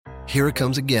Here it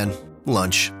comes again.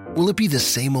 Lunch. Will it be the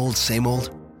same old, same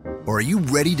old? Or are you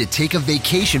ready to take a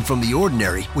vacation from the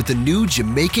ordinary with the new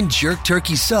Jamaican Jerk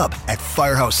Turkey Sub at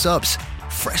Firehouse Subs?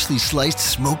 Freshly sliced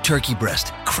smoked turkey breast,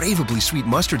 craveably sweet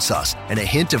mustard sauce, and a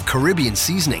hint of Caribbean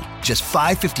seasoning. Just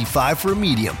 $5.55 for a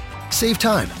medium. Save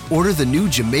time. Order the new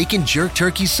Jamaican Jerk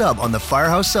Turkey Sub on the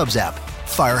Firehouse Subs app.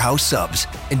 Firehouse Subs.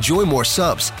 Enjoy more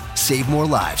subs. Save more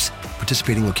lives.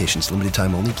 Participating locations. Limited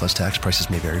time only, plus tax. Prices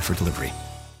may vary for delivery.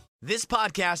 This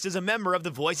podcast is a member of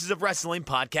the Voices of Wrestling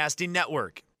Podcasting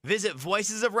Network. Visit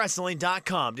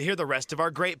voicesofwrestling.com to hear the rest of our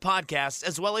great podcasts,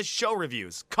 as well as show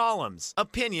reviews, columns,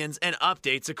 opinions, and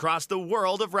updates across the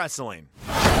world of wrestling.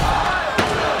 It's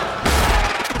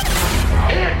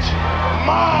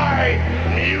my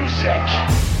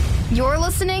music. You're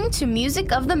listening to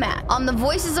Music of the Mat on the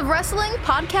Voices of Wrestling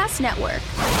Podcast Network.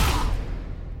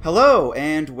 Hello,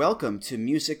 and welcome to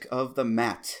Music of the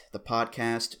Mat, the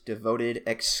podcast devoted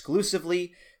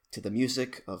exclusively to the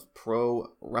music of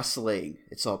pro wrestling.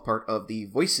 It's all part of the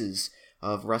Voices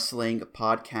of Wrestling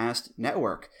Podcast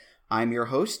Network. I'm your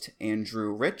host,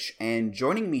 Andrew Rich, and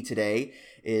joining me today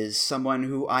is someone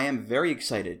who I am very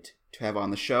excited to have on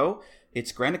the show.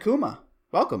 It's Grant Akuma.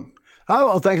 Welcome. Oh,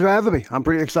 well, thanks for having me. I'm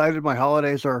pretty excited. My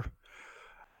holidays are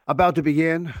about to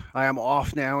begin. I am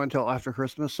off now until after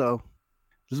Christmas, so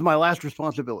this is my last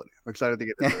responsibility. I'm excited to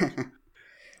get into it.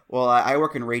 Well, I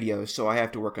work in radio, so I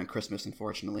have to work on Christmas,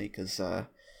 unfortunately, because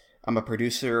I'm a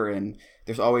producer, and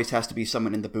there's always has to be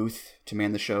someone in the booth to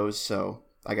man the shows. So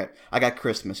I got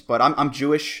Christmas, but I'm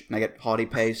Jewish and I get holiday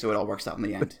pay, so it all works out in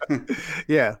the end.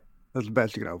 Yeah, that's the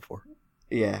best you can hope for.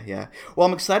 Yeah. Well,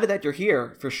 I'm excited that you're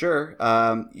here for sure.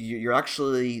 You're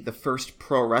actually the first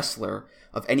pro wrestler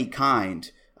of any kind,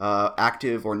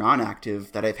 active or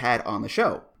non-active, that I've had on the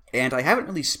show. And I haven't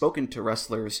really spoken to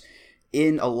wrestlers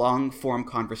in a long-form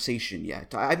conversation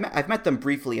yet. I've met them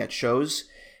briefly at shows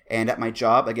and at my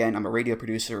job. Again, I'm a radio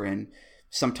producer, and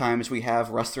sometimes we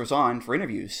have wrestlers on for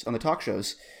interviews on the talk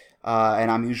shows.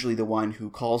 And I'm usually the one who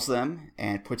calls them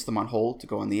and puts them on hold to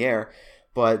go on the air.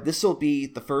 But this will be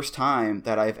the first time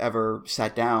that I've ever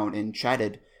sat down and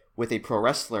chatted with a pro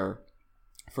wrestler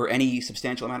for any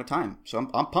substantial amount of time. So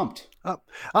I'm pumped.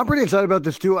 I'm pretty excited about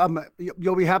this too.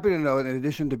 You'll be happy to know, in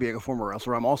addition to being a former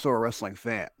wrestler, I'm also a wrestling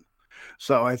fan.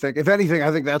 So I think, if anything, I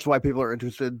think that's why people are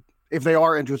interested. If they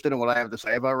are interested in what I have to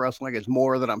say about wrestling, it's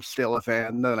more that I'm still a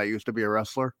fan than I used to be a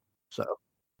wrestler. So,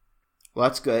 well,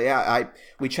 that's good. Yeah,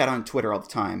 we chat on Twitter all the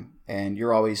time, and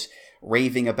you're always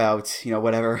raving about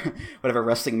whatever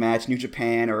wrestling match, New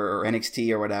Japan or NXT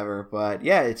or whatever. But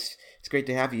yeah, it's great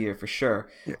to have you here for sure.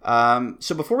 Yeah.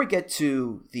 So before we get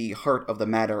to the heart of the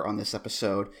matter on this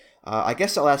episode, I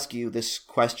guess I'll ask you this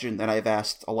question that I've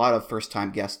asked a lot of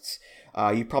first-time guests.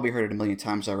 You've probably heard it a million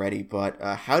times already, but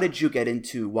how did you get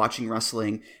into watching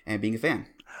wrestling and being a fan?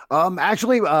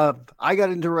 Actually, I got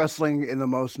into wrestling in the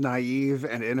most naive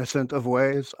and innocent of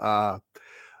ways.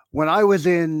 When I was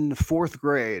in fourth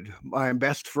grade, my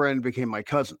best friend became my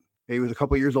cousin. He was a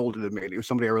couple years older than me, and he was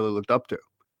somebody I really looked up to.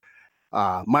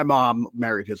 My mom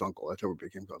married his uncle. That's how we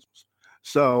became cousins.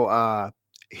 So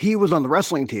he was on the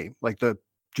wrestling team, like the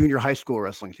junior high school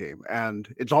wrestling team.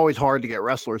 And it's always hard to get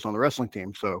wrestlers on the wrestling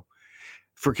team. So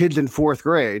for kids in fourth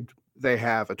grade, they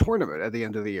have a tournament at the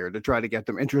end of the year to try to get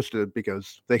them interested,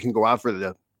 because they can go out for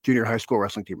the junior high school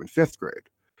wrestling team in fifth grade.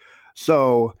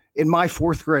 So in my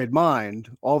fourth grade mind,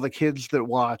 all the kids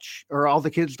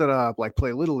that like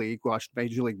play Little League watched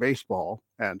Major League Baseball,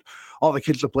 and all the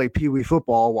kids that play Pee Wee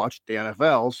football watched the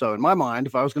NFL. So in my mind,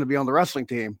 if I was going to be on the wrestling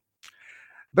team,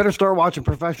 better start watching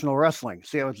professional wrestling,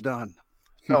 see how it's done.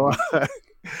 So,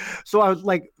 so I was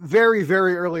like very,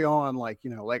 very early on, like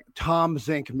Tom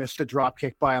Zink missed a drop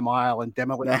kick by a mile and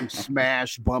Demolition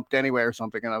Smash bumped anyway or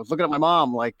something. And I was looking at my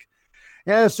mom like,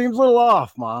 yeah, it seems a little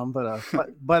off, Mom. But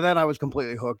by then I was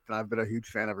completely hooked, and I've been a huge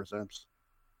fan ever since.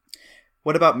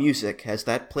 What about music? Has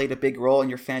that played a big role in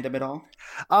your fandom at all?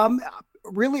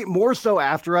 Really more so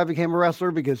after I became a wrestler,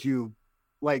 because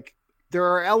there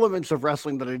are elements of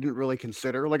wrestling that I didn't really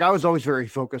consider. Like, I was always very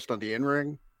focused on the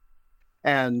in-ring,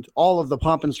 and all of the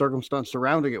pomp and circumstance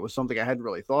surrounding it was something I hadn't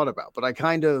really thought about. But I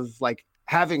kind of,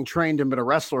 having trained and been a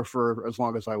wrestler for as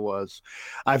long as I was,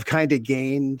 I've kind of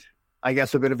gained, I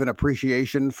guess, a bit of an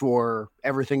appreciation for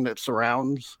everything that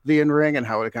surrounds the in-ring and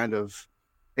how it kind of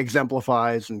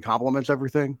exemplifies and complements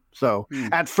everything. So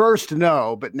at first,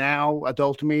 no, but now,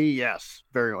 adult me, yes,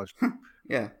 very much.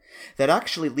 Yeah. That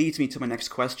actually leads me to my next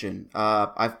question.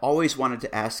 I've always wanted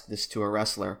to ask this to a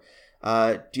wrestler.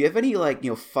 Do you have any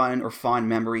fun or fond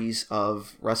memories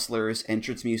of wrestlers'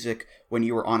 entrance music when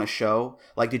you were on a show?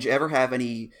 Like, did you ever have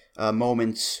any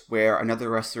moments where another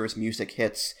wrestler's music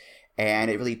hits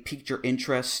and it really piqued your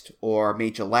interest or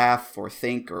made you laugh or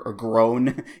think or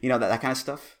groan, that kind of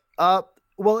stuff?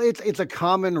 Well, it's a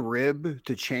common rib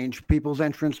to change people's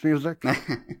entrance music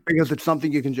because it's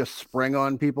something you can just spring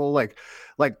on people. Like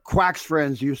Quack's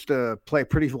friends used to play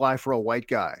Pretty Fly for a White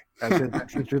Guy as his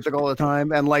entrance music all the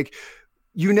time. And like,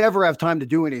 you never have time to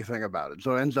do anything about it.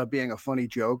 So it ends up being a funny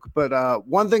joke. But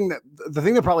the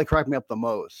thing that probably cracked me up the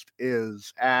most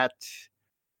is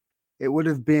it would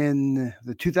have been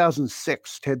the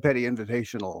 2006 Ted Petty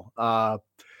Invitational.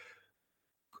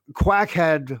 Quack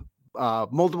had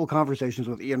multiple conversations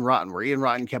with Ian Rotten, where Ian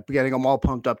Rotten kept getting him all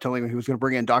pumped up, telling him he was going to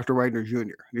bring in Dr. Wagner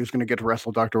Jr. He was going to get to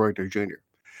wrestle Dr. Wagner Jr.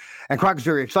 And Quack was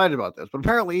very excited about this. But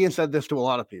apparently Ian said this to a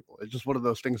lot of people. It's just one of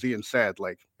those things Ian said.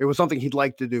 Like, it was something he'd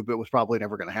like to do, but it was probably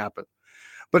never going to happen.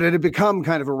 But it had become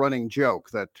kind of a running joke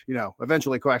that,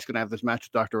 eventually Quack's going to have this match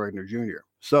with Dr. Wagner Jr.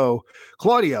 So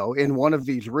Claudio, in one of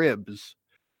these ribs,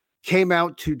 came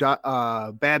out to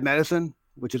Bad Medicine,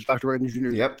 which is Dr. Wagner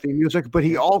Jr.'s theme music, but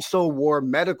he also wore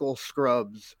medical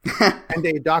scrubs and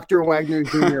a Dr. Wagner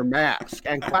Jr. mask.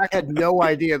 And Quack had no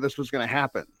idea this was going to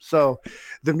happen. So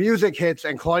the music hits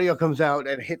and Claudio comes out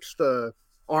and hits the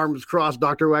arms crossed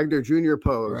Dr. Wagner Jr.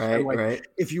 pose. Right.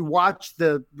 If you watch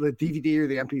the DVD or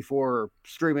the MP4 or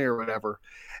streaming or whatever,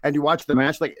 and you watch the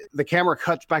match, like the camera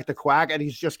cuts back to Quack and he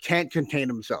just can't contain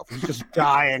himself. He's just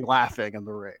dying laughing in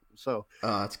the ring. So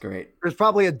that's great. There's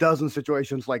probably a dozen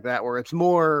situations like that where it's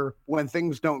more when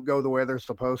things don't go the way they're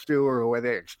supposed to or the way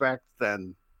they expect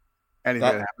than anything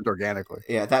that happens organically.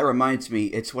 Yeah, that reminds me.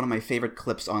 It's one of my favorite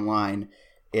clips online.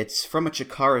 It's from a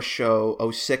Chikara show,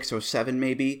 06, 07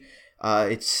 maybe.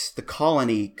 It's the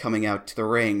Colony coming out to the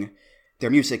ring.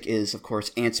 Their music is, of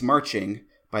course, Ants Marching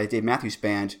by the Dave Matthews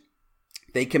Band.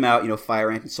 They come out, Fire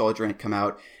Ant and Soldier Ant come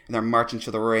out, and they're marching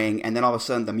to the ring, and then all of a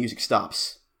sudden the music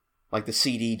stops. Like the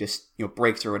CD just,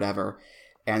 breaks or whatever,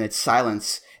 and it's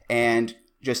silence, and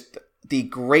just the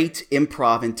great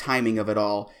improv and timing of it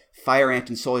all. Fire Ant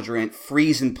and Soldier Ant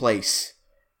freeze in place,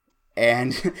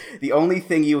 and the only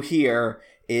thing you hear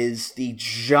is the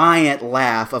giant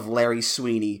laugh of Larry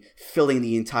Sweeney filling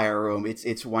the entire room.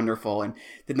 It's wonderful, and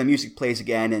then the music plays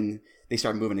again, and they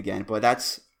start moving again. But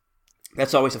that's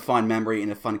always a fun memory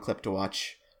and a fun clip to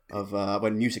watch of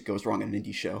when music goes wrong in an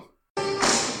indie show.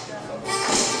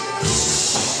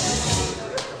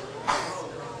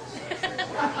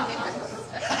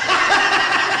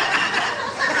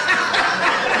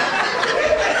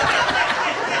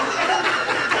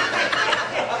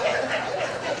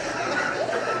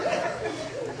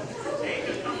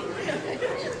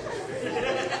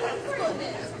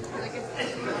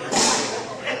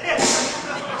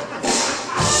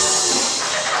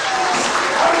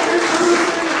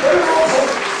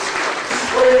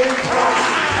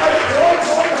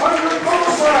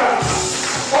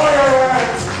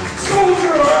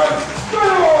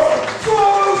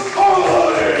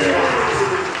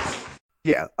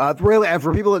 Really, and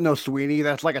for people that know Sweeney,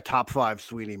 that's like a top 5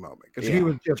 Sweeney moment because he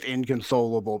was just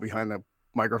inconsolable behind the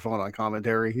microphone on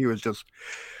commentary. He was just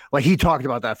like, he talked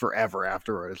about that forever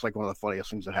afterward. It's like one of the funniest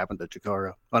things that happened to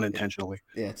Chikara unintentionally.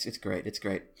 Yeah, it's great. It's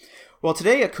great. Well,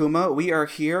 today, Akuma, we are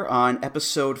here on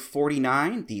episode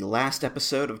 49, the last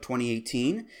episode of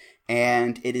 2018,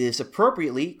 and it is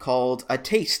appropriately called A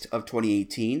Taste of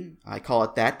 2018. I call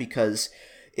it that because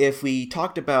if we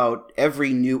talked about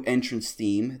every new entrance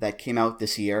theme that came out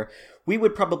this year, we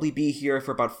would probably be here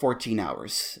for about 14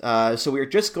 hours. So we're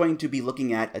just going to be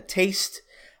looking at a taste,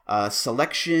 a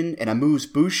selection, and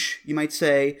amuse-bouche, you might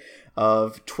say,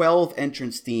 of 12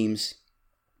 entrance themes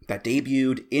that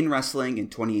debuted in wrestling in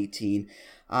 2018.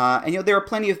 And there are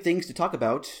plenty of things to talk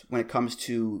about when it comes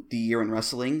to the year in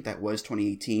wrestling that was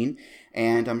 2018.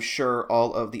 And I'm sure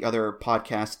all of the other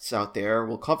podcasts out there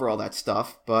will cover all that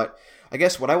stuff. But I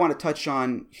guess what I want to touch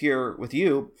on here with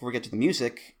you before we get to the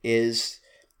music is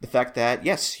the fact that,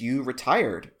 yes, you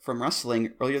retired from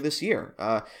wrestling earlier this year.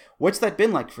 What's that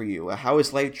been like for you? How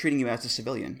is life treating you as a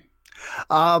civilian?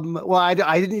 Well, I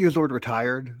didn't use the word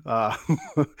retired,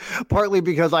 partly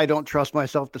because I don't trust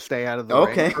myself to stay out of the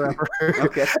ring forever.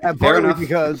 Okay. And partly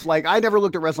because, I never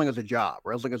looked at wrestling as a job.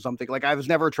 Wrestling is something, I was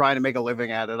never trying to make a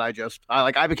living at it.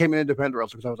 I became an independent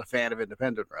wrestler because I was a fan of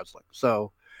independent wrestling.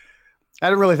 So I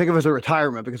didn't really think of it as a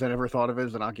retirement because I never thought of it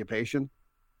as an occupation,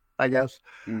 I guess.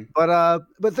 But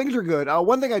things are good.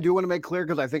 One thing I do want to make clear,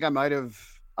 because I think I might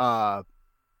have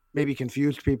maybe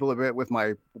confused people a bit with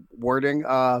my wording.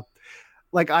 I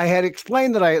had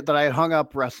explained that I had hung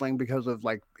up wrestling because of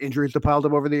injuries that piled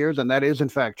up over the years, and that is in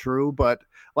fact true. But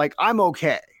I'm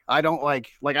okay. I don't I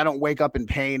don't wake up in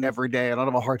pain every day. I don't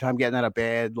have a hard time getting out of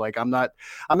bed. Like I'm not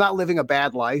living a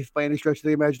bad life by any stretch of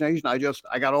the imagination.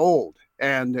 I got old.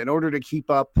 And in order to keep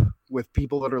up with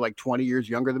people that are like 20 years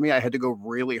younger than me, I had to go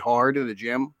really hard in the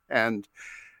gym. And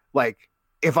like,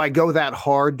 if I go that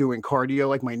hard doing cardio,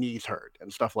 like my knees hurt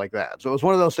and stuff like that. So it was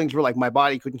one of those things where like my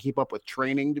body couldn't keep up with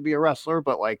training to be a wrestler.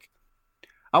 But like,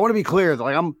 I want to be clear that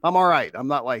like I'm all right. I'm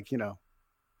not like,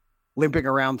 limping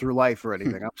around through life or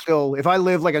anything. I'm still, if I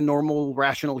live like a normal,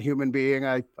 rational human being,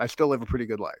 I still live a pretty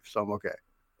good life. So I'm okay.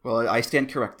 Well, I stand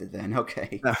corrected then.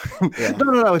 Okay. Yeah.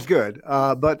 No, it's good.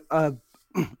 But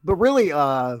really,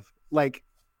 like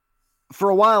for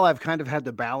a while, I've kind of had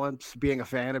to balance being a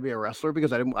fan and being a wrestler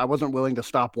because I wasn't willing to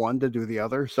stop one to do the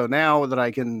other. So now that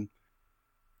I can,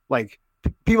 like,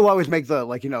 people always make the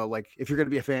like, if you're going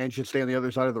to be a fan, you should stay on the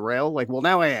other side of the rail. Like, well,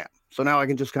 now I am. So now I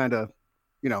can just kind of,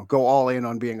 go all in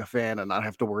on being a fan and not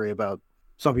have to worry about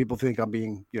some people think I'm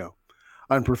being,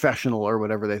 unprofessional or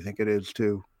whatever they think it is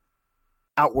to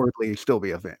outwardly still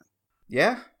be a fan.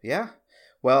 Yeah.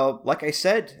 Well, like I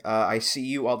said, I see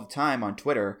you all the time on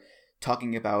Twitter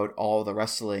talking about all the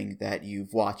wrestling that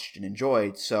you've watched and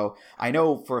enjoyed. So I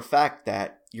know for a fact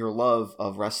that your love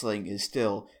of wrestling is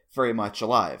still very much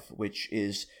alive, which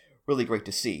is really great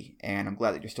to see. And I'm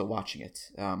glad that you're still watching it.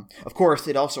 Of course,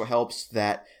 it also helps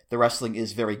that the wrestling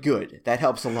is very good. That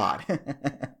helps a lot.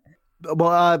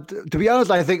 Well, to be honest,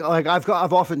 I think like I've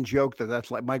often joked that that's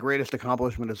like my greatest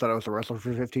accomplishment is that I was a wrestler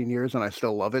for 15 years and I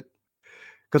still love it.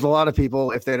 Because a lot of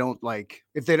people, if they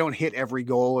don't hit every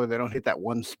goal or they don't hit that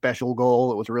one special goal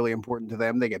that was really important to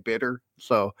them, they get bitter.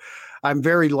 So I'm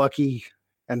very lucky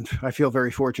and I feel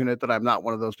very fortunate that I'm not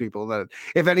one of those people that,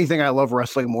 if anything, I love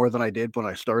wrestling more than I did when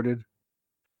I started.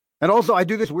 And also I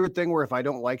do this weird thing where if I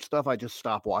don't like stuff, I just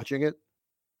stop watching it.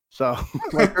 So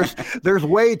like there's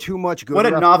way too much good. What a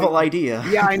wrestling. novel idea.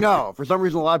 Yeah, I know. For some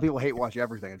reason, a lot of people hate watch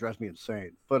everything. It drives me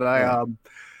insane. But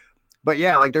But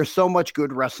yeah, like there's so much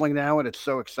good wrestling now and it's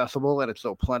so accessible and it's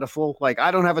so plentiful. Like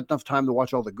I don't have enough time to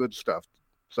watch all the good stuff.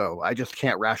 So I just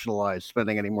can't rationalize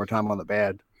spending any more time on the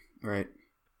bad. Right.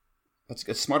 That's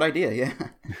a smart idea. Yeah,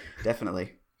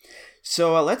 definitely.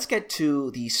 So let's get to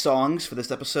the songs for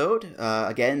this episode.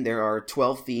 Again, there are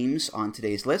 12 themes on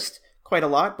today's list. Quite a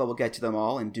lot, but we'll get to them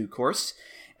all in due course.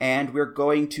 And we're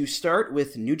going to start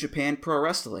with New Japan Pro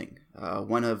Wrestling.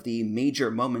 One of the major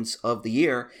moments of the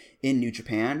year in New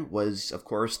Japan was, of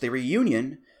course, the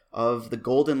reunion of the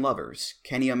Golden Lovers,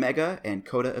 Kenny Omega and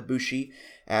Kota Ibushi.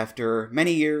 After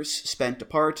many years spent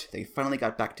apart, they finally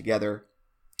got back together.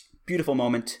 Beautiful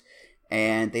moment.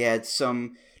 And they had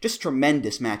some just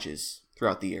tremendous matches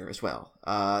throughout the year as well.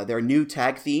 Their new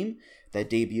tag theme that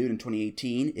debuted in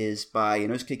 2018 is by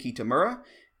Inosuke Kitamura,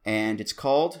 and it's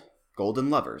called Golden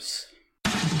Lovers.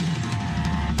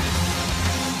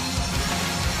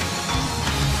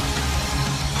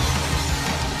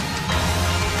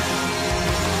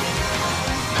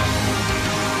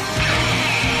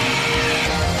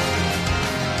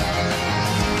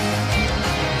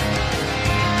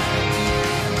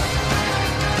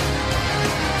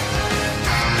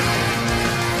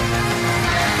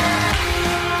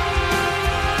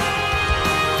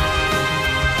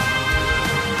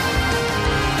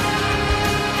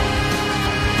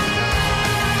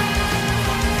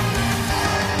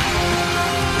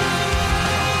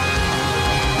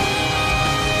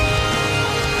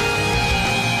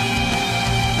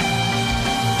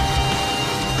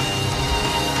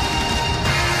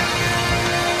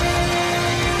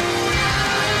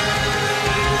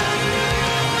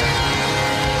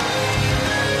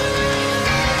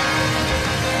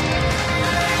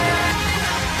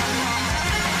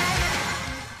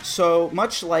 So,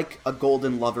 much like a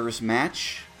Golden Lovers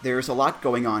match, there's a lot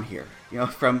going on here.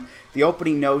 From the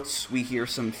opening notes, we hear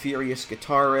some furious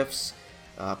guitar riffs,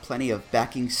 plenty of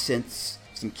backing synths,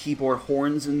 some keyboard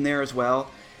horns in there as well.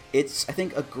 It's, I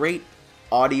think, a great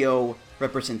audio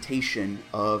representation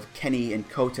of Kenny and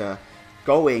Kota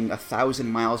going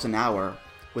 1,000 miles an hour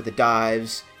with the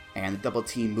dives and the double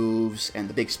team moves and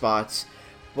the big spots.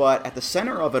 But at the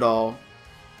center of it all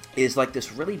is like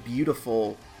this really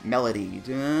beautiful melody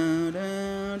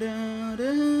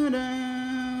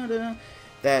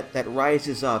that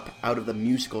rises up out of the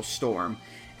musical storm,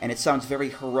 and it sounds very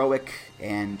heroic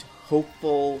and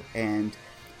hopeful, and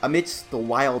amidst the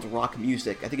wild rock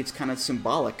music, I think it's kind of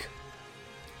symbolic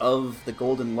of the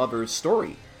Golden Lovers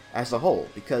story as a whole,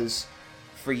 because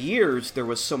for years there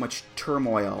was so much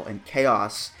turmoil and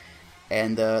chaos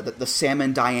and the Sam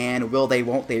and Diane will they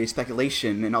won't they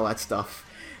speculation and all that stuff.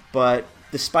 But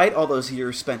despite all those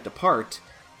years spent apart,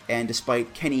 and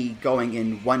despite Kenny going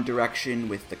in one direction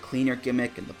with the cleaner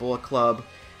gimmick and the Bullet Club,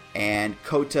 and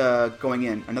Kota going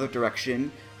in another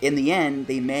direction. In the end,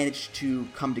 they managed to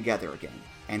come together again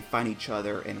and find each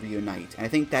other and reunite. And I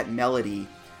think that melody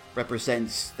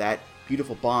represents that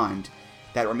beautiful bond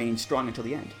that remains strong until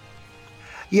the end.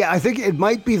 Yeah, I think it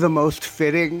might be the most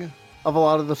fitting of a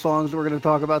lot of the songs that we're going to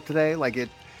talk about today. Like it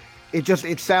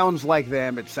sounds like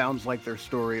them. It sounds like their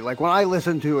story. Like when I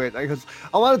listen to it, because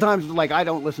a lot of times, like I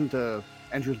don't listen to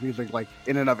entrance music like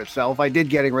in and of itself. I did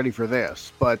getting ready for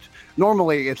this, but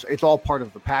normally it's all part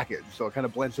of the package. So it kind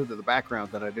of blends into the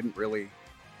background that I didn't really,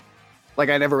 like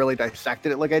I never really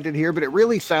dissected it like I did here. But it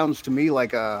really sounds to me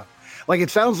like it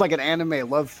sounds like an anime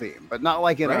love theme, but not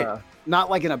like in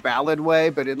a ballad way,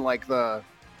 but in like the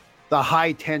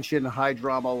high tension, high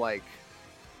drama, like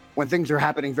when things are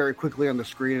happening very quickly on the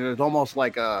screen, and it's almost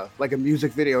like a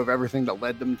music video of everything that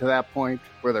led them to that point,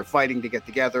 where they're fighting to get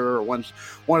together, or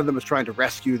one of them is trying to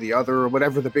rescue the other, or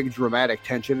whatever the big dramatic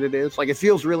tension it is. Like it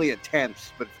feels really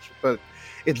intense, but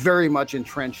it's very much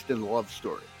entrenched in the love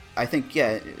story. I think,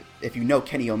 yeah, if you know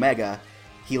Kenny Omega,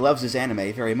 he loves his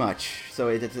anime very much,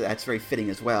 so that's very fitting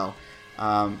as well.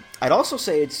 I'd also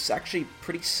say it's actually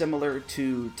pretty similar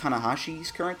to Tanahashi's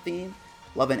current theme,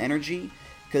 Love and Energy,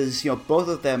 because both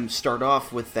of them start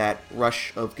off with that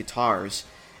rush of guitars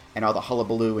and all the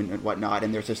hullabaloo and whatnot,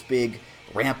 and there's this big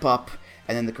ramp up,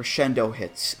 and then the crescendo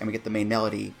hits, and we get the main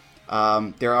melody.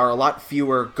 There are a lot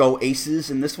fewer go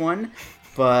aces in this one,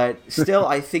 but still,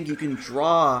 I think you can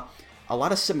draw a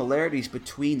lot of similarities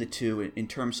between the two in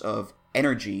terms of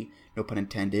energy, no pun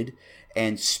intended,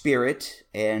 and spirit,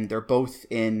 and they're both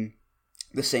in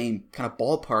the same kind of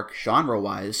ballpark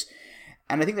genre-wise.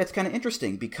 And I think that's kind of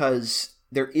interesting because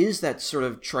there is that sort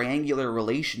of triangular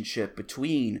relationship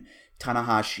between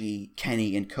Tanahashi,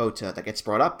 Kenny, and Kota that gets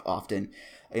brought up often.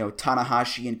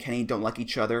 Tanahashi and Kenny don't like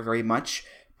each other very much,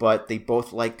 but they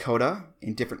both like Kota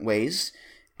in different ways.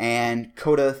 And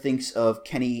Kota thinks of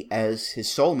Kenny as his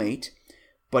soulmate,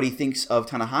 but he thinks of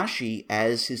Tanahashi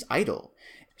as his idol.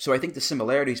 So I think the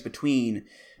similarities between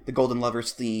the Golden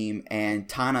Lovers theme and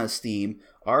Tana's theme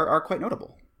are quite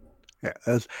notable. Yeah,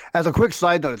 as a quick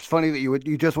side note, it's funny that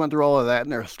you just went through all of that,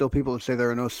 and there are still people who say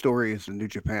there are no stories in New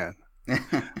Japan.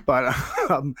 But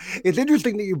it's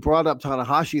interesting that you brought up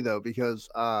Tanahashi though, because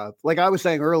like I was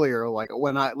saying earlier, like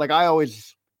when I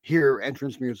always hear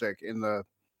entrance music in the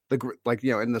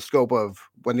in the scope of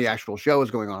when the actual show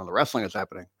is going on and the wrestling is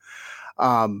happening.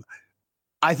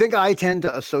 I think I tend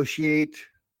to associate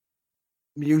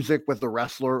music with the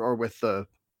wrestler or with the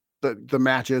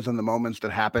matches and the moments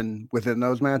that happen within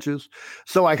those matches.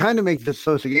 So I kind of make the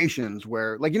associations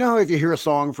where, like, how if you hear a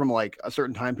song from like a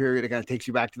certain time period, it kind of takes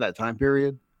you back to that time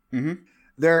period. Mm-hmm.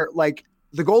 They're like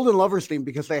the Golden Lovers theme,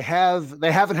 because they haven't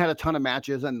had a ton of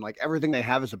matches, and like everything they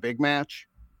have is a big match.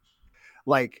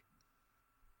 Like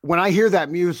when I hear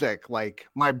that music, like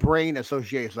my brain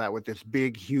associates that with this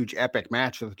big, huge, epic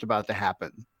match that's about to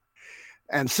happen.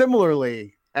 And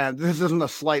similarly, and this isn't a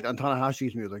slight on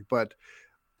Tanahashi's music, but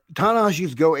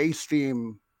Tanahashi's Go Ace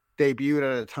theme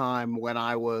debuted at a time when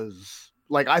I was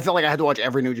like, I felt like I had to watch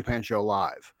every New Japan show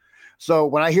live. So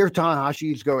when I hear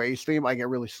Tanahashi's Go Ace theme, I get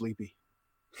really sleepy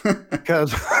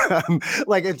because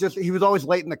like it's just, he was always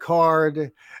late in the card,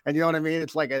 and you know what I mean?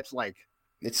 It's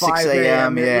 6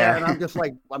 a.m. Yeah. And I'm just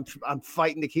like, I'm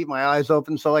fighting to keep my eyes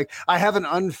open. So like I have an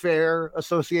unfair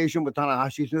association with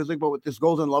Tanahashi's music, but with this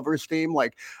Golden Lovers theme,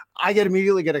 like I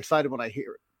immediately get excited when I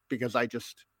hear it, because I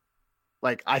just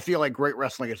like, I feel like great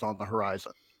wrestling is on the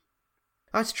horizon.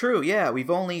 That's true. Yeah. We've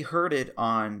only heard it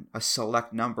on a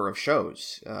select number of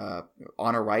shows,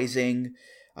 Honor Rising,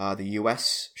 the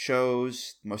US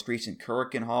shows, most recent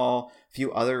Kurikan Hall, a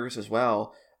few others as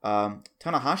well.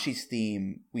 Tanahashi's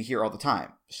theme we hear all the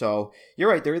time. So you're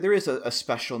right, there is a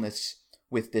specialness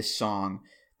with this song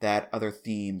that other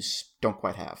themes don't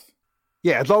quite have.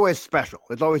 Yeah, it's always special.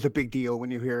 It's always a big deal when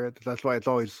you hear it. That's why it's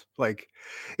always like,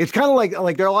 it's kind of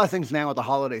like there are a lot of things now at the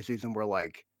holiday season where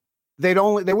like they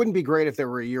wouldn't be great if they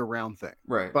were a year-round thing.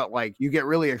 Right. But like you get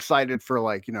really excited for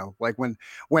like, like when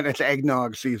it's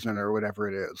eggnog season or whatever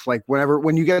it is. Like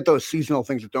when you get those seasonal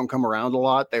things that don't come around a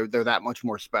lot, they're that much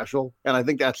more special. And I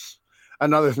think that's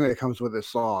another thing that comes with this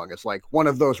song. It's like one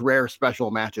of those rare special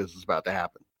matches is about to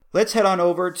happen. Let's head on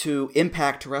over to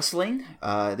Impact Wrestling.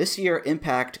 This year,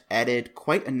 Impact added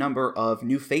quite a number of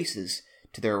new faces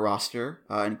to their roster,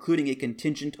 including a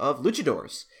contingent of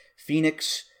luchadors: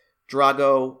 Phoenix,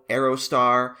 Drago,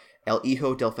 Aerostar, El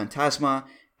Hijo del Fantasma,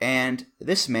 and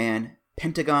this man,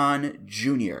 Pentagon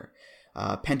Jr.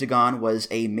 Pentagon was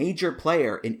a major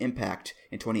player in Impact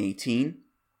in 2018.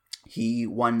 He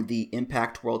won the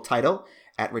Impact World title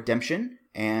at Redemption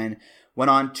and went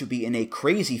on to be in a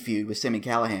crazy feud with Sami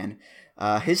Callihan.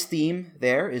 His theme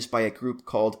there is by a group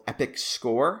called Epic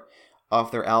Score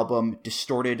off their album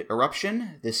Distorted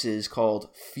Eruption. This is called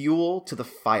Fuel to the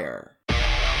Fire.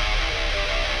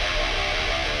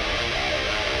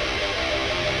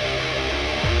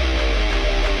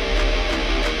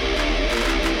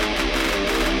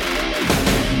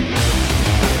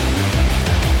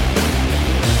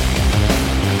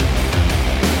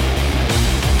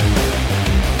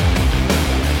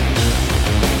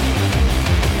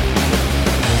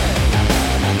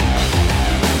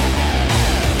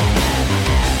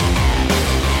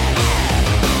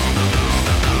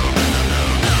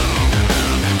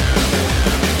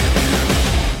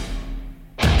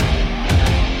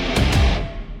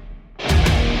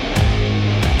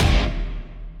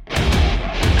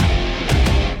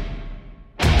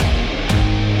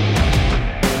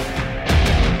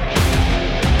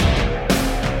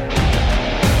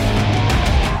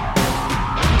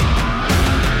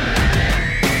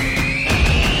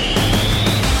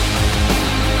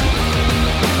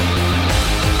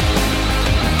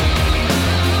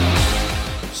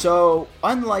 So,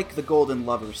 unlike the Golden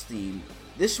Lovers theme,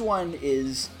 this one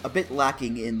is a bit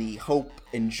lacking in the hope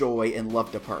and joy and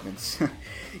love departments.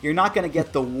 You're not going to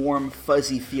get the warm,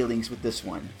 fuzzy feelings with this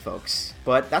one, folks.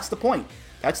 But that's the point.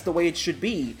 That's the way it should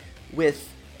be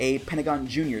with a Pentagon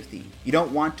Jr. theme. You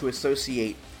don't want to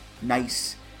associate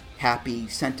nice, happy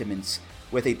sentiments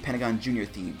with a Pentagon Jr.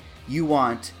 theme. You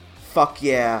want, fuck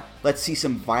yeah, let's see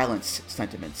some violence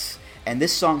sentiments. And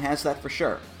this song has that for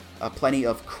sure. Plenty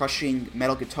of crushing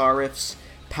metal guitar riffs,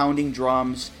 pounding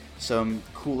drums, some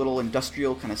cool little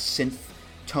industrial kind of synth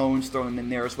tones thrown in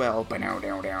there as well.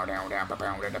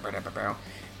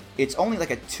 It's only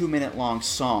like a 2-minute long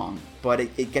song, but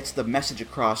it gets the message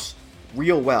across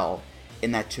real well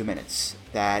in that 2 minutes.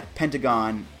 That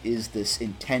Pentagon is this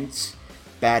intense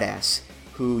badass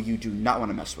who you do not want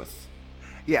to mess with.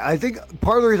 Yeah, I think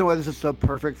part of the reason why this is so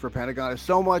perfect for Pentagon is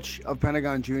so much of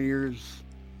Pentagon Jr.'s,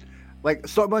 like,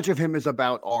 so much of him is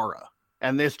about aura.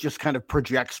 And this just kind of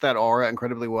projects that aura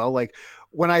incredibly well. Like,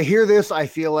 when I hear this, I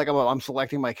feel like I'm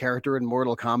selecting my character in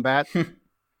Mortal Kombat.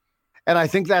 And I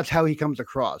think that's how he comes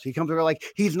across. He comes across like,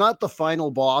 he's not the final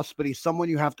boss, but he's someone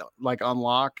you have to, like,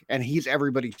 unlock. And he's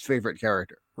everybody's favorite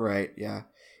character. Right, yeah.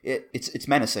 It's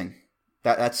menacing.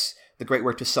 That's the great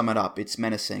word to sum it up. It's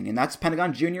menacing. And that's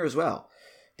Pentagon Jr. as well.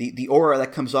 The aura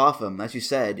that comes off him, as you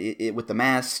said, with the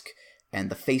mask and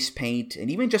the face paint,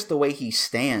 and even just the way he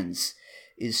stands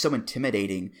is so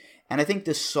intimidating. And I think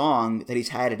this song that he's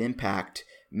had an impact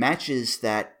matches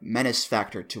that menace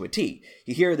factor to a T.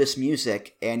 You hear this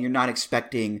music, and you're not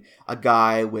expecting a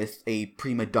guy with a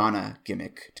prima donna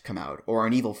gimmick to come out, or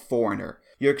an evil foreigner.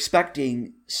 You're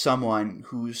expecting someone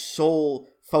whose sole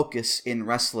focus in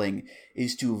wrestling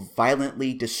is to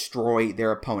violently destroy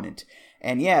their opponent.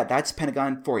 And yeah, that's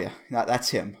Pentagon for you. That's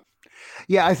him.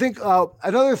 Yeah, I think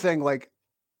another thing, like,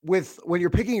 when you're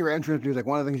picking your entrance music,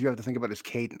 one of the things you have to think about is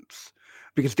cadence,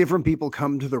 because different people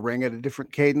come to the ring at a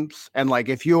different cadence. And like,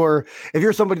 if you're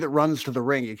somebody that runs to the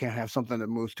ring, you can't have something that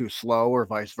moves too slow, or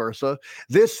vice versa.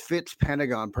 This fits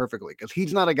Pentagon perfectly, because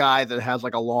he's not a guy that has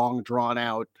like a long, drawn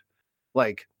out,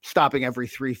 like, stopping every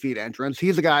 3 feet entrance.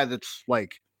 He's a guy that's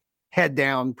like head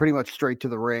down, pretty much straight to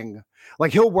the ring.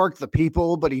 Like, he'll work the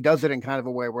people, but he does it in kind of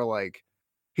a way where, like,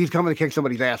 he's coming to kick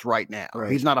somebody's ass right now. Right.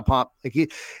 He's not a pomp. Like,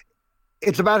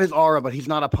 it's about his aura, but he's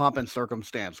not a pomp and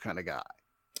circumstance kind of guy.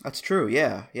 That's true.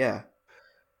 Yeah.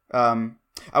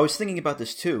 I was thinking about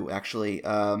this too, actually.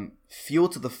 Fuel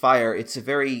to the Fire. It's a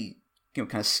very,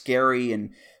 kind of scary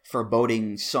and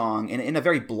foreboding song, and in a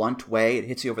very blunt way. It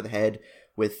hits you over the head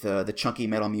with the chunky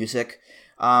metal music.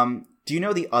 Do you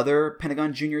know the other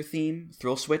Pentagon Jr. theme,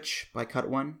 Thrill Switch by Cut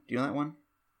One? Do you know that one?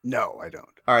 No, I don't.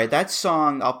 All right, that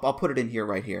song, I'll put it in here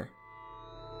right here.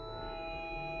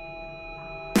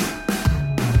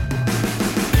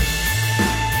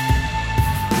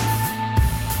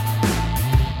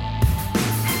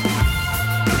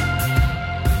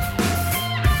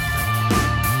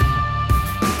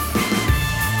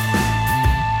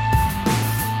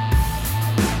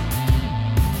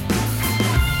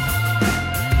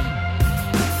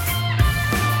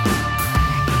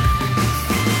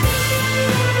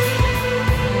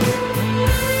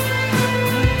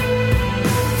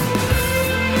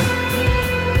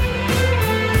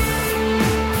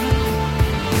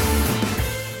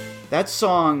 That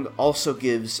song also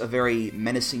gives a very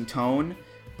menacing tone,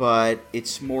 but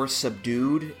it's more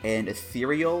subdued and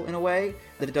ethereal in a way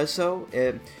that it does so.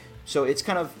 So it's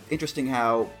kind of interesting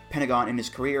how Pentagon in his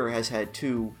career has had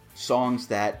 2 songs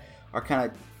that are kind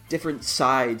of different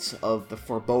sides of the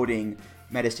foreboding,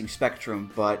 menacing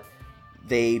spectrum, but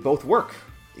they both work.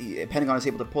 Pentagon is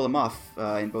able to pull them off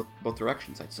in both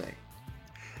directions, I'd say.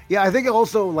 Yeah, I think it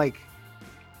also, like,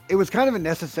 it was kind of a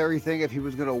necessary thing if he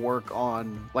was going to work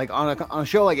on, like, on a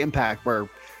show like Impact where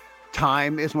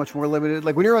time is much more limited.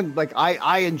 Like, when you're on, like,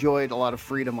 I enjoyed a lot of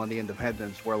freedom on the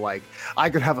Independents where, like, I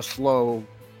could have a slow,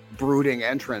 brooding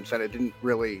entrance and it didn't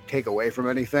really take away from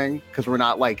anything because we're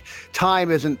not, like, time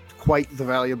isn't quite the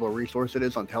valuable resource it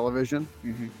is on television.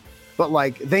 Mm-hmm. But,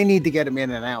 like, they need to get him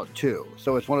in and out, too.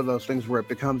 So it's one of those things where it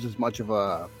becomes as much of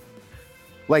a,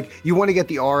 like, you want to get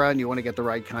the aura and you want to get the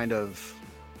right kind of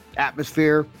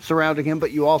atmosphere surrounding him,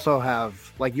 but you also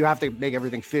have, like, you have to make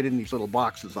everything fit in these little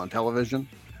boxes on television.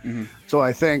 Mm-hmm. So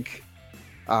I think,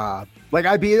 like,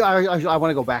 I want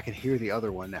to go back and hear the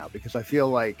other one now because I feel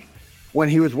like when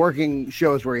he was working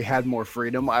shows where he had more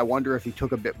freedom, I wonder if he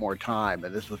took a bit more time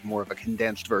and this was more of a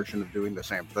condensed version of doing the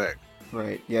same thing.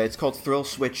 Right. Yeah, it's called Thrill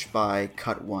Switch by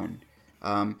Cut One.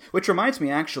 Which reminds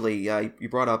me, actually, you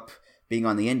brought up being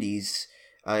on the indies.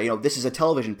 This is a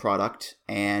television product,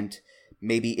 and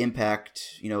maybe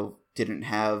Impact, didn't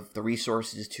have the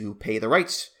resources to pay the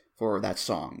rights for that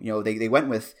song. They went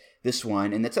with this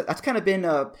one, and that's kind of been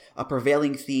a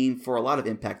prevailing theme for a lot of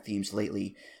Impact themes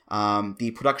lately.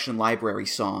 The production library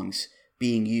songs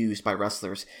being used by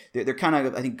wrestlers. They're kind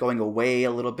of, I think, going away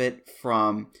a little bit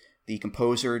from the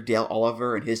composer Dale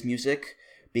Oliver and his music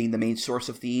being the main source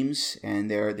of themes, and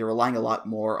they're relying a lot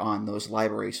more on those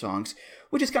library songs,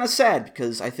 which is kind of sad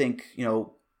because I think,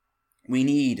 we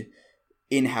need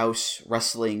in-house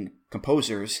wrestling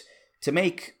composers to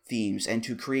make themes and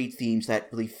to create themes that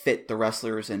really fit the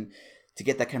wrestlers and to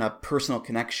get that kind of personal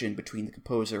connection between the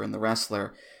composer and the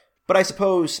wrestler. But I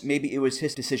suppose maybe it was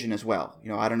his decision as well.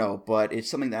 I don't know, but it's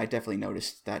something that I definitely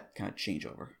noticed that kind of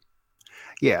changeover.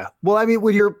 Yeah. Well, I mean,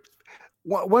 when you're,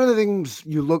 one of the things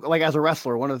you look, like, as a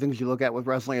wrestler, one of the things you look at with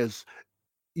wrestling is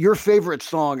your favorite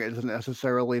song isn't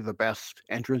necessarily the best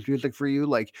entrance music for you.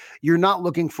 Like, you're not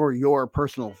looking for your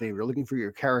personal theme. You're looking for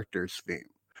your character's theme.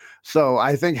 So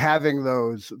I think having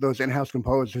those in-house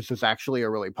composers is actually a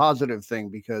really positive thing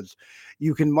because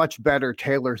you can much better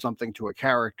tailor something to a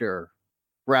character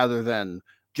rather than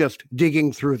just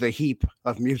digging through the heap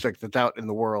of music that's out in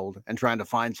the world and trying to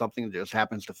find something that just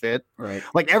happens to fit. Right.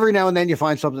 Like, every now and then you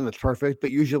find something that's perfect,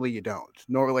 but usually you don't.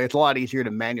 Normally it's a lot easier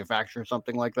to manufacture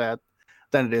something like that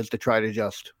than it is to try to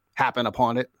just happen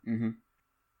upon it. Mm-hmm.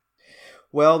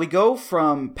 Well, we go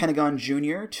from Pentagon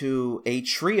Jr. to a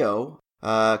trio.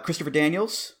 Christopher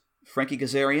Daniels, Frankie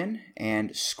Kazarian,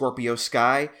 and Scorpio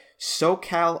Sky.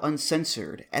 SoCal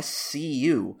Uncensored,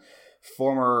 SCU.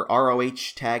 Former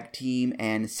ROH Tag Team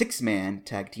and Six-Man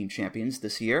Tag Team Champions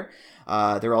this year.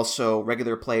 They're also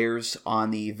regular players on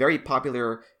the very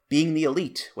popular Being the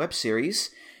Elite web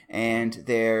series. And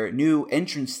their new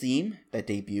entrance theme that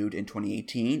debuted in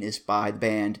 2018 is by the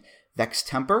band Vex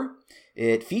Temper.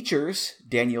 It features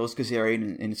Daniels,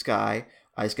 Kazarian, and Sky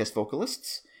as guest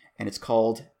vocalists. And it's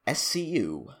called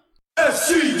SCU.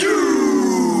 SCU!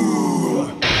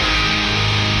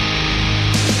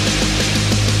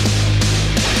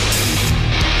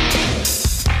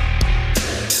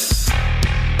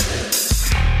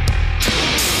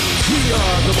 We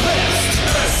are the best.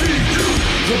 SCU.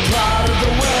 The pride of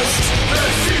the West.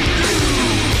 SCU.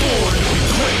 Born to be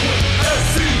great.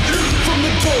 SCU. From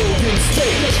the Golden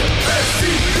State.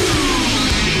 SCU.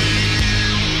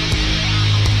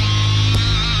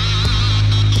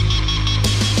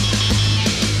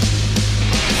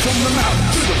 From the mountain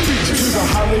to the beach to the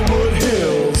Hollywood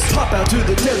hills. Pop out to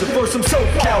the desert for some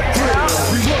SoCal thrills.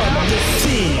 We run this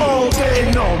scene all day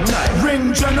and all night.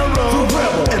 Ring general, the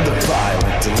rebel, and the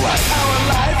violent delight. Our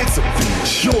life, it's a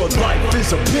beach. Your life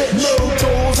is a bitch. No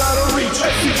goals out of reach.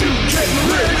 SCU getting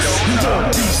rich. We won't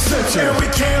be censored, and we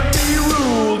can't be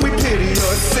ruled. We pity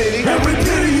your city, and we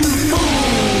pity you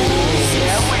fools.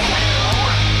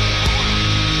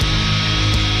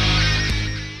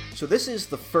 So this is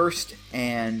the first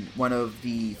and one of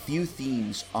the few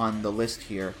themes on the list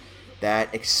here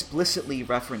that explicitly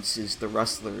references the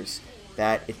wrestlers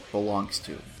that it belongs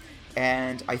to.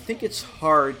 And I think it's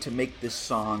hard to make this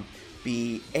song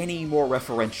be any more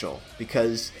referential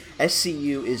because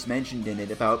SCU is mentioned in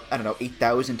it about,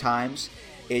 8,000 times.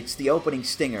 It's the opening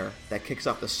stinger that kicks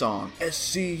off the song,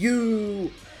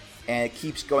 SCU! And it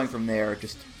keeps going from there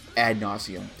just ad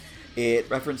nauseum. It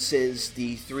references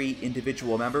the three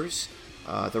individual members,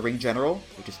 the Ring General,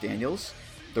 which is Daniels,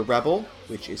 the Rebel,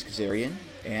 which is Kazarian,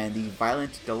 and the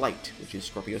Violent Delight, which is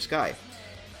Scorpio Sky.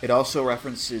 It also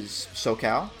references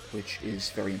SoCal, which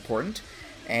is very important,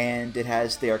 and it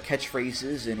has their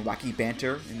catchphrases and wacky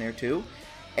banter in there too.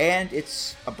 And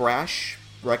it's a brash,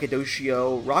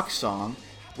 braggadocio rock song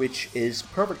which is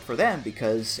perfect for them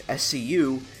because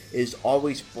SCU is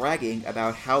always bragging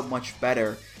about how much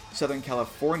better Southern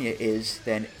California is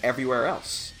than everywhere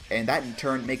else, and that in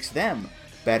turn makes them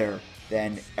better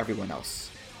than everyone else.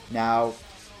 Now,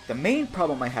 the main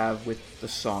problem I have with the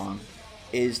song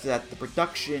is that the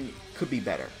production could be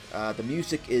better. The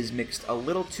music is mixed a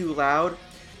little too loud,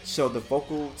 so the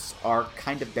vocals are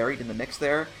kind of buried in the mix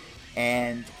there,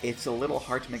 and it's a little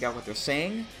hard to make out what they're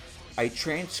saying. I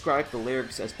transcribed the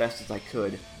lyrics as best as I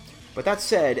could, but that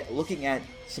said, looking at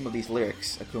some of these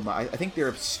lyrics, Akuma, I think their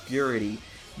obscurity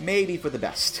may be for the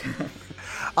best.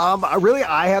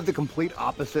 I have the complete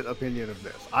opposite opinion of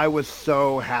this. I was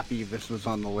so happy this was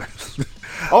on the list.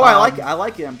 I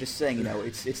like it. I'm just saying,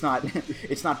 it's not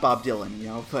it's not Bob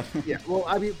Dylan, but yeah. Well,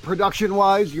 I mean,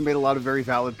 production-wise, you made a lot of very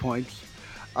valid points.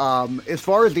 As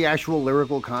far as the actual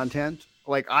lyrical content,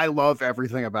 like, I love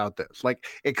everything about this. Like,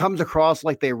 it comes across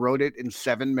like they wrote it in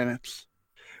 7 minutes,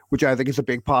 which I think is a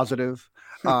big positive.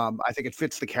 I think it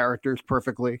fits the characters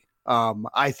perfectly.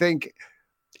 I think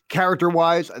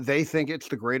character-wise, they think it's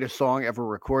the greatest song ever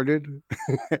recorded.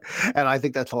 And I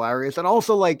think that's hilarious. And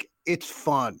also, like, it's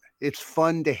fun. It's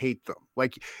fun to hate them.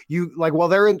 Like, while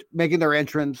they're making their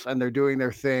entrance and they're doing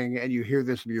their thing and you hear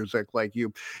this music, like,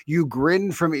 you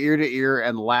grin from ear to ear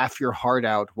and laugh your heart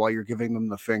out while you're giving them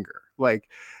the finger. Like,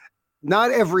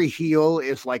 not every heel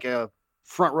is like a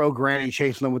front row granny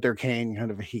chasing them with their cane kind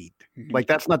of a heat. Mm-hmm. Like,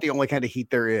 that's not the only kind of heat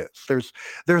there is.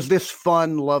 There's this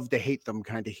fun love to hate them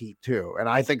kind of heat too. And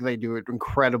I think they do it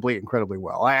incredibly, incredibly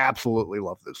well. I absolutely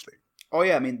love this thing. Oh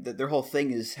yeah. I mean, their whole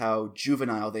thing is how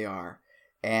juvenile they are.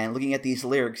 And looking at these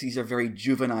lyrics, these are very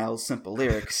juvenile, simple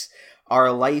lyrics.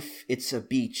 Our life, it's a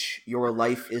beach. Your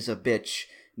life is a bitch.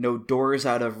 No doors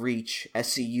out of reach.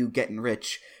 SCU getting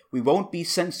rich. We won't be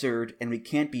censored and we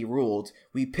can't be ruled.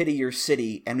 We pity your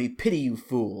city and we pity you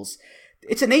fools.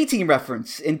 It's an A-Team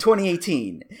reference in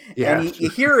 2018. Yeah. And you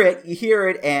hear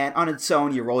it, and on its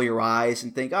own you roll your eyes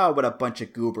and think, oh, what a bunch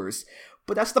of goobers.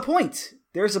 But that's the point.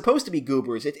 They're supposed to be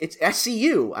goobers. It's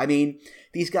SCU. I mean,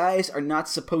 these guys are not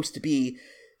supposed to be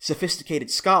sophisticated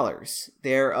scholars.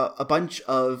 They're a bunch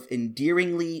of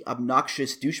endearingly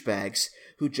obnoxious douchebags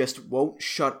who just won't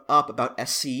shut up about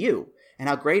SCU and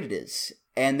how great it is.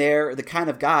 And they're the kind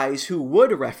of guys who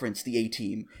would reference the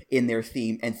A-Team in their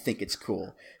theme and think it's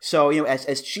cool. So,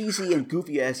 as cheesy and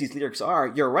goofy as these lyrics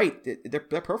are, you're right. They're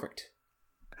perfect.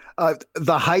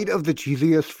 The height of the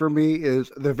cheesiest for me is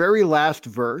the very last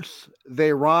verse.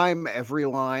 They rhyme every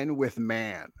line with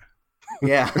man.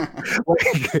 Yeah.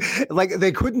 like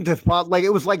they couldn't have thought, like,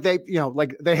 it was like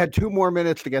they had 2 more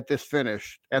minutes to get this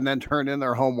finished and then turn in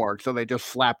their homework. So they just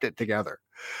slapped it together.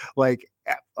 Like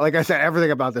I said,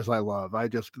 everything about this I love.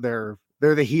 They're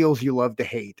the heels you love to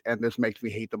hate, and this makes me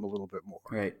hate them a little bit more.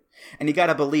 Right. And you got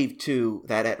to believe too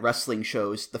that at wrestling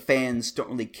shows, the fans don't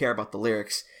really care about the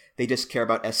lyrics. They just care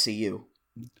about SCU.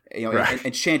 Right.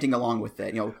 and chanting along with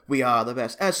it. We are the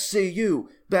best. SCU,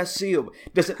 best CU.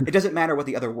 It doesn't matter what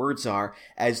the other words are,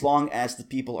 as long as the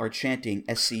people are chanting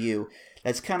SCU.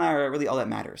 That's kind of really all that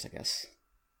matters, I guess.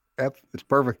 Yep, it's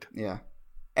perfect. Yeah.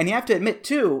 And you have to admit,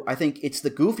 too, I think it's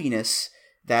the goofiness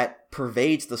that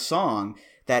pervades the song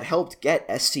that helped get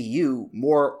SCU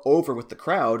more over with the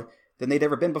crowd than they'd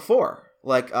ever been before.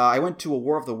 Like, I went to a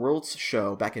War of the Worlds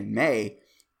show back in May,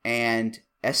 and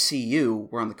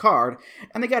SCU were on the card,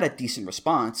 and they got a decent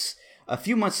response. A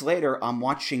few months later, I'm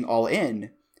watching All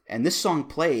In, and this song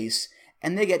plays,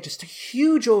 and they get just a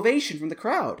huge ovation from the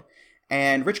crowd.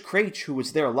 And Rich Craich, who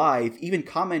was there live, even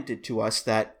commented to us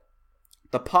that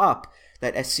the pop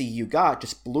that SCU got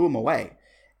just blew him away.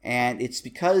 And it's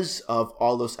because of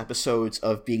all those episodes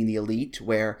of Being the Elite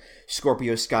where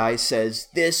Scorpio Sky says,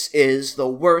 "This is the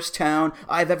worst town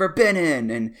I've ever been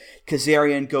in." And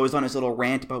Kazarian goes on his little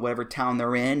rant about whatever town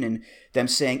they're in, and them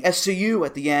saying SCU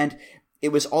at the end. It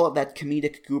was all of that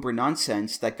comedic goober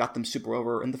nonsense that got them super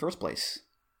over in the first place.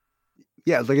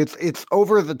 Yeah, like it's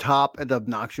over the top and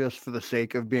obnoxious for the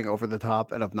sake of being over the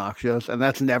top and obnoxious, and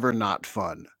that's never not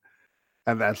fun.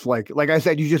 And that's like I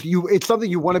said, it's something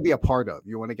you want to be a part of.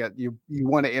 You want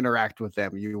to interact with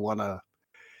them. You want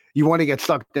to get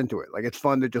sucked into it. Like, it's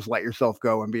fun to just let yourself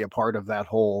go and be a part of that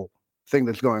whole thing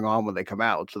that's going on when they come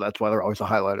out. So that's why they're always a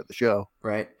highlight of the show.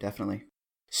 Right, definitely.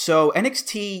 So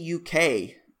NXT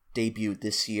UK debuted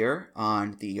this year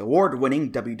on the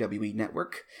award-winning WWE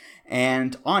Network,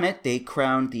 and on it they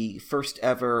crowned the first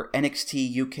ever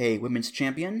NXT UK Women's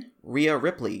Champion, Rhea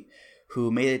Ripley, who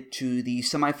made it to the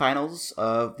semifinals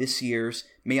of this year's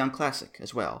Mae Young Classic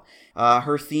as well.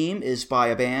 Her theme is by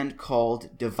a band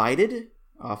called Divided,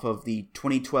 off of the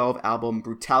 2012 album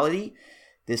Brutality.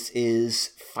 This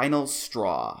is Final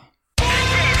Straw.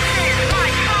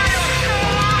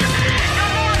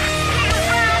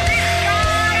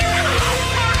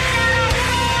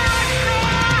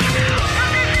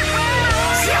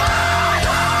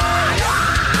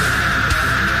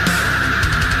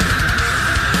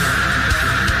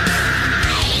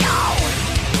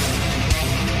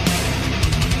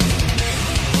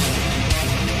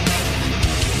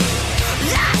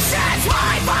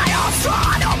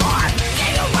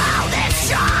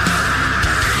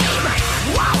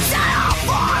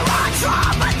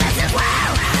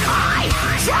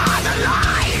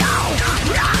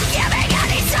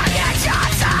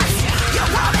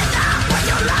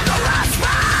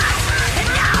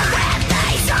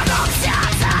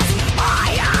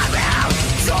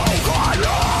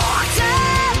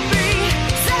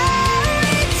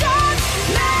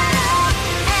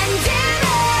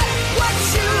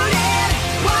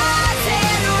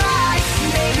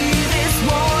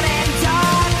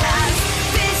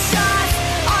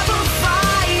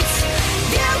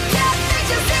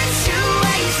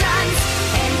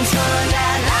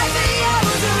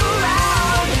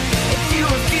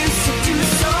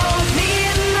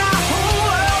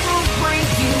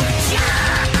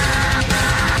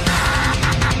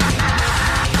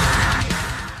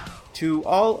 To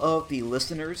all of the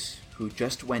listeners who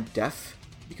just went deaf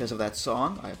because of that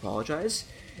song, I apologize.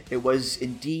 It was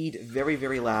indeed very,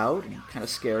 very loud and kind of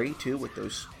scary, too, with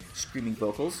those screaming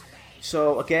vocals.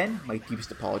 So, again, my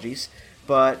deepest apologies.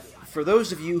 But for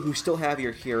those of you who still have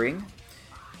your hearing,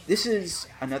 this is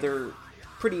another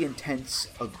pretty intense,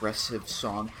 aggressive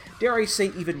song. Dare I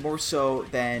say even more so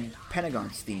than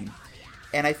Pentagon's theme.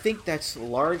 And I think that's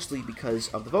largely because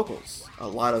of the vocals. A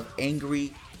lot of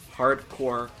angry,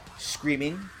 hardcore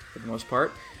screaming, for the most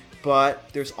part. But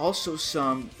there's also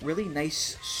some really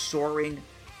nice, soaring,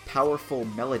 powerful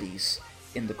melodies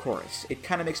in the chorus. It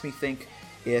kind of makes me think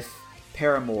if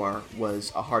Paramore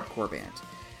was a hardcore band.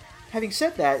 Having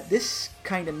said that, this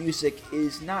kind of music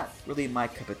is not really my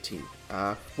cup of tea.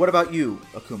 What about you,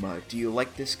 Akuma? Do you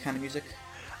like this kind of music?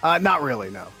 Not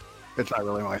really, no. It's not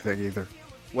really my thing either.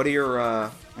 What are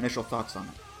your initial thoughts on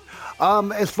it?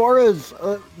 As far as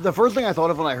the first thing I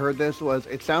thought of when I heard this was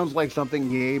it sounds like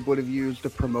something Gabe would have used to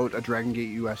promote a Dragon Gate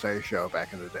USA show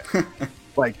back in the day.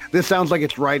 Like, this sounds like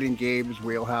it's right in Gabe's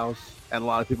wheelhouse, and a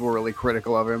lot of people were really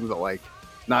critical of him, but like,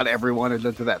 not everyone is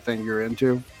into that thing you're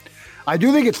into. I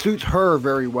do think it suits her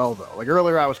very well, though. Like,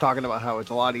 earlier I was talking about how it's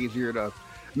a lot easier to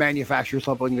manufacture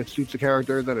something that suits a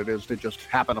character than it is to just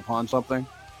happen upon something.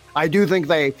 I do think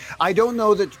I don't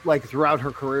know that, like, throughout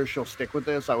her career she'll stick with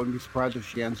this. I wouldn't be surprised if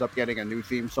she ends up getting a new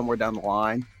theme somewhere down the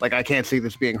line. Like, I can't see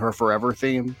this being her forever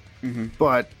theme. Mm-hmm.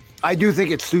 But I do think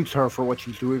it suits her for what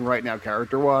she's doing right now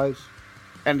character-wise.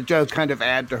 And it does kind of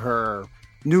add to her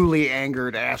newly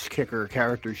angered ass-kicker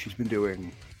character she's been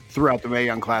doing throughout the Mae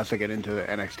Young Classic and into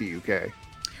NXT UK.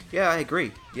 Yeah, I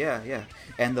agree. Yeah.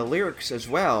 And the lyrics as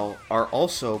well are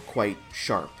also quite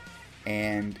sharp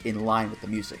and in line with the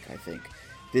music, I think.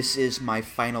 This is my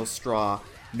final straw.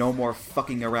 No more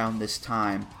fucking around this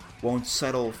time. Won't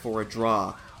settle for a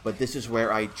draw, but this is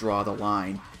where I draw the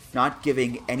line. Not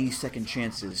giving any second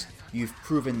chances. You've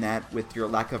proven that with your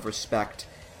lack of respect.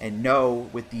 And no,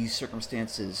 with these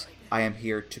circumstances, I am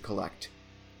here to collect.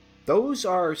 Those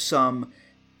are some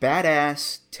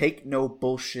badass, take no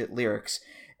bullshit lyrics.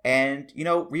 And, you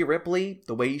know, Rhea Ripley,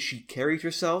 the way she carries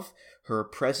herself, her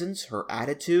presence, her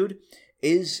attitude,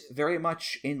 is very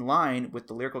much in line with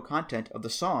the lyrical content of the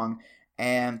song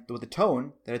and with the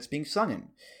tone that it's being sung in.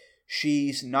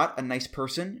 She's not a nice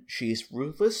person, she's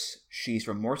ruthless, she's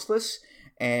remorseless,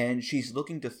 and she's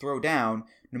looking to throw down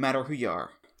no matter who you are.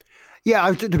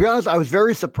 Yeah, to be honest, I was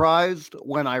very surprised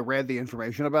when I read the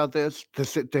information about this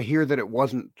to hear that it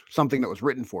wasn't something that was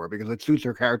written for her, because it suits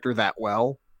her character that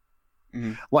well.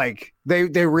 Mm-hmm. Like, they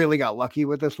really got lucky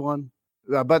with this one.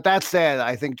 But that said,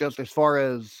 I think just as far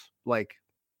as like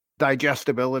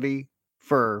digestibility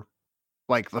for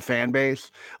like the fan base,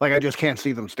 like I just can't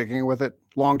see them sticking with it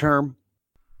long term.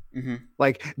 Mm-hmm.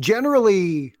 Like,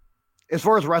 generally, as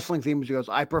far as wrestling themes goes,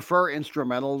 I prefer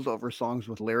instrumentals over songs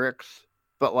with lyrics.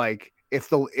 But like,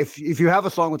 if you have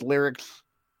a song with lyrics,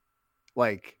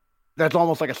 like, that's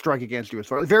almost like a strike against you. As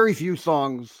far as very few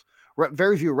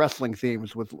wrestling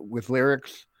themes with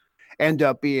lyrics end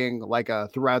up being like a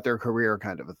throughout their career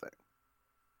kind of a thing.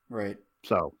 Right.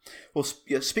 So, well,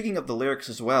 speaking of the lyrics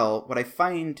as well, what I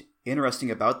find interesting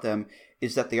about them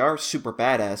is that they are super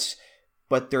badass,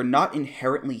 but they're not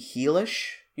inherently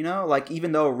heelish. You know, like,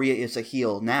 even though Rhea is a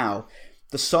heel now,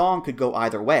 the song could go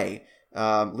either way.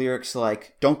 Lyrics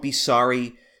like, don't be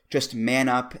sorry, just man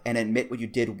up and admit what you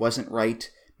did wasn't right.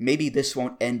 Maybe this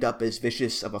won't end up as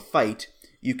vicious of a fight.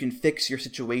 You can fix your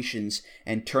situations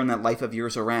and turn that life of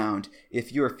yours around.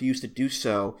 If you refuse to do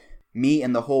so, me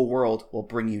and the whole world will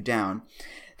bring you down.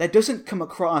 That doesn't come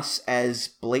across as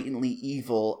blatantly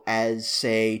evil as,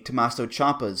 say, Tommaso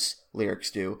Ciampa's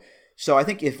lyrics do. So I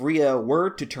think if Rhea were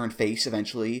to turn face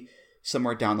eventually,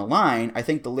 somewhere down the line, I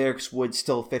think the lyrics would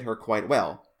still fit her quite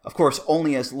well. Of course,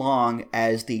 only as long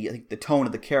as the tone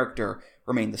of the character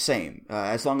remained the same.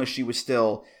 As long as she was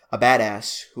still a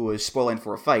badass who was spoiling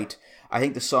for a fight, I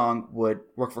think the song would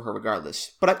work for her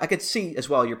regardless. But I could see as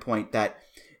well your point that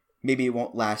maybe it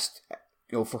won't last,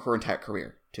 for her entire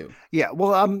career too. Yeah,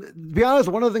 well, to be honest,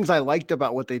 one of the things I liked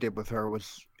about what they did with her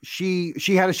was she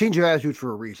had a change of attitude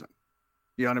for a reason.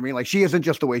 You know what I mean? Like, she isn't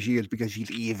just the way she is because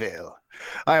she's evil.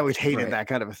 I always hated that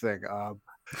kind of a thing.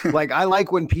 Like, I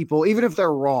like when people, even if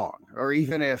they're wrong, or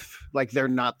even if, like, they're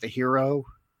not the hero,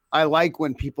 I like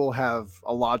when people have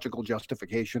a logical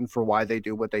justification for why they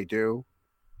do what they do.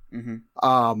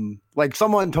 Mm-hmm. Like,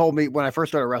 someone told me, when I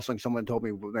first started wrestling, someone told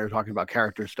me when they were talking about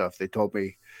character stuff, they told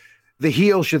me the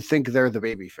heel should think they're the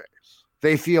babyface.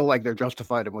 They feel like they're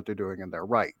justified in what they're doing and they're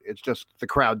right. It's just the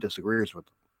crowd disagrees with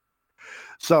them.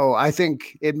 So I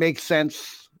think it makes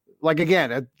sense. Like,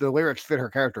 again, the lyrics fit her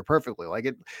character perfectly.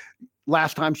 Like,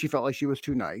 last time she felt like she was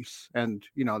too nice, and,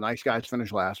 nice guys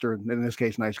finish last, or in this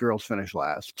case, nice girls finish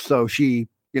last. So she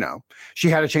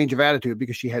had a change of attitude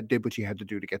because she did what she had to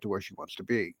do to get to where she wants to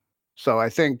be. So I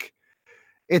think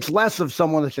it's less of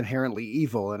someone that's inherently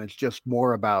evil, and it's just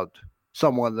more about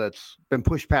someone that's been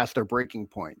pushed past their breaking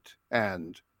point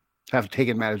and have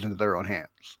taken matters into their own hands.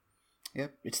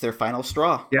 Yep, it's their final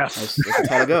straw. Yes. That's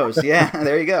how it goes. Yeah,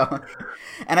 there you go.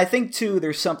 And I think, too,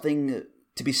 there's something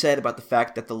to be said about the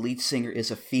fact that the lead singer is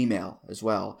a female as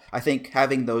well. I think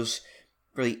having those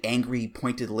really angry,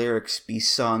 pointed lyrics be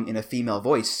sung in a female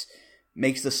voice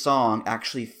makes the song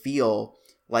actually feel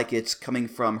like it's coming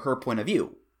from her point of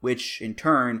view, which in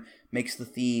turn makes the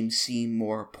theme seem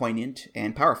more poignant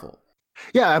and powerful.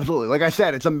 Yeah, absolutely. Like I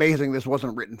said, it's amazing this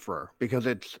wasn't written for her, because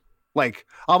it's like,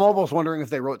 I'm almost wondering if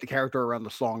they wrote the character around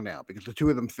the song now, because the two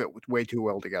of them fit way too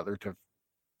well together to,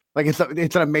 like, it's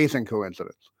an amazing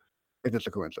coincidence, if it's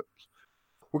a coincidence.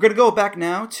 We're going to go back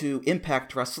now to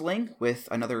Impact Wrestling with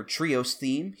another trios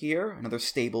theme here, another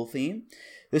stable theme.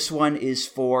 This one is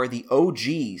for the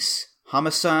OGs,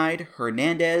 Homicide,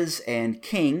 Hernandez, and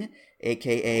King,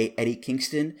 aka Eddie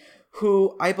Kingston,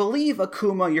 who I believe,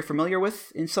 Akuma, you're familiar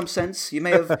with in some sense. You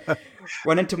may have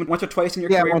run into him once or twice in your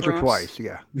career, once perhaps? Or twice,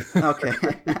 yeah. Okay.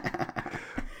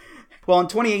 Well, in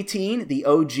 2018, the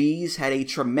OGs had a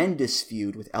tremendous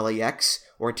feud with LAX,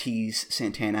 Ortiz,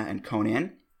 Santana, and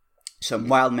Konnan. Some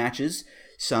wild matches,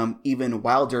 some even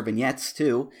wilder vignettes,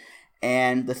 too.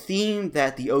 And the theme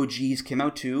that the OGs came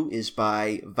out to is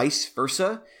by Vice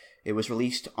Versa. It was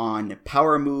released on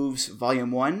Power Moves Volume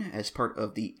 1 as part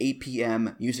of the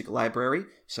APM Music Library.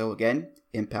 So again,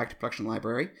 Impact Production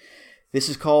Library. This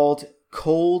is called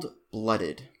Cold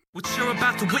Blooded. What you're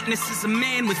about to witness is a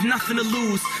man with nothing to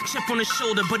lose. Chip on his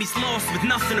shoulder, but he's lost with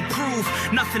nothing to prove.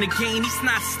 Nothing to gain, he's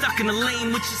not stuck in a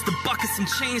lane with just a bucket, some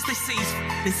chains. They say he's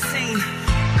insane.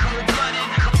 Cold-blooded,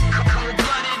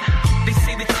 cold-blooded. They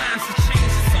say the times have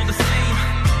changed, it's all the same.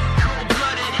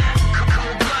 Cold-blooded,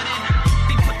 cold-blooded.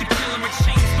 They put the killer in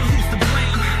chains, but who's to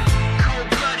blame?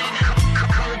 Cold-blooded,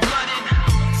 cold-blooded.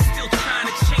 Still trying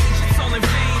to change, it's all in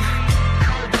vain.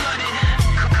 Cold-blooded,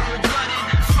 cold-blooded.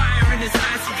 Fire in his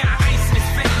eyes, he got ice in his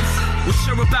veins. What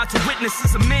you're about to witness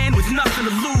is a man with nothing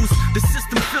to lose. The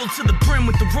system filled to the brim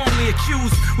with the wrongly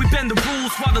accused. We bend the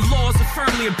rules while the laws are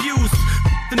firmly abused.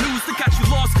 The news that got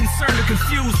you lost, concerned, or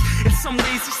confused. In some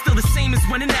ways, he's still the same as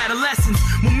when in adolescence.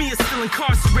 When me is still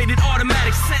incarcerated,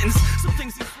 automatic sentence. Some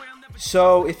things he swear I'll never...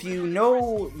 So, if you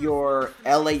know your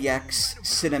LAX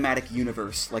cinematic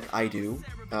universe like I do,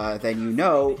 then you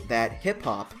know that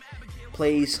hip-hop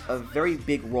plays a very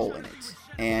big role in it.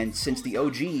 And since the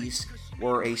OGs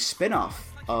were a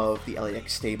spin-off of the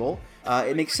LAX stable,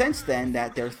 it makes sense then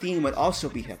that their theme would also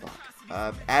be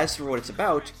hip-hop. As for what it's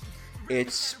about,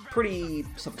 it's pretty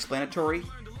self-explanatory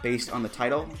based on the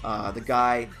title.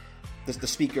 The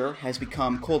speaker, has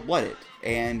become cold-blooded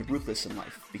and ruthless in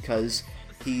life because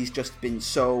he's just been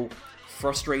so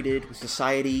frustrated with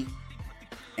society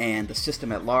and the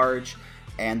system at large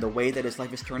and the way that his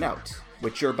life has turned out.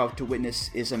 What you're about to witness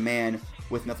is a man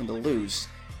with nothing to lose.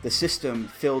 The system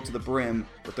filled to the brim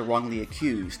with the wrongly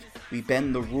accused. We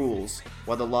bend the rules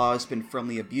while the law has been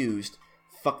firmly abused.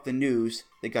 Fuck the news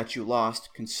that got you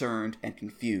lost, concerned, and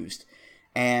confused.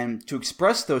 And to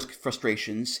express those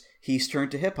frustrations, he's turned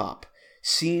to hip-hop.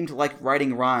 Seemed like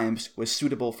writing rhymes was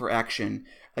suitable for action.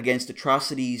 Against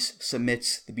atrocities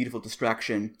submits the beautiful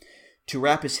distraction. To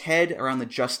wrap his head around the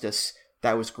justice,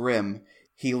 that was grim.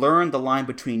 He learned the line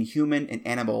between human and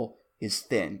animal is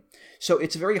thin. So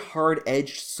it's a very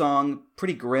hard-edged song,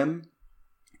 pretty grim,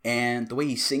 and the way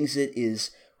he sings it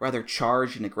is rather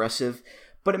charged and aggressive.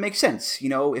 But it makes sense,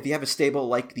 if you have a stable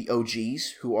like the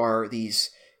OGs, who are these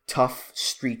tough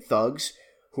street thugs,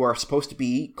 who are supposed to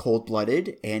be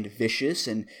cold-blooded and vicious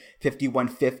and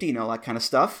 5150 and all that kind of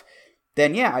stuff,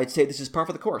 then yeah, I'd say this is par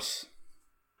for the course.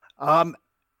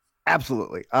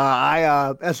 Absolutely.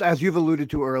 As you've alluded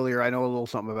to earlier, I know a little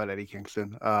something about Eddie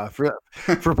Kingston.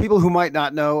 For people who might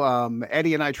not know,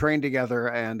 Eddie and I trained together,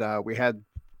 and we had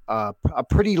a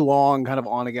pretty long kind of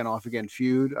on again, off again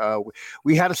feud.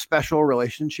 We had a special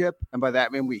relationship, and by that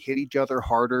I mean we hit each other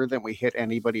harder than we hit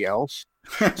anybody else.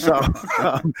 So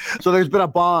there's been a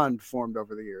bond formed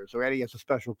over the years. So Eddie has a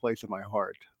special place in my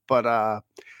heart. But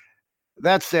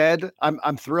that said,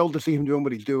 I'm thrilled to see him doing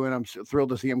what he's doing. I'm thrilled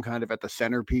to see him kind of at the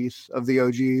centerpiece of the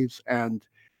OGs. And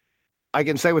I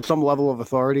can say with some level of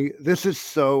authority, this is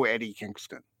so Eddie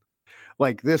Kingston.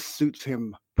 Like, this suits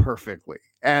him perfectly.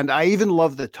 And I even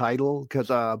love the title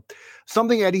because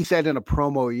something Eddie said in a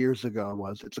promo years ago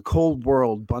was, "It's a cold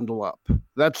world, bundle up."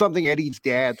 That's something Eddie's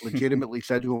dad legitimately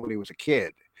said to him when he was a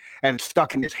kid. And it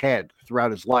stuck in his head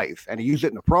throughout his life. And he used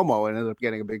it in a promo and ended up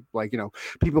getting a big,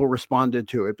 people responded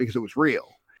to it because it was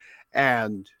real.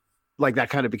 And that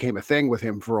kind of became a thing with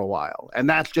him for a while. And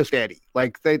that's just Eddie.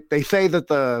 They say that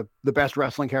the best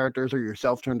wrestling characters are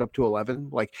yourself turned up to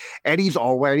 11. Eddie's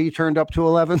already turned up to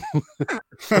 11.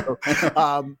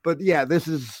 But yeah, this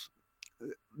is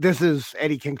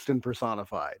Eddie Kingston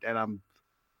personified. And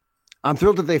I'm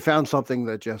thrilled that they found something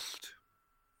that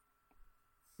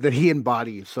he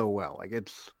embodies so well.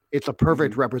 It's a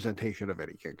perfect representation of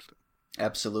Eddie Kingston.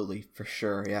 Absolutely, for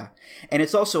sure, yeah. And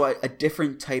it's also a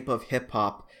different type of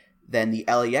hip-hop than the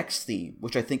LAX theme,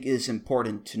 which I think is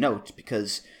important to note,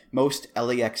 because most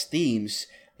LAX themes,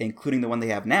 including the one they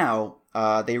have now,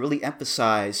 they really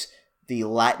emphasize the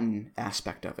Latin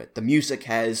aspect of it. The music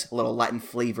has a little Latin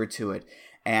flavor to it,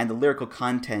 and the lyrical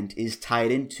content is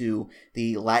tied into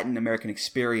the Latin American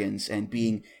experience and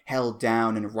being held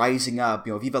down and rising up,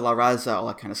 Viva la Raza, all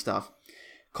that kind of stuff.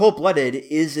 Cold-Blooded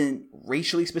isn't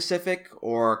racially specific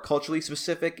or culturally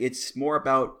specific. It's more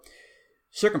about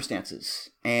circumstances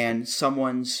and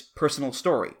someone's personal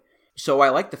story. So I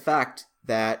like the fact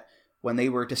that when they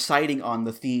were deciding on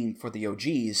the theme for the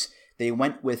OGs, they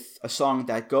went with a song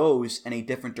that goes in a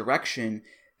different direction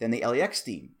than the LAX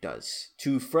theme does,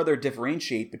 to further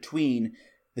differentiate between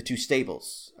the two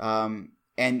stables. And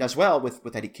as well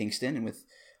with Eddie Kingston and with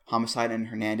Homicide and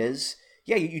Hernandez,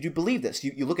 yeah, you do believe this.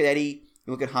 You look at Eddie,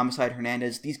 you look at Homicide,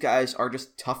 Hernandez, these guys are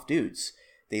just tough dudes.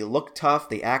 They look tough,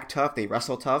 they act tough, they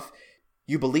wrestle tough.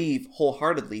 You believe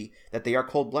wholeheartedly that they are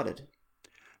cold-blooded.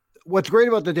 What's great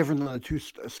about the difference in the two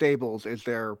stables is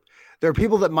there are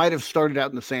people that might have started out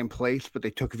in the same place, but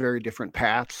they took very different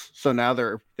paths. So now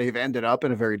they've ended up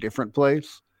in a very different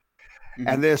place. Mm-hmm.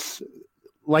 And this,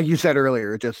 like you said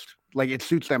earlier, it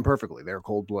suits them perfectly. They're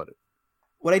cold-blooded.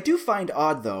 What I do find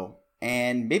odd, though,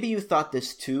 and maybe you thought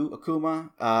this too,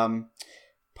 Akuma,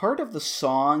 part of the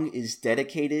song is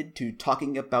dedicated to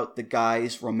talking about the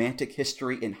guy's romantic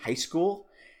history in high school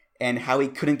and how he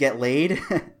couldn't get laid.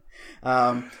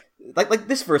 Like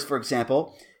this verse, for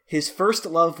example, his first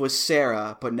love was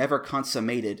Sarah, but never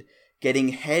consummated. Getting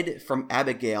head from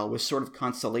Abigail was sort of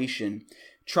consolation.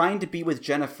 Trying to be with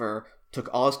Jennifer took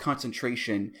all his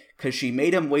concentration, 'cause she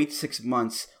made him wait 6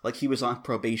 months like he was on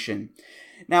probation.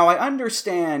 Now, I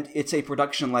understand it's a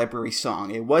production library song.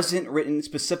 It wasn't written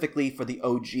specifically for the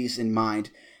OGs in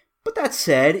mind. But that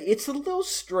said, it's a little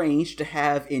strange to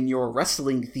have in your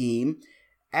wrestling theme,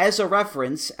 as a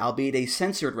reference, albeit a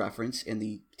censored reference in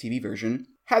the TV version,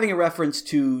 having a reference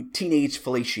to teenage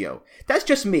fellatio. That's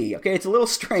just me, okay? It's a little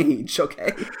strange,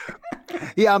 okay?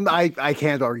 Yeah, I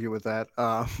can't argue with that.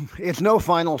 It's no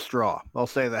final straw. I'll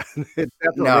say that. It's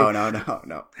definitely...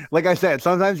 No. Like I said,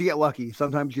 sometimes you get lucky,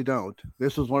 sometimes you don't.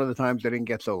 This was one of the times I didn't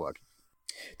get so lucky.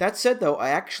 That said, though,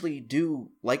 I actually do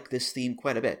like this theme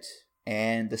quite a bit.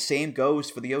 And the same goes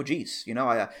for the OGs.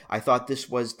 I thought this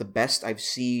was the best I've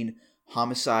seen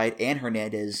Homicide and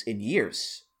Hernandez in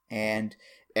years. And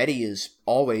Eddie is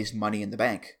always money in the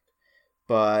bank.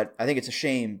 But I think it's a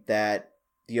shame that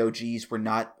the OGs were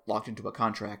not locked into a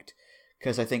contract,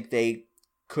 because I think they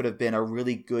could have been a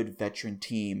really good veteran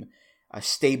team, a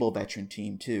stable veteran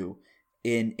team too,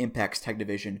 in Impact's Tag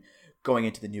Division going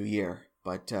into the new year.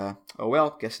 But, oh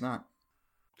well, guess not.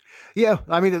 Yeah,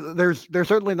 I mean, there's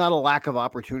certainly not a lack of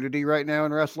opportunity right now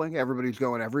in wrestling. Everybody's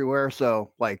going everywhere.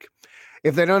 So,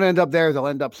 if they don't end up there, they'll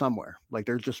end up somewhere.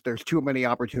 There's too many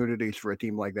opportunities for a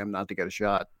team like them not to get a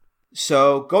shot.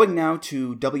 So, going now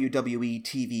to WWE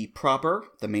TV proper,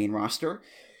 the main roster,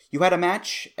 you had a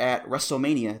match at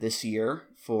WrestleMania this year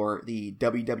for the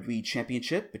WWE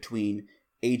Championship between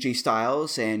AJ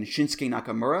Styles and Shinsuke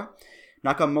Nakamura.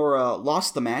 Nakamura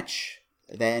lost the match,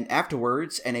 then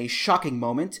afterwards, in a shocking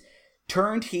moment,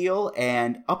 turned heel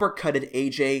and uppercutted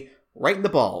AJ right in the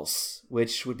balls,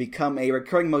 which would become a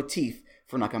recurring motif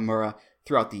for Nakamura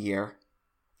throughout the year.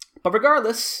 But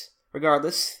regardless,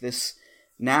 this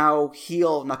now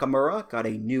heel Nakamura got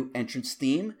a new entrance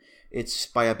theme. It's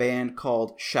by a band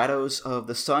called Shadows of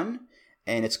the Sun,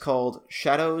 and it's called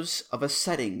Shadows of a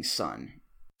Setting Sun.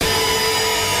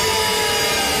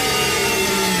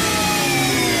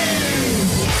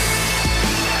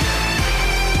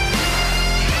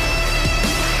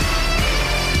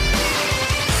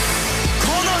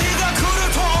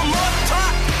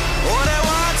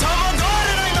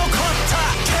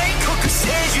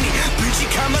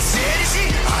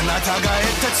 なたが得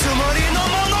たつもりの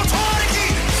ものとありき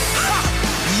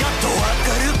やっとわ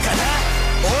かるかな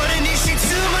俺に質問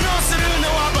をするの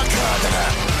はバカだな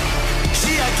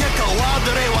視野結果は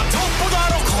誰はトップだ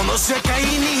ろこの世界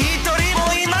に一人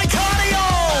もいないからよ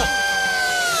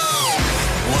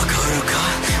わかるか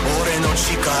俺の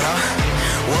力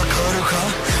わかるか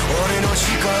俺の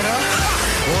力わ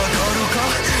かるか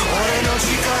俺の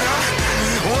力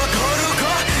わかるか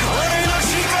俺の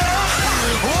力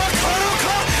わかる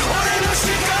か俺の力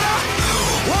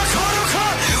わかるか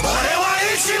俺は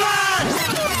一番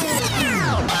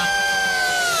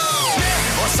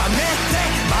収めて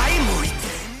前向いて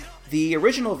The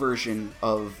original version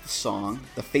of the song,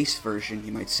 the face version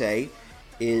you might say,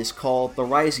 is called The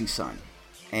Rising Sun.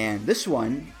 And this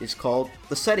one is called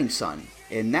The Setting Sun.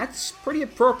 And that's pretty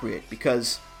appropriate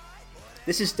because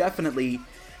this is definitely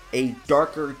a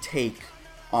darker take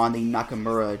on the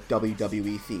Nakamura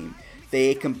WWE theme.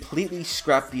 They completely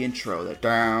scrapped the intro, the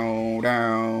down,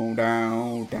 down,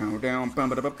 down, down, down, bum,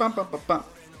 ba, da, bum, bum, bum, bum.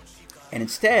 And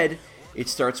instead, it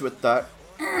starts with the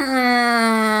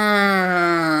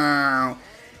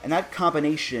and that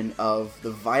combination of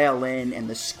the violin and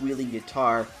the squealing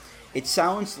guitar, it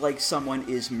sounds like someone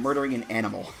is murdering an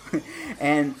animal.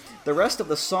 And the rest of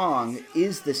the song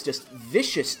is this just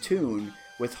vicious tune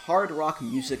with hard rock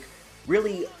music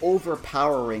really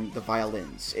overpowering the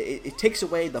violins. It takes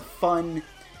away the fun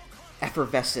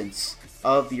effervescence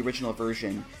of the original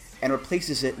version and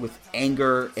replaces it with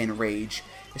anger and rage,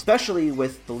 especially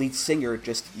with the lead singer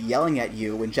just yelling at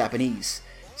you in Japanese.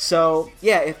 So,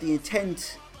 yeah, if the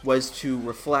intent was to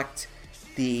reflect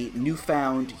the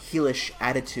newfound heelish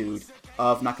attitude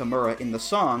of Nakamura in the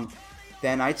song,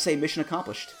 then I'd say mission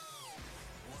accomplished.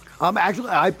 Actually,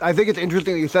 I think it's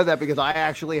interesting that you said that because I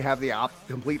actually have the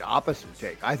complete opposite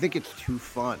take. I think it's too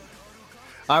fun.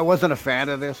 I wasn't a fan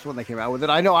of this when they came out with it.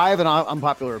 I know I have an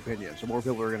unpopular opinion, so more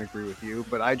people are going to agree with you,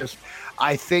 but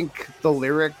I think the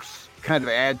lyrics kind of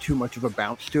add too much of a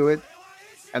bounce to it,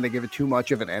 and they give it too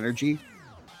much of an energy.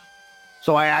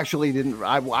 So I actually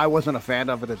I wasn't a fan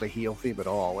of it as a heel theme at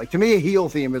all. Like, to me, a heel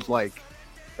theme is like,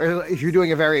 if you're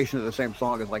doing a variation of the same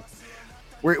song, it's like,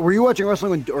 were you watching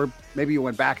wrestling or maybe you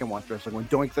went back and watched wrestling when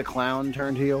Doink the Clown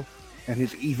turned heel and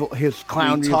his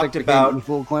clown music became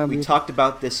evil clown music? We talked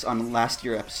about this on last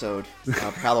year's episode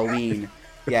of Halloween.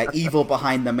 Yeah, evil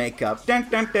behind the makeup. Dun,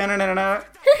 dun, dun, dun, dun, dun.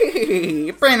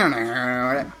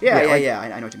 Yeah,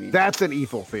 I know what you mean. That's an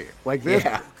evil theme. Like this,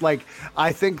 like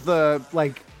I think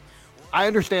I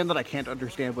understand that I can't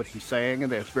understand what he's saying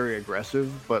and that it's very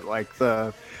aggressive, but like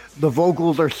the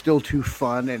vocals are still too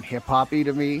fun and hip-hoppy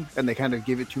to me, and they kind of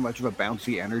give it too much of a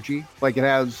bouncy energy. Like it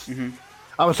has,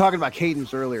 I was talking about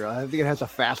cadence earlier. I think it has a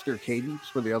faster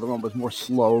cadence where the other one was more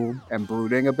slow and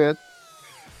brooding a bit.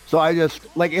 So I just,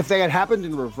 like, if they had happened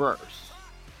in reverse,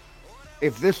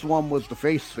 if this one was the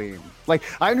face theme, like,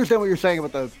 I understand what you're saying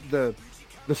about the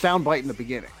sound bite in the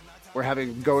beginning. We're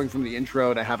going from the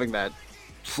intro to having that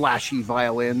slashy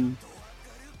violin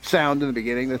sound in the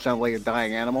beginning that sounds like a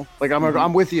dying animal. Like,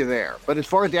 I'm with you there. But as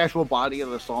far as the actual body of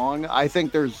the song, I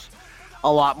think there's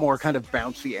a lot more kind of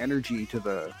bouncy energy to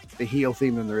the heel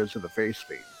theme than there is to the face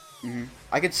theme.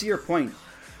 I can see your point.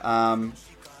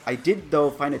 I did, though,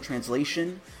 find a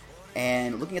translation,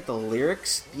 and looking at the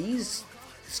lyrics,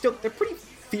 they're pretty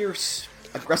fierce,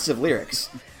 aggressive lyrics.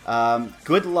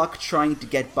 Good luck trying to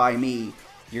get by me.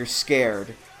 You're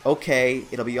scared. Okay,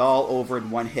 it'll be all over in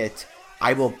one hit.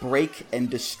 I will break and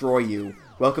destroy you.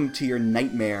 Welcome to your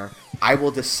nightmare. I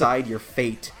will decide your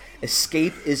fate.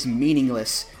 Escape is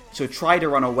meaningless, so try to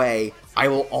run away. I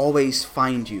will always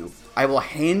find you. I will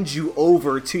hand you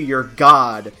over to your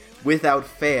god without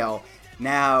fail.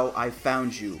 Now I've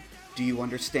found you. Do you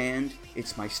understand?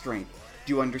 It's my strength.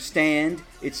 Do you understand?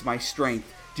 It's my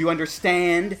strength. Do you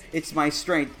understand? It's my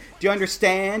strength. Do you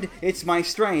understand? It's my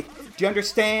strength. Do you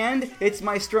understand? It's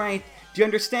my strength. Do you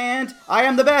understand? I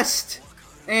am the best.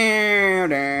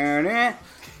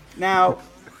 Now,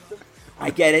 I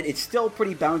get it. It's still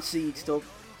pretty bouncy. It's still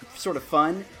sort of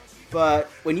fun. But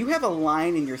when you have a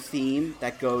line in your theme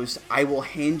that goes, I will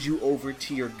hand you over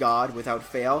to your god without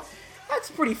fail,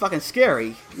 that's pretty fucking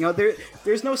scary. You know,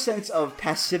 there's no sense of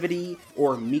passivity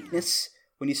or meekness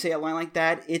when you say a line like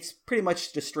that. It's pretty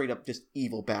much just straight up just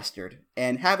evil bastard.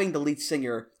 And having the lead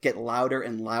singer get louder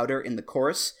and louder in the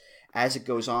chorus as it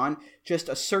goes on just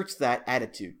asserts that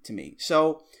attitude to me.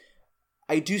 So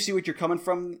I do see what you're coming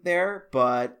from there,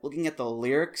 but looking at the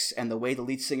lyrics and the way the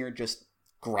lead singer just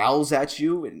growls at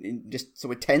you and just so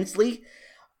intensely,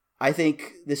 I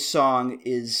think this song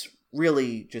is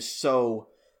really just so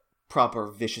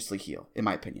proper viciously heel, in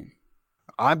my opinion.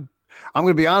 I'm going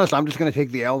to be honest. I'm just going to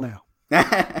take the L now.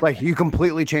 Like, you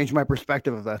completely changed my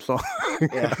perspective of that song.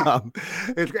 Yeah.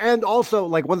 And also,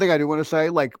 like, one thing I do want to say,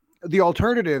 like, the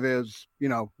alternative is, you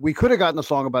know, we could have gotten a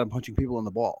song about him punching people in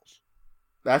the balls.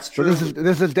 That's true. So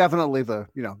this is definitely this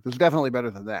is definitely better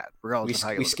than that. Regardless of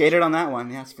how you we skated on that one,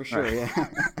 yes, for sure. Right.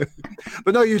 Yeah.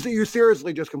 But no, you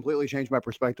seriously just completely changed my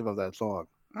perspective of that song.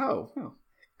 Oh,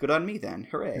 good on me then!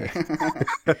 Hooray!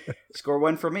 Score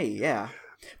one for me. Yeah.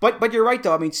 But you're right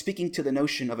though. I mean, speaking to the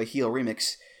notion of a heel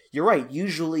remix, you're right.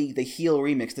 Usually the heel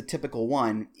remix, the typical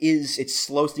one, is it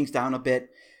slows things down a bit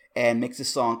and makes the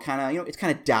song kind of, it's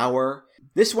kind of dour.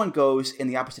 This one goes in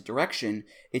the opposite direction.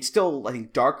 It's still, I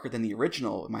think, darker than the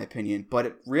original, in my opinion, but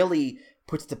it really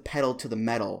puts the pedal to the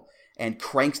metal and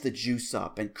cranks the juice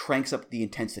up and cranks up the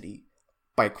intensity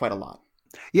by quite a lot.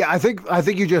 Yeah, I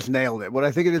think you just nailed it. What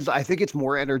I think it is, I think it's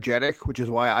more energetic, which is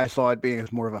why I saw it being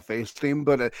as more of a face theme.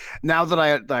 But now that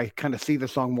I kind of see the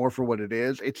song more for what it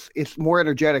is, it's more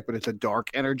energetic, but it's a dark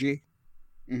energy.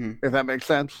 Mm-hmm. If that makes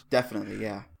sense. Definitely,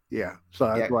 yeah. Yeah, so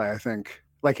that's why I think,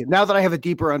 like, now that I have a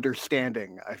deeper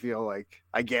understanding, I feel like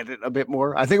I get it a bit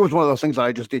more. I think it was one of those things that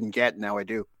I just didn't get, and now I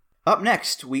do. Up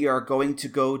next, we are going to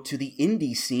go to the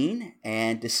indie scene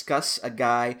and discuss a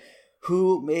guy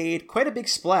who made quite a big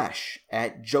splash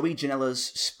at Joey Janela's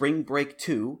Spring Break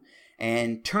 2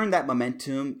 and turned that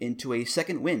momentum into a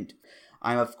second wind.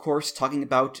 I'm, of course, talking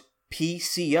about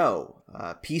PCO.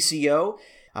 PCO,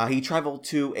 he traveled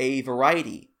to a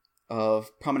variety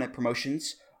of prominent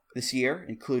promotions this year,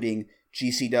 including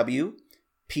GCW,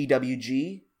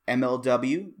 PWG,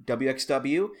 MLW,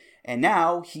 WXW, and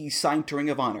now he's signed to Ring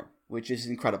of Honor, which is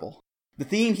incredible. The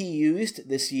theme he used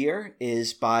this year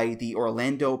is by the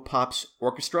Orlando Pops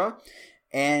Orchestra,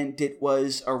 and it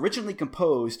was originally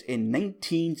composed in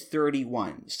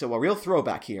 1931, so a real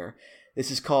throwback here.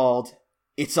 This is called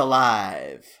It's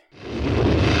Alive.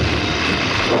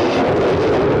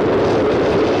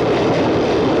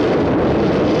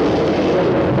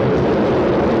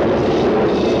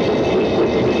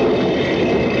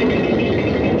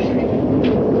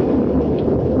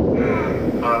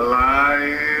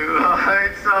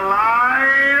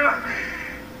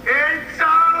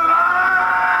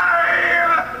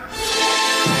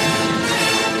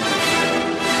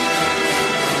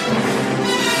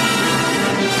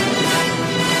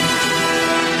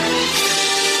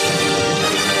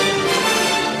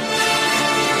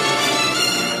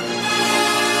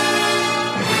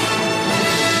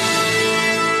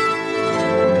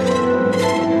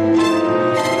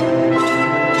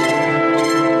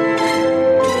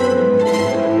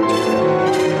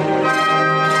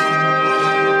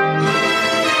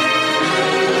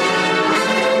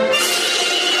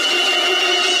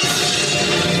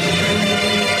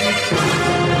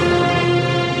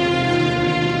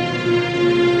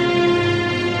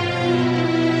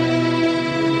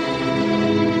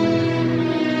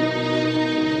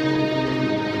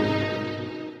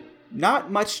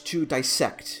 Not much to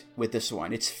dissect with this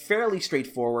one. It's fairly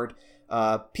straightforward.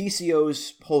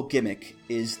 PCO's whole gimmick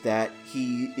is that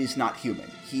he is not human.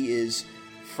 He is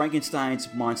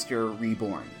Frankenstein's monster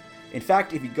reborn. In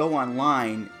fact, if you go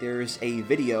online, there's a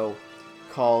video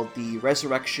called The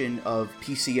Resurrection of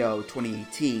PCO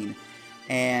 2018,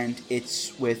 and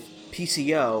it's with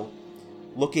PCO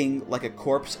looking like a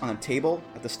corpse on a table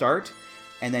at the start,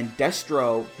 and then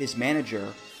Destro, his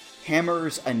manager,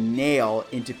 hammers a nail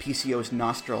into PCO's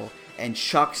nostril and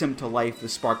shocks him to life with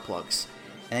spark plugs.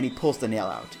 And then he pulls the nail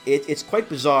out. It's quite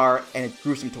bizarre and it's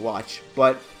gruesome to watch,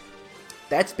 but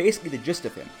that's basically the gist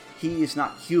of him. He is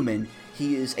not human.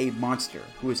 He is a monster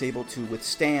who is able to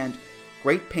withstand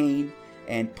great pain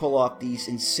and pull off these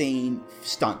insane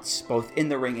stunts, both in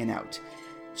the ring and out.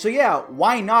 So yeah,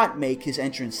 why not make his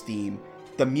entrance theme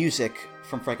the music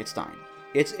from Frankenstein?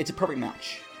 it's a perfect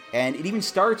match. And it even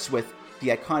starts with the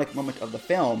iconic moment of the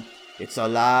film, "It's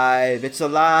alive, it's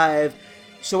alive."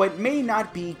 So it may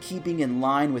not be keeping in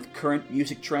line with current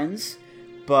music trends,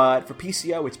 but for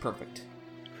PCO, it's perfect.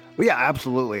 Well, yeah,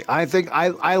 absolutely. I think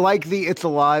I like the "It's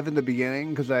Alive" in the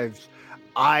beginning because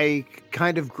I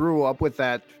kind of grew up with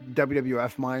that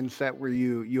WWF mindset where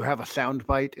you have a sound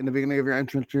bite in the beginning of your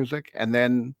entrance music and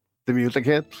then the music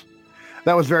hits.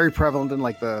 That was very prevalent in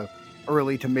like the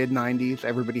early to mid 90s.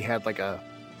 Everybody had like a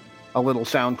little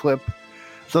sound clip.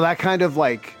 So that kind of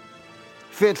like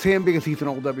fits him because he's an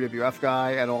old WWF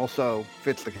guy and also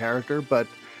fits the character. But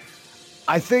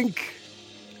I think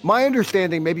my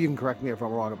understanding, maybe you can correct me if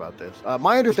I'm wrong about this.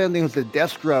 My understanding is that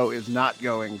Destro is not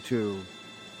going to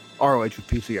ROH with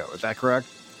PCO. Is that correct?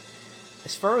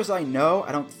 As far as I know,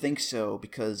 I don't think so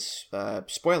because,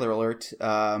 spoiler alert,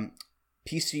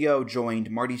 PCO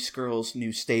joined Marty Scurll's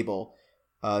new stable,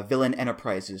 Villain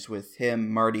Enterprises, with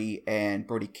him, Marty, and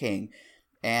Brody King.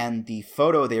 And the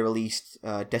photo they released,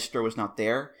 Destro was not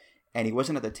there, and he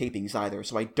wasn't at the tapings either,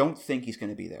 so I don't think he's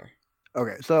going to be there.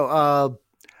 Okay, so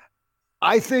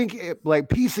I think like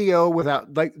PCO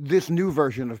without like this new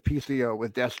version of PCO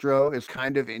with Destro is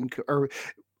kind of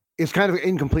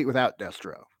incomplete without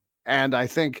Destro. And I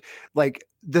think like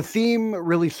the theme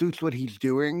really suits what he's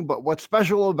doing, but what's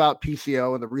special about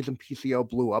PCO and the reason PCO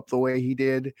blew up the way he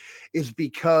did is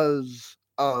because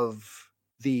of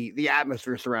the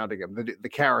atmosphere surrounding him, the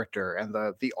character and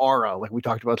the aura, like we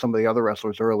talked about some of the other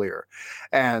wrestlers earlier.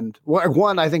 And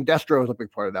one, I think Destro is a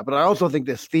big part of that, but I also think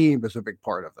this theme is a big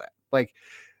part of that. Like,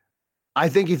 I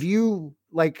think if you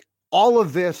like all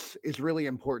of this is really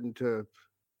important to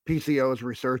PCO's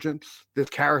resurgence, this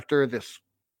character, this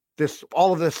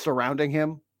all of this surrounding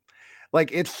him.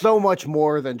 Like, it's so much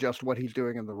more than just what he's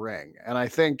doing in the ring. And I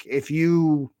think if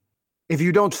you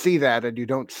don't see that and you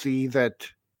don't see that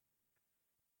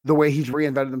the way he's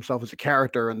reinvented himself as a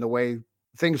character and the way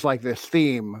things like this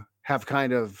theme have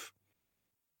kind of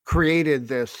created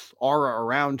this aura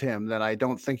around him, then I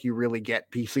don't think you really get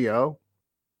PCO.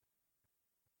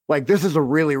 Like, this is a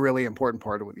really, really important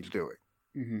part of what he's doing.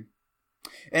 Mm-hmm.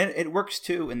 And it works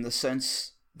too in the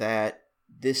sense that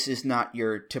this is not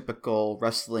your typical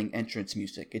wrestling entrance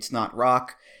music. It's not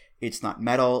rock, it's not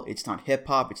metal, it's not hip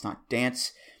hop, it's not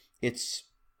dance. It's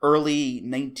early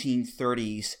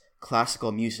 1930s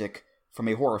classical music from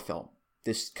a horror film.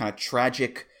 This kind of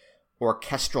tragic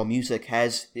orchestral music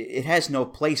has no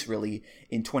place really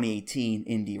in 2018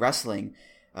 indie wrestling.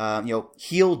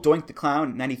 Heel Doink the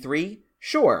Clown 93,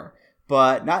 sure,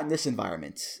 but not in this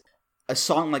environment. A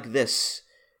song like this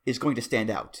is going to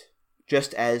stand out,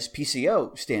 just as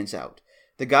PCO stands out.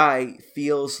 The guy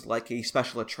feels like a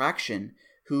special attraction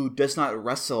who does not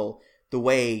wrestle the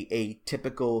way a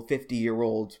typical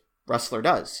 50-year-old wrestler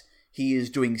does. He is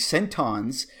doing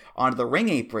sentons onto the ring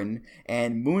apron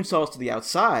and moonsaults to the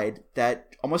outside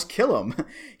that almost kill him.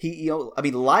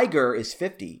 Liger is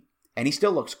 50 and he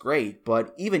still looks great,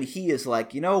 but even he is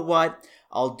like, you know what?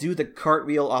 I'll do the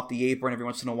cartwheel off the apron every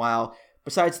once in a while.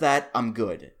 Besides that, I'm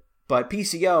good. But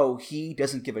PCO, he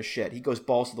doesn't give a shit. He goes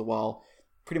balls to the wall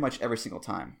pretty much every single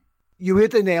time. You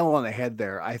hit the nail on the head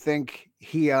there. I think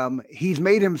he's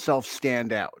made himself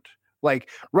stand out. Like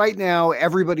right now,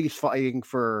 everybody's fighting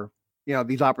for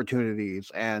these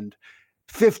opportunities, and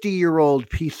 50-year-old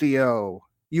PCO,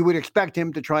 you would expect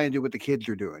him to try and do what the kids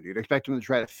are doing. You'd expect him to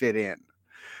try to fit in.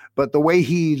 But the way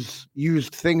he's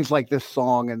used things like this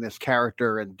song and this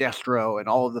character and Destro and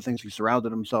all of the things he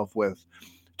surrounded himself with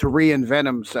to reinvent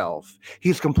himself,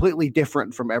 he's completely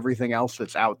different from everything else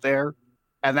that's out there.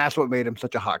 And that's what made him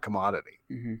such a hot commodity.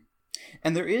 Mm-hmm.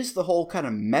 And there is the whole kind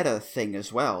of meta thing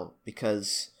as well,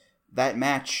 because that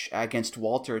match against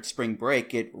Walter at Spring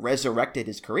Break, it resurrected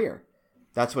his career.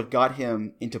 That's what got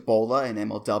him into Bola and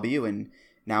MLW and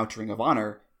now to Ring of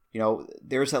Honor.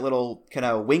 There's that little kind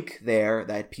of wink there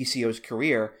that PCO's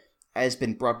career has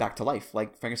been brought back to life,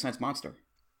 like Frankenstein's monster.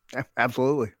 Yeah,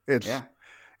 absolutely. It's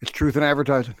truth in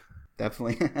advertising.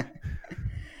 Definitely.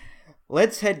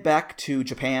 Let's head back to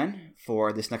Japan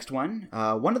for this next one.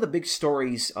 One of the big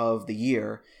stories of the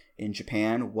year in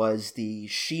Japan was the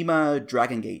CIMA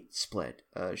Dragon Gate split.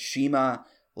 CIMA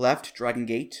left Dragon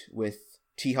Gate with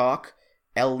T-Hawk,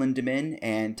 El Lindemann,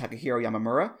 and Takahiro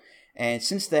Yamamura. And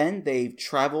since then, they've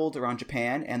traveled around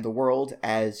Japan and the world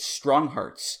as Strong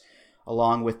Hearts,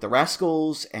 along with the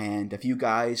Rascals and a few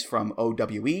guys from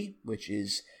OWE, which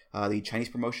is the Chinese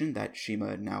promotion that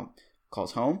CIMA now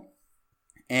calls home.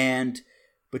 And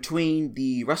between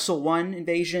the Wrestle One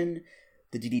invasion,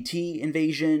 the DDT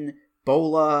invasion,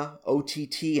 Bola,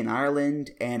 OTT in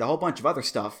Ireland, and a whole bunch of other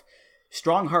stuff,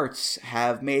 Strong Hearts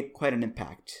have made quite an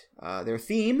impact. Their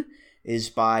theme is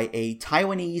by a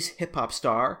Taiwanese hip-hop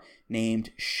star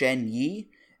named Shen Yi,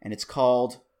 and it's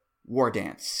called War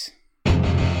Dance.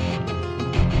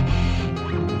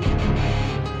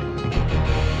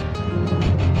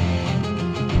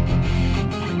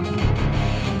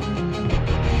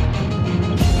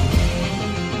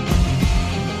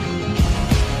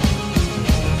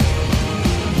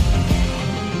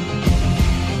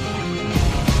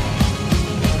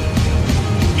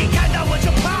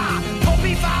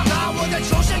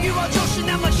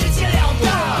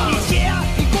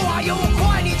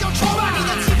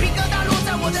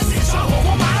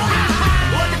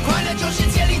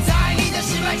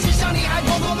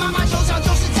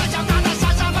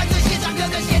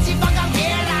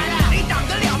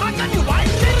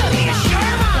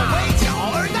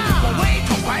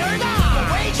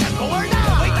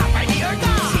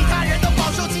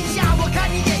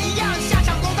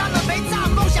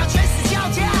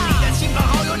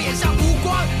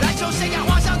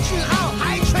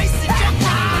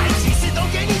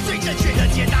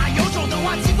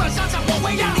 上场我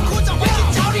会让你哭着回去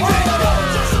找你回头，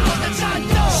这是我的战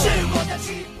斗，是我的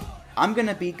气。 I'm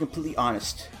gonna be completely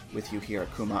honest with you here,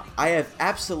 Kuma. I have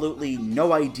absolutely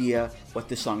no idea what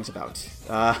this song is about.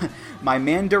 My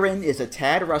Mandarin is a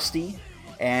tad rusty,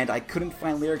 and I couldn't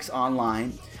find lyrics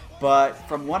online, but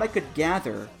from what I could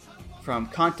gather from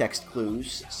context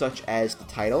clues such as the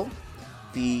title,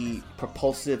 the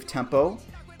propulsive tempo,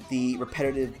 the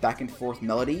repetitive back and forth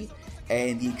melody,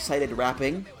 and the excited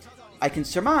rapping, I can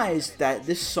surmise that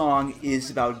this song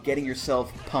is about getting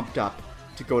yourself pumped up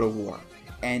to go to war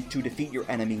and to defeat your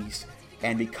enemies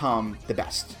and become the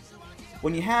best.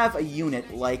 When you have a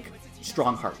unit like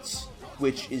Strong Hearts,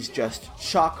 which is just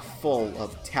chock full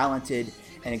of talented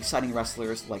and exciting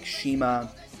wrestlers like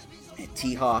Shima and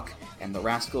T-Hawk and the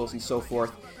Rascals and so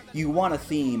forth, you want a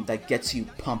theme that gets you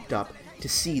pumped up to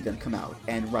see them come out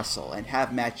and wrestle and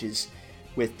have matches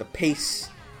with the pace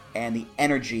and the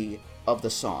energy of the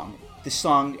song. This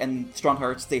song and Strong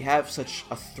Hearts, they have such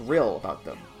a thrill about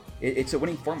them. It's a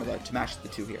winning formula to match the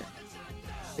two here.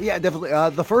 Yeah, definitely.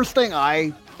 The first thing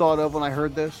I thought of when I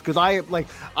heard this, because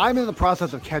I'm in the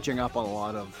process of catching up on a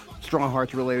lot of Strong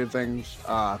Hearts related things.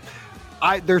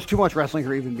 There's too much wrestling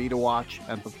for even me to watch,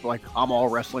 and I'm all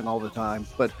wrestling all the time.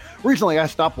 But recently I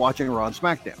stopped watching Raw and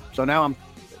SmackDown, so now I'm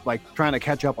trying to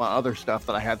catch up on other stuff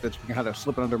that I had that's kind of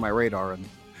slipping under my radar, and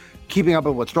keeping up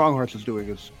with what Strong Hearts is doing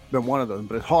has been one of them.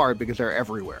 But it's hard because they're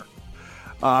everywhere.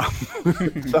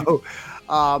 So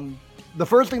the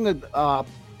first thing that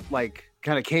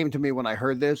kind of came to me when I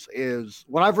heard this is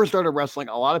when I first started wrestling,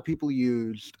 a lot of people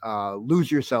used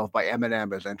Lose Yourself by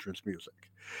Eminem as entrance music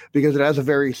because it has a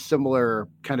very similar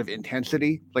kind of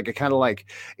intensity. It kind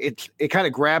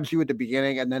of grabs you at the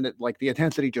beginning, and then the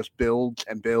intensity just builds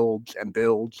and builds and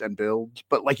builds and builds.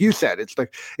 But like you said, it's the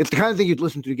kind of thing you'd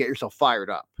listen to get yourself fired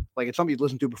up. It's something you'd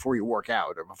listen to before you work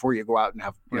out or before you go out and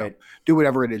have do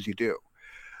whatever it is you do.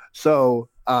 So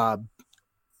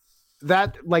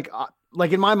that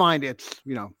in my mind, it's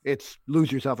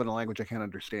Lose Yourself in a language I can't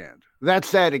understand. That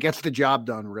said, it gets the job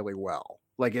done really well.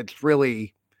 It's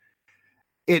really,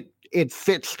 it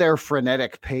fits their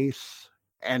frenetic pace,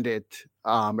 and it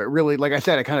really, like I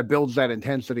said, it kind of builds that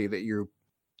intensity that you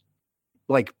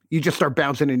just start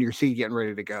bouncing in your seat, getting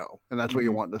ready to go, and that's what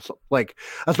you want. This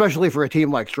especially for a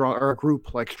team like Strong or a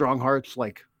group like Strong Hearts,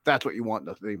 that's what you want in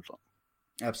the theme song.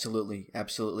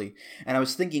 Absolutely. And I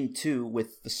was thinking, too,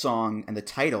 with the song and the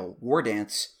title, War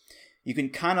Dance, you can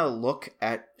kind of look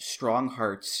at Strong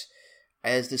Hearts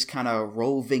as this kind of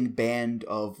roving band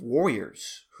of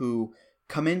warriors who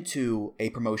come into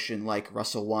a promotion like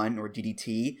Wrestle One or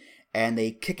DDT, and they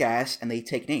kick ass and they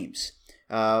take names.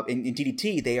 In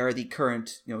DDT, they are the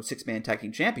current 6-man tag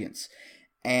team champions.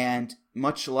 And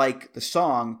much like the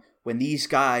song, when these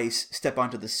guys step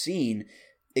onto the scene,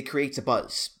 it creates a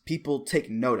buzz. People take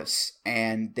notice,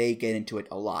 and they get into it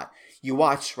a lot. You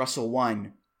watch Wrestle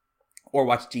One or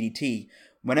watch DDT,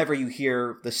 whenever you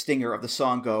hear the stinger of the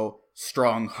song go,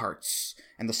 Strong Hearts,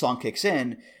 and the song kicks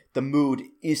in, the mood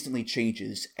instantly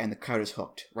changes, and the crowd is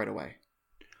hooked right away.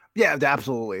 Yeah,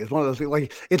 absolutely. It's one of those things,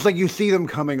 it's like you see them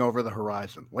coming over the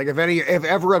horizon. If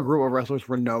ever a group of wrestlers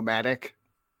were nomadic,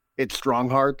 it's Strong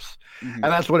Hearts, and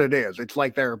that's what it is. It's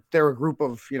like they're a group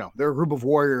of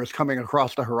warriors coming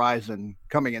across the horizon,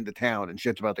 coming into town, and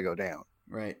shit's about to go down.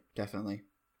 Right, definitely.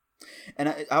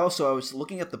 And I was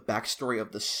looking at the backstory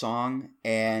of the song,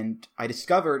 and I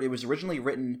discovered it was originally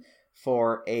written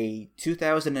for a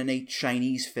 2008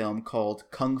 Chinese film called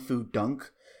Kung Fu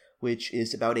Dunk, which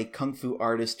is about a kung fu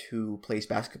artist who plays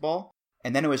basketball.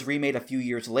 And then it was remade a few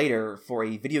years later for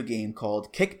a video game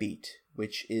called Kickbeat,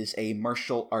 which is a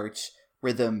martial arts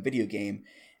rhythm video game,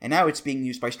 and now it's being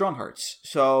used by Strong Hearts.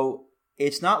 So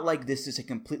it's not like this is a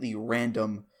completely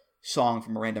random song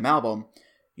from a random album.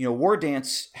 War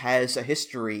Dance has a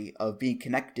history of being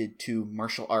connected to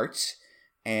martial arts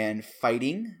and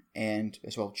fighting, and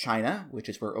as well China, which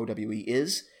is where OWE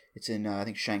is. It's in, I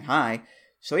think, Shanghai.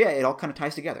 So yeah, it all kind of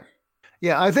ties together.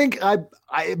 Yeah, I think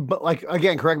but like,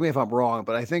 again, correct me if I'm wrong,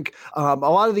 but I think a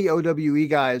lot of the OWE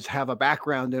guys have a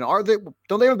background in,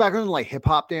 don't they have a background in like hip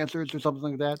hop dancers or something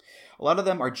like that? A lot of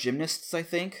them are gymnasts, I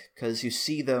think, because you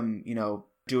see them,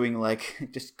 doing like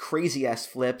just crazy ass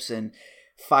flips and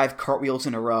 5 cartwheels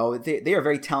in a row. They are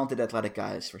very talented, athletic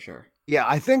guys for sure. Yeah,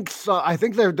 I think so. I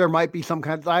think there might be some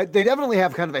kind of, they definitely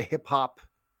have kind of a hip hop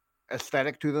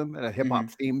aesthetic to them and a hip hop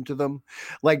theme to them.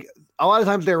 Like a lot of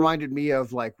times they reminded me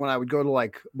of like when I would go to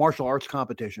like martial arts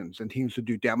competitions and teams would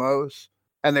do demos,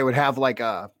 and they would have like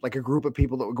a group of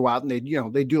people that would go out and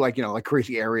they do like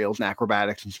crazy aerials and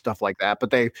acrobatics and stuff like that. But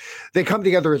they come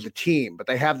together as a team, but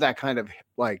they have that kind of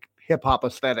like hip hop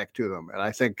aesthetic to them. And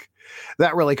I think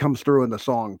that really comes through in the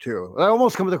song too. It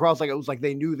almost comes across like it was like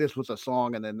they knew this was a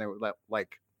song and then they were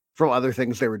like from other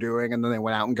things they were doing, and then they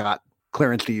went out and got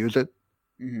clearance to use it.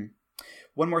 Mm-hmm.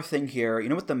 One more thing here. You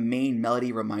know what the main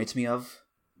melody reminds me of?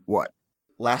 What?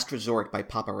 Last Resort by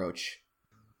Papa Roach.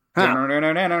 Huh.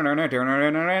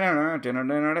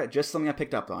 Just something I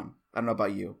picked up on. I don't know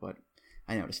about you, but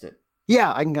I noticed it.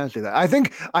 Yeah, I can kind of see that. I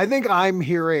think I'm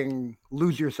hearing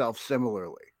Lose Yourself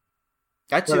similarly.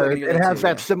 That too. It has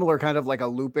that similar kind of like a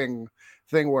looping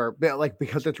thing where, like,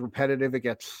 because it's repetitive, it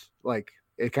gets like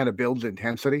it kind of builds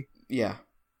intensity. Yeah,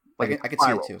 like I can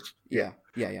see it too.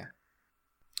 Yeah.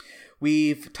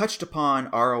 We've touched upon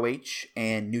ROH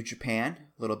and New Japan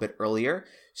a little bit earlier,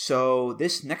 so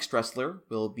this next wrestler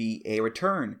will be a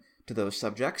return to those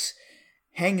subjects.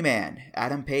 Hangman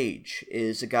Adam Page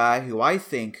is a guy who I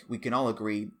think we can all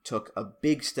agree took a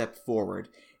big step forward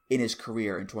in his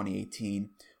career in 2018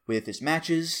 with his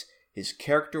matches, his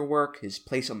character work, his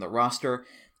place on the roster,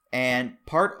 and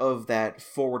part of that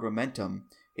forward momentum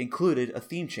included a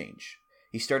theme change.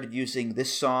 He started using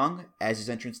this song as his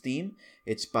entrance theme.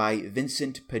 It's by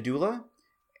Vincent Padula,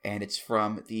 and it's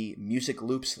from the Music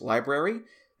Loops library.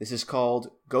 This is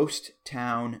called Ghost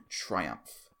Town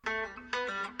Triumph.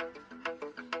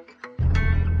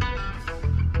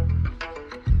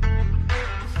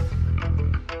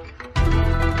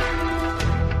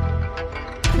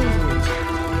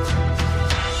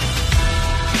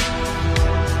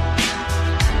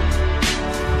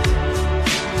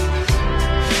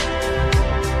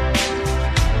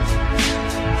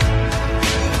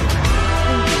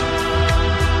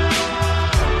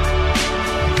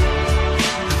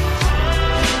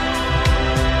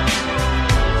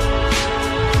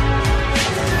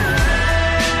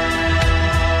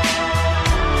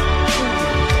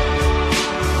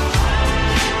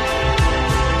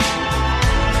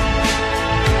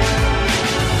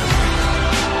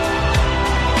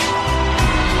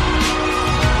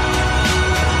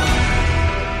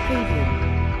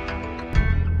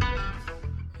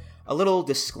 A little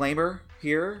disclaimer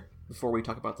here before we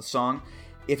talk about the song.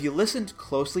 If you listened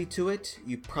closely to it,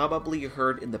 you probably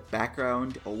heard in the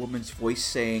background a woman's voice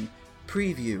saying,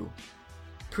 "Preview,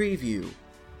 preview,"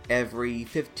 every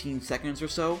 15 seconds or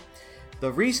so.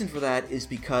 The reason for that is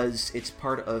because it's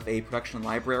part of a production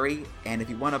library, and if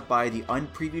you want to buy the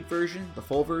unpreviewed version, the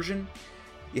full version,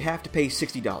 you have to pay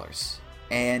 $60.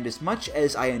 And as much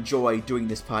as I enjoy doing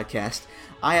this podcast,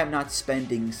 I am not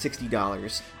spending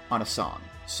 $60 on a song.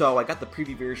 So I got the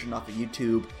preview version off of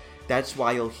YouTube. That's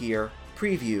why you'll hear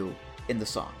preview in the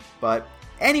song. But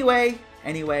anyway,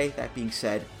 that being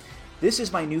said, this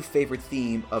is my new favorite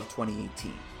theme of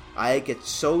 2018. I get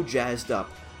so jazzed up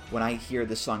when I hear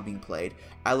this song being played.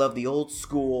 I love the old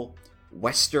school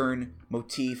Western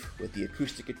motif with the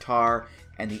acoustic guitar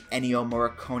and the Ennio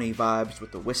Morricone vibes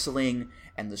with the whistling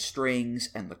and the strings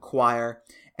and the choir.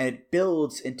 And it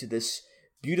builds into this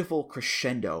beautiful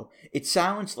crescendo. It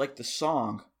sounds like the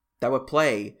song that would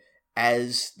play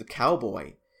as the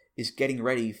cowboy is getting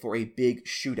ready for a big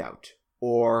shootout,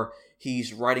 or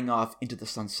he's riding off into the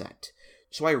sunset.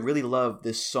 So I really love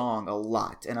this song a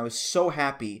lot, and I was so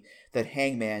happy that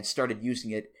Hangman started using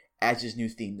it as his new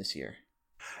theme this year.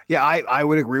 Yeah, I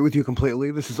would agree with you completely.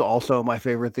 This is also my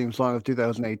favorite theme song of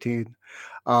 2018.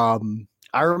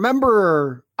 I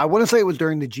remember, I want to say it was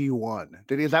during the G1.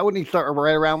 Is that when he started,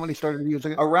 right around when he started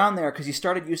using it? Around there, because he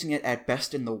started using it at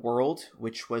Best in the World,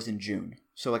 which was in June.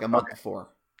 So like a month before.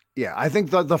 Yeah, I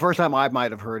think the first time I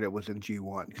might have heard it was in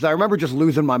G1 because I remember just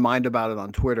losing my mind about it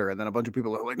on Twitter, and then a bunch of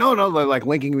people are like, "No, they're like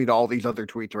linking me to all these other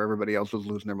tweets where everybody else was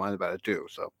losing their mind about it too."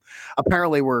 So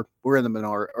apparently, we're in the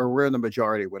minority or we're in the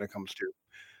majority when it comes to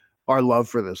our love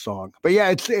for this song. But yeah,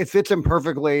 it fits him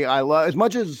perfectly. I love as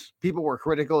much as people were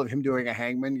critical of him doing a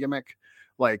Hangman gimmick,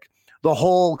 like the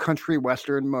whole country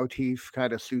western motif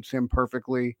kind of suits him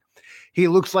perfectly. He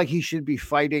looks like he should be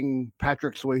fighting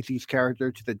Patrick Swayze's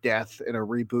character to the death in a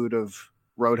reboot of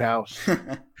Roadhouse.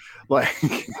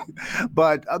 Like,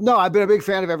 but no, I've been a big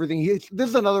fan of everything. This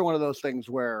is another one of those things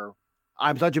where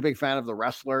I'm such a big fan of the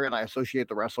wrestler and I associate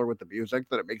the wrestler with the music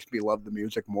that it makes me love the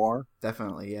music more.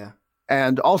 Definitely, yeah.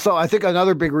 And also, I think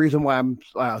another big reason why I'm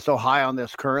so high on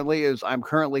this currently is I'm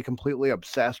currently completely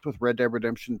obsessed with Red Dead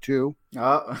Redemption 2.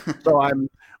 Oh. So I'm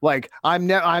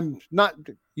not,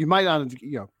 you might not,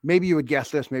 maybe you would guess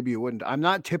this, maybe you wouldn't. I'm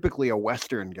not typically a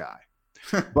Western guy,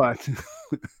 but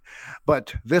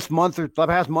the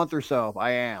past month or so,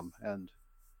 I am. And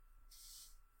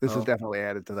this has definitely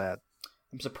added to that.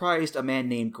 I'm surprised a man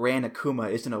named Gran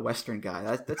Akuma isn't a Western guy.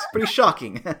 That's pretty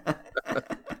shocking.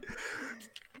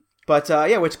 But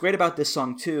yeah, what's great about this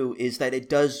song too is that it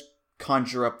does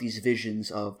conjure up these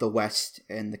visions of the West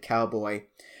and the cowboy,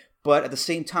 but at the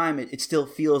same time, it still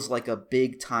feels like a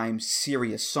big-time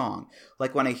serious song.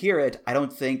 Like when I hear it, I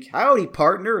don't think, "Howdy,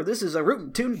 partner, this is a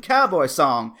rootin' tootin' cowboy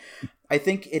song." I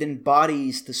think it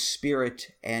embodies the spirit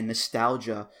and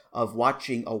nostalgia of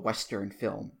watching a Western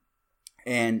film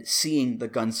and seeing the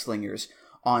gunslingers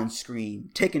on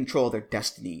screen take control of their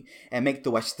destiny and make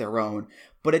the West their own.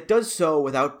 But it does so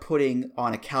without putting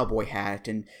on a cowboy hat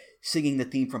and singing the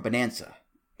theme from Bonanza.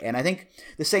 And I think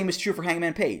the same is true for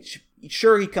Hangman Page.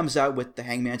 Sure, he comes out with the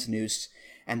hangman's noose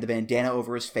and the bandana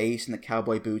over his face and the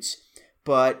cowboy boots,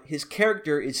 but his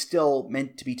character is still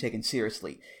meant to be taken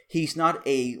seriously. He's not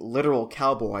a literal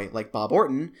cowboy like Bob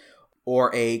Orton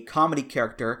or a comedy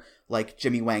character like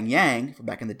Jimmy Wang Yang from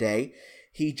back in the day.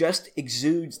 He just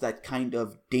exudes that kind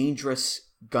of dangerous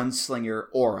gunslinger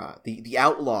aura, the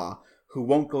outlaw who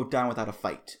won't go down without a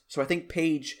fight. So I think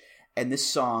Page and this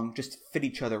song just fit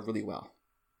each other really well.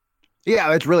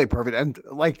 Yeah, it's really perfect. And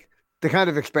like to kind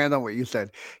of expand on what you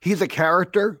said, he's a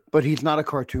character, but he's not a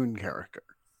cartoon character.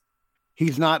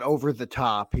 He's not over the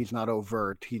top. He's not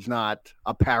overt. He's not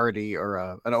a parody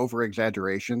or an over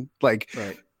exaggeration. Like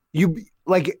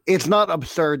it's not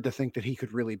absurd to think that he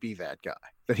could really be that guy,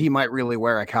 that he might really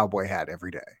wear a cowboy hat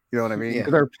every day. You know what I mean? Yeah.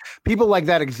 There, people like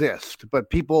that exist, but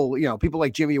people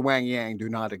like Jimmy Wang Yang do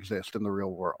not exist in the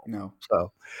real world. No.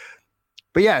 So,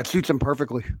 but yeah, it suits him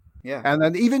perfectly. Yeah. And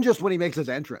then even just when he makes his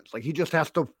entrance, like he just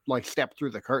has to like step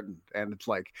through the curtain, and it's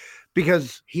like,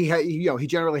 because he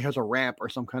generally has a ramp or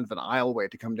some kind of an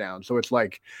aisleway to come down. So it's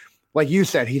like you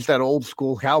said, he's that old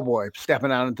school cowboy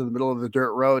stepping out into the middle of the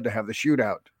dirt road to have the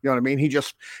shootout. You know what I mean? He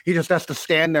just has to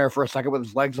stand there for a second with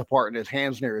his legs apart and his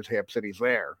hands near his hips, and he's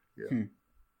there. Yeah.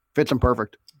 Fits him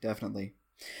perfect. Definitely.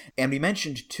 And we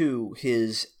mentioned too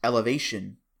his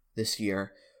elevation this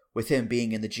year with him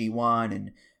being in the G1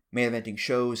 and main eventing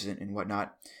shows and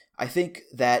whatnot. I think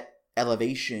that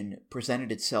elevation presented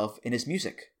itself in his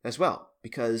music as well,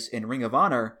 because in Ring of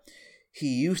Honor, he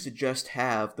used to just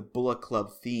have the Bullet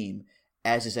Club theme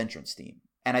as his entrance theme.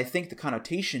 And I think the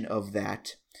connotation of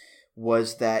that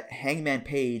was that Hangman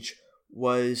Page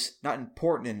was not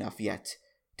important enough yet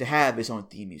to have his own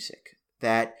theme music.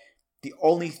 That the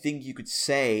only thing you could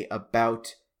say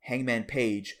about Hangman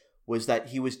Page was that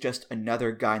he was just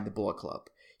another guy in the Bullet Club.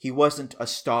 He wasn't a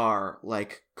star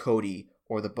like Cody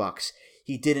or the Bucks.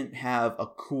 He didn't have a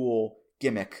cool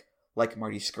gimmick like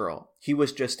Marty Scurll. He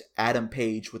was just Adam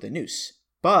Page with a noose.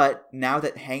 But now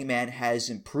that Hangman has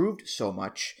improved so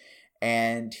much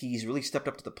and he's really stepped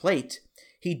up to the plate,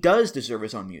 he does deserve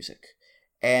his own music.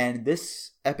 And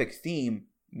this epic theme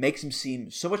makes him seem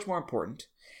so much more important.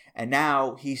 And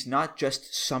now he's not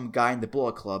just some guy in the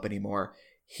Bullet Club anymore.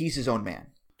 He's his own man.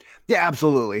 Yeah,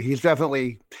 absolutely. He's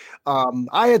definitely,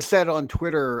 I had said on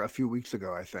Twitter a few weeks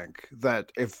ago, I think,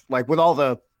 that if like with all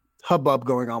the hubbub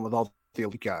going on with all the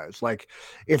elite guys, like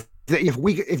if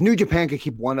New Japan could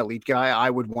keep one elite guy, I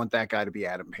would want that guy to be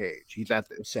Adam Page. He's had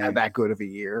that good of a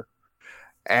year.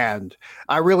 And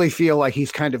I really feel like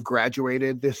he's kind of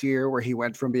graduated this year, where he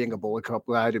went from being a Bullet Club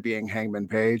guy to being Hangman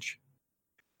Page,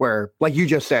 where, like you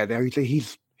just said,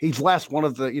 he's less one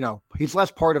of the, he's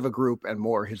less part of a group and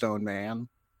more his own man.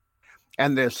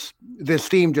 And this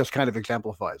theme just kind of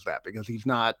exemplifies that, because he's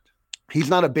not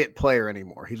a bit player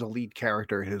anymore. He's a lead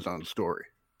character in his own story.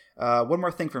 One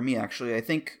more thing for me, actually. I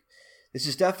think this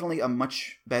is definitely a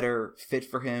much better fit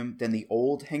for him than the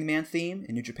old Hangman theme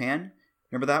in New Japan.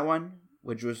 Remember that one?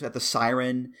 which was at the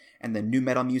siren and the new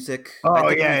metal music. Oh,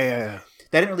 yeah.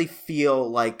 That didn't really feel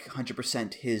like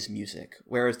 100% his music.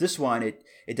 Whereas this one, it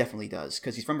definitely does,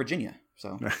 because he's from Virginia.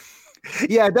 So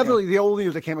yeah, definitely. The old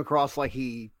music came across like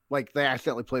they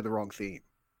accidentally played the wrong theme.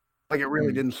 Like it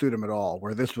really didn't suit him at all.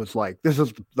 Where this is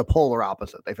the polar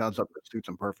opposite. They found something that suits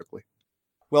him perfectly.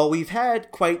 Well, we've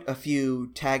had quite a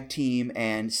few tag team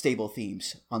and stable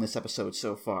themes on this episode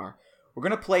so far. We're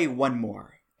going to play one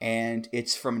more, and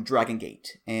it's from Dragon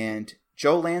Gate. And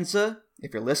Joe Lanza,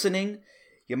 if you're listening,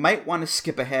 you might want to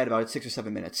skip ahead about 6 or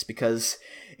 7 minutes, because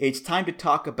it's time to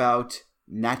talk about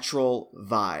Natural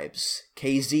Vibes.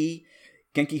 KZ,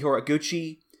 Genki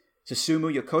Horiguchi, Susumu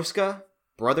Yokosuka,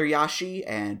 Brother Yashi,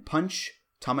 and Punch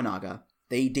Tominaga.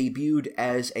 They debuted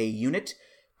as a unit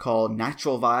called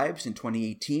Natural Vibes in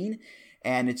 2018,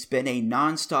 and it's been a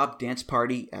non-stop dance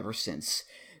party ever since.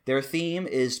 Their theme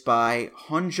is by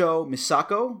Honjo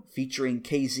Misako, featuring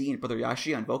KZ and Brother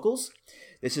Yashi on vocals.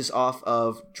 This is off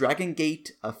of Dragon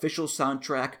Gate official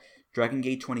soundtrack, Dragon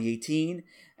Gate 2018,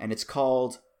 and it's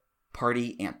called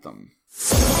Party Anthem.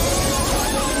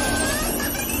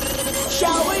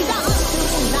 Shall we dance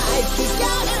tonight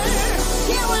together?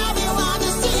 Here everyone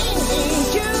is singing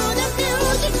to the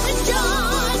music with joy.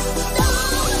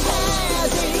 Don't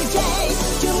hesitate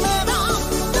to move on,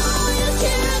 throw your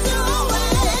tears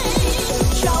away.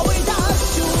 Shall we dance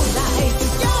tonight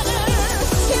together?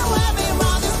 Here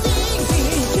everyone is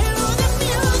singing to the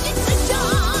music with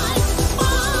joy.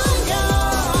 Find your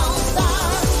own star,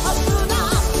 Asuna,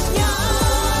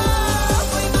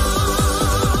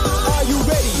 Are you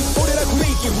ready? 俺ら雰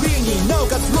囲気フリーになお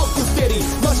かつロックステディ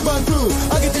マッシュバンク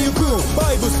上げてゆく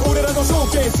バイブス俺らのショ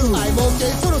ーケースアイモンケ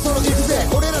ーそろそろ行くぜ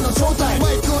俺らの正体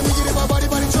マイクを握ればバリ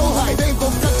バリ超ハイ全国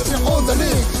各地のオンザリン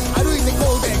ク歩いて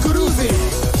こうぜクルージング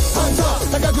ハンズアッ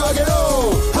プ高く上げろ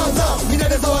ハンズアップみんな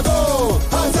で騒ごう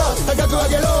ハンズアップ高く上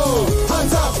げろハ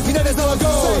ンズアップみんなで騒ご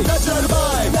うナチュラルバ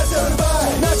イナチュラルバ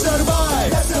イナチュラルバ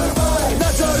イナチュラルバイナ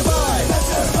チュラルバイナ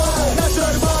チュラルバイナチュ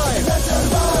ラルバイナチュラ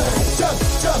ルバイジャン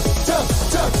プジャンプジャンプ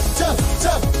ジャンプジ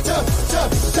ャンプジャンプジャンプジャン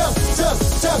プジャンプジャンプ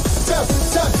ジャンプジャンプジャンプ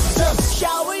ジャンプ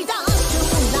Shall we dance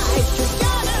tonight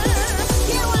together?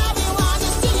 Here everyone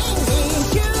is singing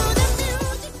to the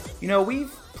music. You know,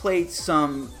 we've played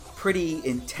some pretty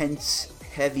intense,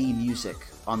 heavy music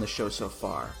on the show so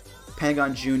far.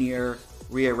 Pentagon Jr.,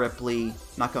 Rhea Ripley,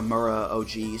 Nakamura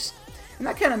OGs. And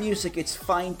that kind of music, it's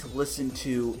fine to listen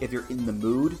to if you're in the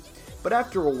mood. But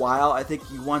after a while, I think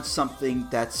you want something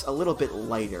that's a little bit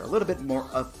lighter, a little bit more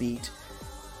upbeat,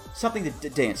 something to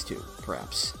dance to,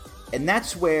 perhaps. And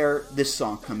that's where this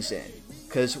song comes in.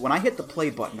 Because when I hit the play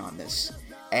button on this,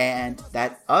 and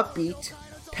that upbeat,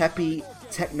 peppy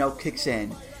techno kicks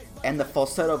in, and the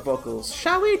falsetto vocals,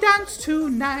 shall we dance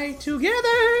tonight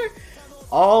together?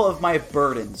 All of my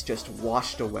burdens just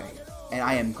washed away. And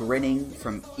I am grinning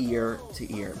from ear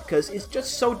to ear, because it's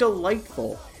just so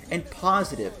delightful and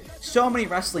positive. So many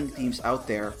wrestling themes out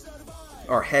there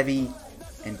are heavy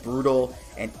and brutal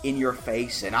and in your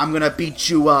face, and I'm gonna beat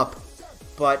you up.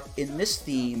 But in this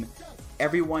theme,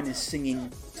 everyone is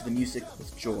singing to the music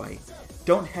with joy.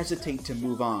 Don't hesitate to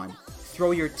move on.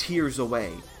 Throw your tears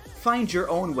away. Find your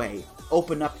own way.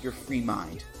 Open up your free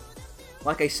mind.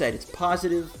 Like I said, it's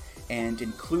positive and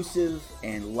inclusive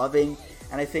and loving,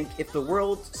 and I think if the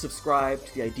world subscribed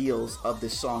to the ideals of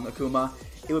this song, Akuma,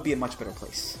 it would be a much better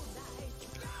place.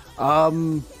 I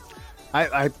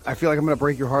feel like I'm going to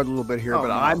break your heart a little bit here, but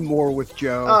no. I'm more with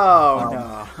Joe.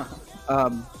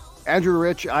 No. Andrew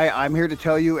Rich, I'm here to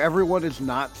tell you, everyone is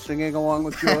not singing along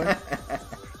with Joy.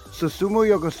 Susumu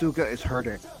Yokosuka is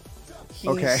hurting.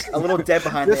 He's a little dead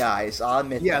behind the eyes, I'll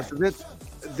admit that. Yes,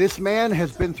 this man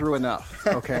has been through enough,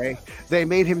 okay? They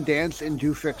made him dance in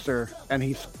Do Fixer, and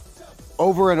he's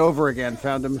over and over again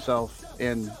found himself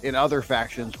in other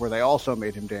factions where they also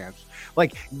made him dance.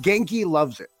 Like, Genki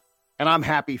loves it. And I'm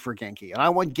happy for Genki. And I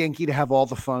want Genki to have all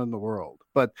the fun in the world.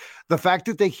 But the fact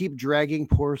that they keep dragging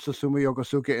poor Susumu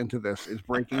Yokosuka into this is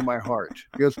breaking my heart.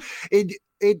 Because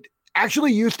it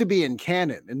actually used to be in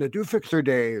canon. In the Do Fixer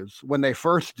days, when they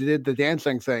first did the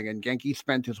dancing thing and Genki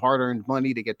spent his hard-earned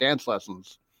money to get dance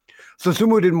lessons,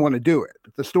 Susumu didn't want to do it.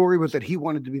 The story was that he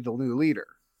wanted to be the new leader.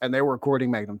 And they were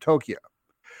recording Magnum Tokyo.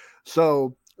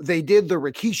 So they did the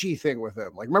Rikishi thing with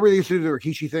him. Like, remember they used to do the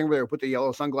Rikishi thing where they would put the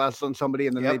yellow sunglasses on somebody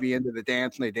and then they'd be into the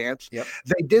dance and they dance? Yep.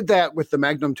 They did that with the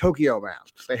Magnum Tokyo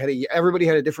masks. Everybody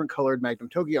had a different colored Magnum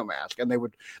Tokyo mask, and they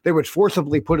would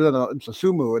forcibly put it on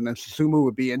Susumu, and then Susumu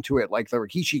would be into it like the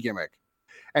Rikishi gimmick,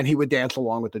 and he would dance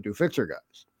along with the Do Fixer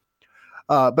guys.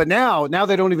 But now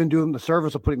they don't even do him the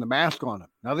service of putting the mask on him.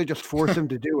 Now they just force him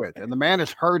to do it. And the man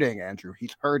is hurting, Andrew.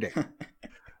 He's hurting.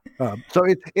 So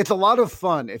it's a lot of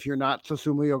fun if you're not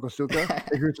Susumu Yokosuka.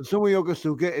 If you're Susumu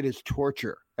Yokosuka, it is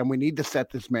torture, and we need to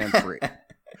set this man free.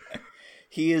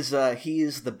 He is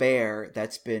the bear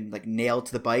that's been like nailed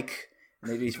to the bike,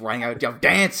 and he's running out,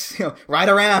 dance, ride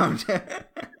around.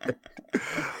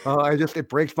 It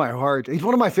breaks my heart. He's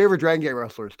one of my favorite Dragon Gate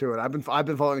wrestlers too, and I've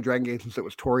been following Dragon Gate since it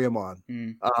was Toryumon,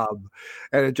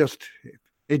 and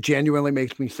it genuinely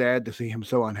makes me sad to see him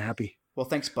so unhappy. Well,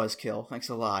 thanks, Buzzkill. Thanks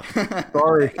a lot.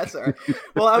 Sorry. That's all right.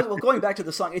 Well, going back to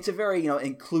the song, it's a very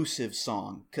inclusive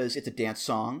song because it's a dance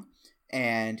song,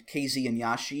 and KZ and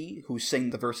Yashi, who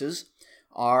sing the verses,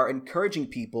 are encouraging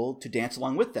people to dance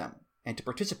along with them and to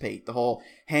participate. The whole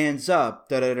hands up,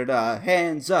 da da da da,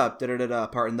 hands up, da da da da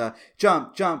part, and the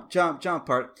jump, jump, jump, jump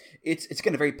part. It's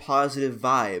got a very positive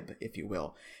vibe, if you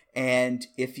will. And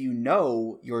if you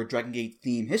know your Dragon Gate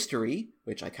theme history,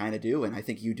 which I kind of do, and I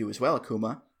think you do as well,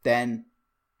 Akuma, then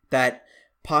that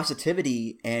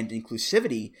positivity and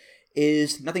inclusivity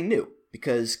is nothing new,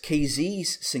 because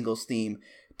KZ's singles theme,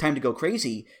 Time to Go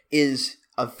Crazy, is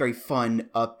a very fun,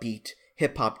 upbeat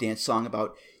hip-hop dance song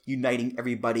about uniting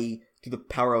everybody through the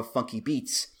power of funky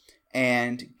beats.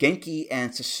 And Genki and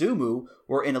Susumu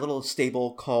were in a little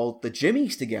stable called the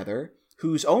Jimmies together,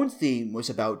 whose own theme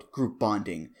was about group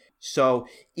bonding. So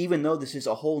even though this is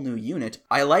a whole new unit,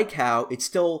 I like how it's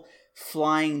still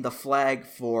flying the flag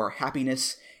for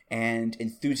happiness and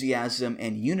enthusiasm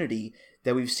and unity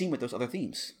that we've seen with those other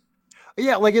themes.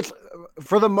 Yeah, like it's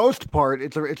for the most part,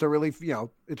 it's a really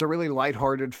it's a really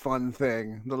lighthearted, fun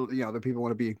thing. The people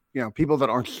want to be people that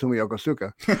aren't Susumu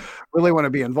Yokosuka really want to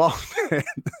be involved in.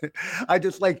 I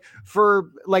just it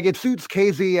suits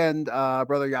KZ and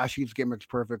Brother Yashi's gimmicks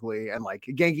perfectly, and like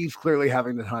Genki's clearly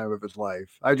having the time of his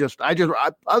life. I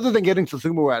other than getting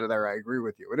Susumu out of there, I agree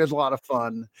with you. It is a lot of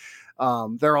fun.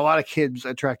 There are a lot of kids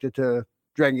attracted to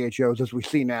Dragon Gate shows, as we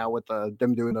see now with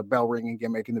them doing the bell ringing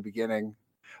gimmick in the beginning.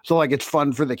 So it's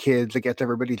fun for the kids. It gets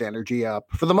everybody's energy up.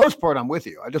 For the most part, I'm with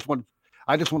you. I just want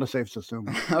to save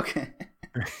Susumu. Okay.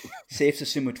 Save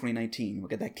Susumu 2019. We'll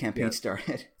get that campaign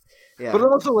started. Yeah. But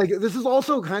also this has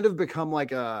also kind of become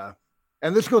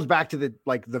and this goes back to the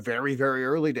very, very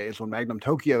early days when Magnum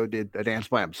Tokyo did a dance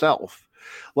by himself.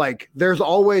 There's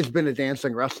always been a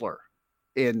dancing wrestler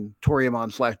in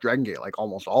Toryumon / Dragon Gate,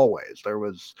 almost always there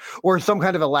was, or some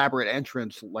kind of elaborate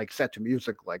entrance set to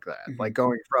music like that, mm-hmm.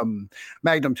 Going from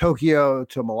Magnum Tokyo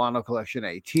to Milano Collection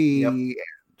AT, yep.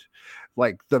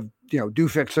 And the Do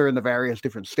Fixer and the various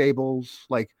different stables.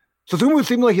 Susumu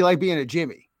seemed like he liked being a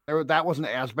Jimmy. That wasn't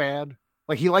as bad.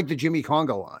 He liked the Jimmy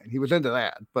Conga line. He was into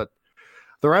that, but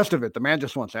the rest of it, the man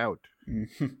just wants out.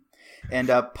 Mm-hmm.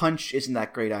 And Punch isn't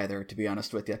that great either, to be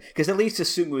honest with you. Because at least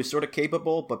Susumu is sort of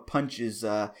capable, but Punch is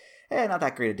not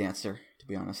that great a dancer, to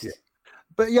be honest.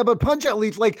 Yeah. But Punch at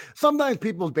least, sometimes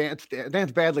people dance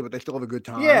badly, but they still have a good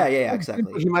time. Yeah,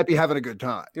 exactly. He might be having a good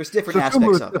time. There's different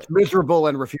aspects of it. It's miserable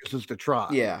and refuses to try.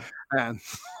 Yeah. And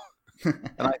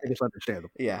I think it's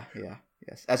understandable. Yeah.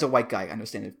 Yes. As a white guy, I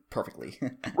understand it perfectly.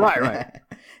 Right.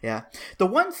 Yeah. The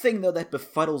one thing, though, that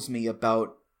befuddles me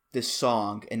about this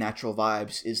song in Natural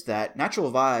Vibes is that Natural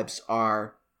Vibes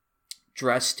are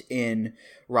dressed in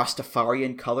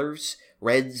Rastafarian colors,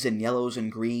 reds and yellows and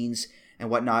greens and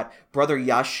whatnot. Brother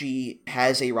Yashi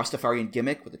has a Rastafarian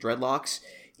gimmick with the dreadlocks.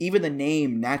 Even the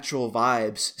name Natural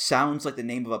Vibes sounds like the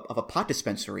name of a pot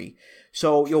dispensary.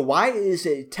 So, why is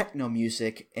it techno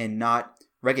music and not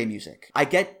reggae music? I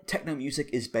get techno music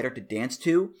is better to dance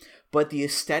to, but the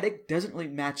aesthetic doesn't really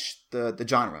match the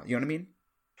genre. You know what I mean?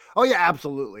 Oh yeah,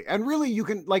 absolutely. And really you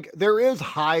can there is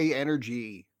high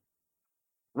energy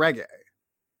reggae.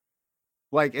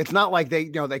 It's not like they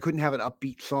couldn't have an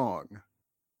upbeat song.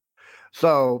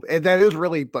 So that is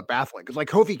really baffling, because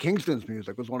Kofi Kingston's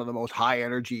music was one of the most high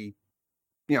energy,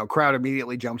 crowd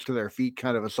immediately jumps to their feet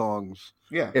kind of songs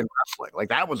in wrestling.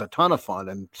 That was a ton of fun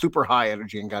and super high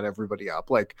energy and got everybody up.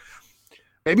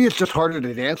 Maybe it's just harder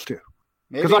to dance to.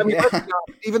 Because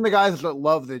even the guys that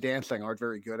love the dancing aren't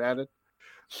very good at it.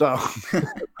 So,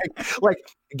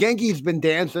 Genki's been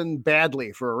dancing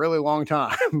badly for a really long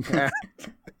time.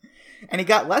 And he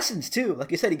got lessons, too.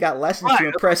 Like you said, he got lessons to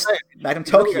impress Magnum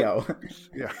Tokyo.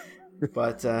 Yeah.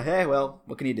 But, hey, well,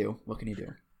 what can you do?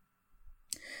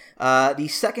 The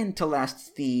second to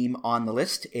last theme on the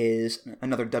list is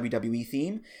another WWE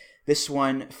theme. This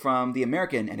one from the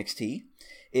American NXT.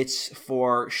 It's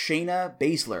for Shayna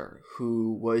Baszler,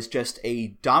 who was just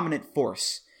a dominant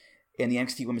force in the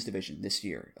NXT Women's Division this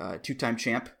year. Two-time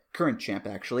champ, current champ,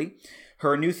 actually.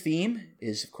 Her new theme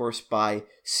is, of course, by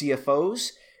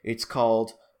CFOs. It's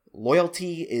called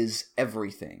Loyalty is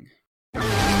Everything.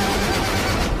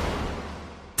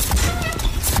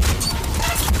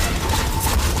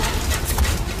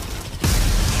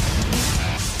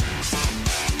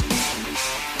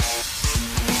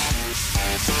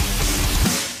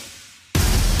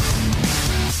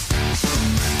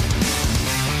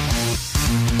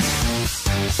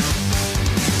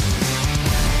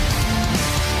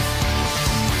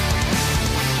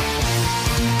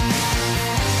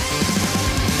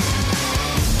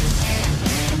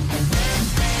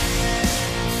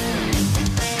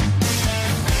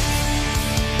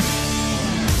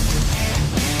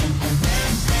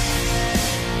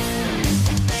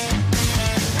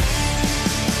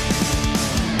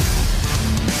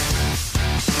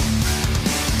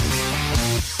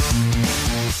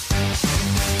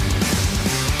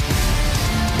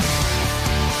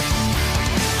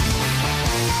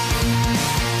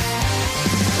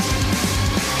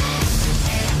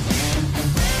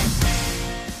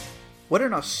 What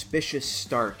an auspicious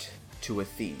start to a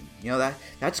theme. You know,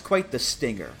 that's quite the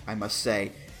stinger, I must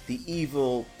say. The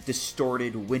evil,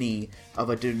 distorted whinny of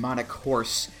a demonic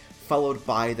horse, followed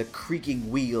by the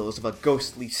creaking wheels of a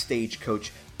ghostly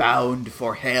stagecoach bound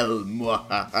for hell.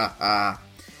 Mwahaha.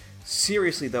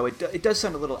 Seriously, though, it does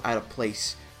sound a little out of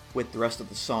place with the rest of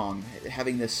the song,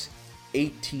 having this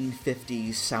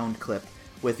 1850s sound clip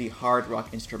with the hard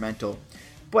rock instrumental.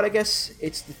 But I guess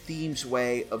it's the theme's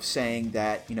way of saying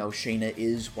that, you know, Shayna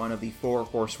is one of the 4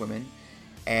 horsewomen,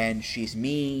 and she's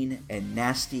mean and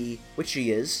nasty, which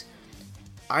she is.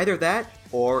 Either that,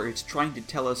 or it's trying to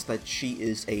tell us that she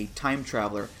is a time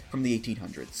traveler from the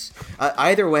 1800s.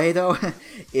 Either way, though,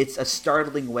 it's a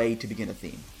startling way to begin a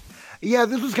theme. Yeah,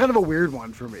 this was kind of a weird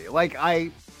one for me. Like, I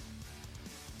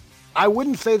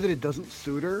wouldn't say that it doesn't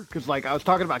suit her, because, like, I was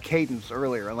talking about cadence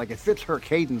earlier, and, like, it fits her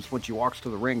cadence when she walks to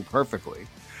the ring perfectly.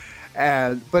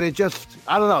 But it just,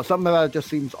 I don't know, something about it just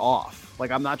seems off. Like,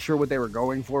 I'm not sure what they were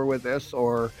going for with this,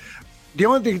 or the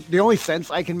only sense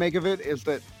I can make of it is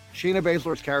that Shayna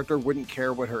Baszler's character wouldn't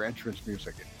care what her entrance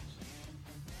music is.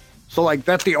 So, like,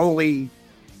 that's the only,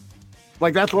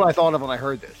 like, that's what I thought of when I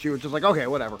heard this. She was just like, okay,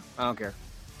 whatever, I don't care.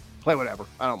 Play whatever,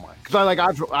 I don't mind. Because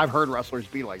I've heard wrestlers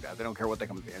be like that. They don't care what they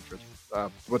come to the entrance,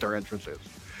 what their entrance is.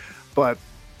 But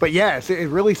yes, it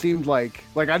really seemed like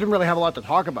I didn't really have a lot to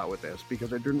talk about with this,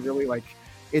 because it didn't really,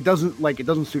 it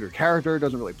doesn't suit her character, it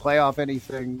doesn't really play off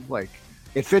anything. Like,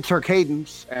 it fits her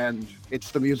cadence, and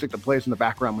it's the music that plays in the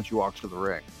background when she walks to the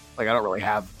ring. Like, I don't really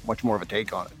have much more of a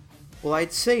take on it. Well,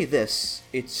 I'd say this.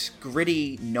 It's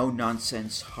gritty,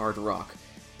 no-nonsense hard rock.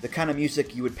 The kind of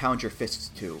music you would pound your fists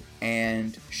to.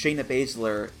 And Shayna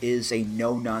Baszler is a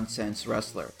no-nonsense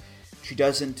wrestler. She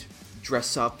doesn't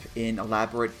dress up in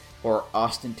elaborate or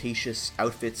ostentatious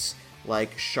outfits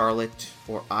like Charlotte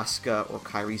or Asuka or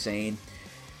Kairi Sane.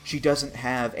 She doesn't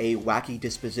have a wacky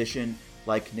disposition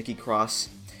like Nikki Cross.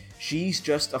 She's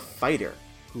just a fighter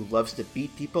who loves to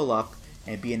beat people up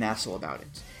and be an asshole about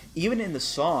it. Even in the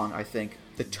song, I think,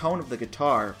 the tone of the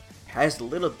guitar has a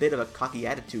little bit of a cocky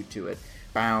attitude to it.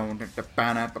 So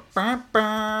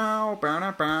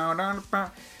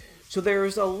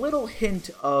there's a little hint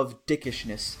of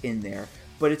dickishness in there,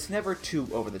 but it's never too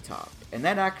over the top. And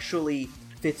that actually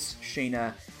fits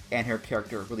Shayna and her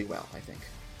character really well, I think.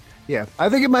 Yeah, I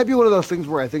think it might be one of those things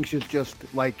where I think she's just,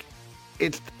 like,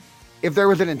 it's, if there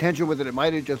was an intention with it, it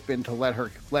might have just been to let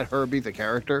her be the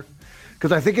character.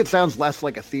 Because I think it sounds less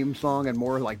like a theme song and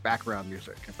more like background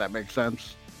music, if that makes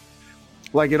sense.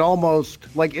 Like, it almost,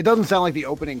 like, it doesn't sound like the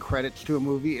opening credits to a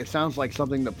movie. It sounds like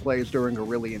something that plays during a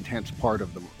really intense part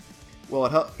of the movie. Well,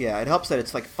 it helps that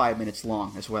it's like 5 minutes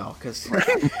long as well, because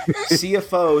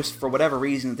CFOs, for whatever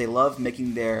reason, they love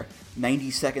making their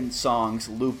 90-second songs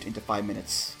looped into 5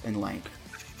 minutes in length.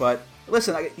 But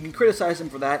listen, you can criticize them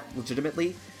for that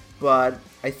legitimately, but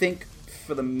I think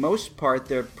for the most part,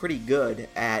 they're pretty good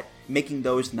at making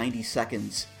those 90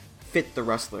 seconds fit the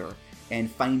wrestler and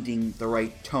finding the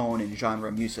right tone and genre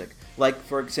of music. Like,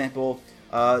 for example,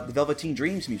 the Velveteen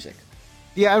Dreams music.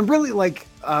 Yeah, and really, like,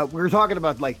 we were talking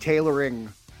about, like, tailoring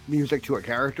music to a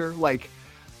character. Like,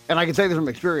 and I can say this from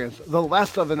experience, the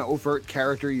less of an overt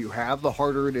character you have, the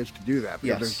harder it is to do that,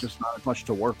 because there's just not as much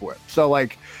to work with. So,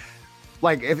 like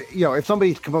if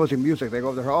somebody's composing music, they go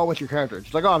up there, oh, what's your character?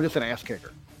 It's like, oh, I'm just an ass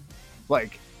kicker.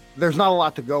 Like, there's not a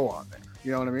lot to go on there.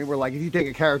 You know what I mean? Where, like, if you take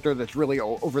a character that's really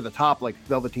over the top, like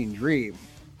Velveteen Dream,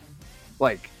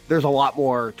 like, there's a lot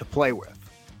more to play with.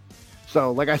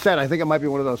 So, like I said, I think it might be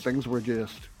one of those things where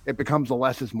just it becomes a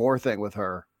less is more thing with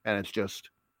her, and it's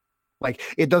just, like,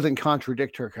 it doesn't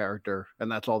contradict her character, and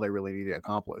that's all they really need to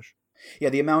accomplish. Yeah,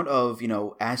 the amount of,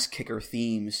 ass kicker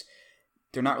themes,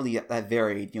 they're not really that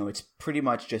varied. It's pretty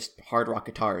much just hard rock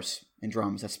guitars and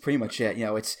drums. That's pretty much it.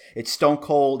 It's Stone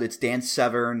Cold, it's Dan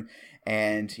Severn,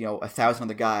 and 1,000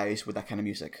 other guys with that kind of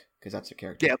music, because that's their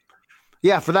character. Yep.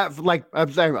 Yeah, for that, like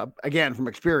I'm saying, again, from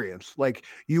experience, like,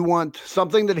 you want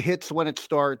something that hits when it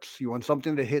starts. You want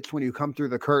something that hits when you come through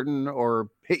the curtain or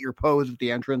hit your pose at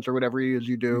the entrance or whatever it is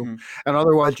you do. Mm-hmm. And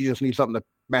otherwise, you just need something to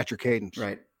match your cadence.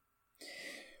 Right.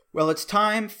 Well, it's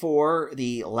time for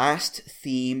the last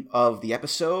theme of the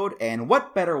episode. And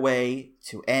what better way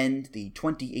to end the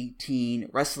 2018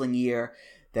 wrestling year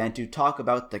than to talk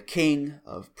about the king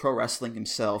of pro wrestling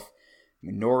himself,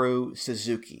 Minoru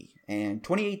Suzuki. And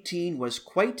 2018 was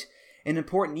quite an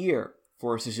important year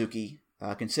for Suzuki,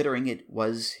 considering it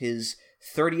was his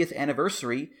 30th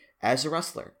anniversary as a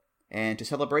wrestler. And to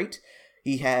celebrate,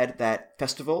 he had that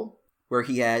festival where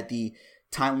he had the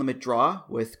time limit draw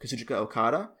with Kazuchika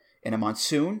Okada in a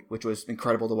monsoon, which was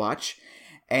incredible to watch.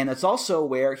 And that's also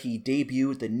where he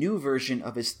debuted the new version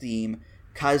of his theme,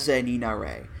 Kaze ni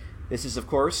Nare. This is, of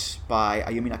course, by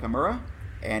Ayumi Nakamura,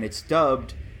 and it's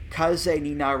dubbed Kaze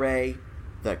ni Nare,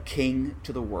 the King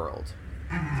to the World.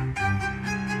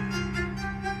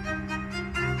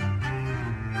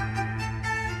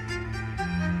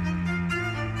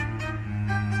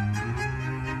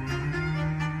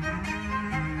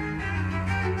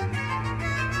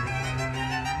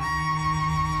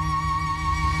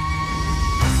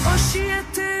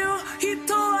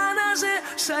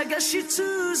 探し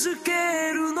続け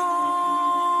るの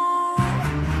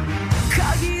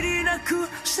限りなく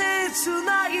切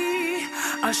ない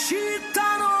明日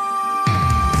の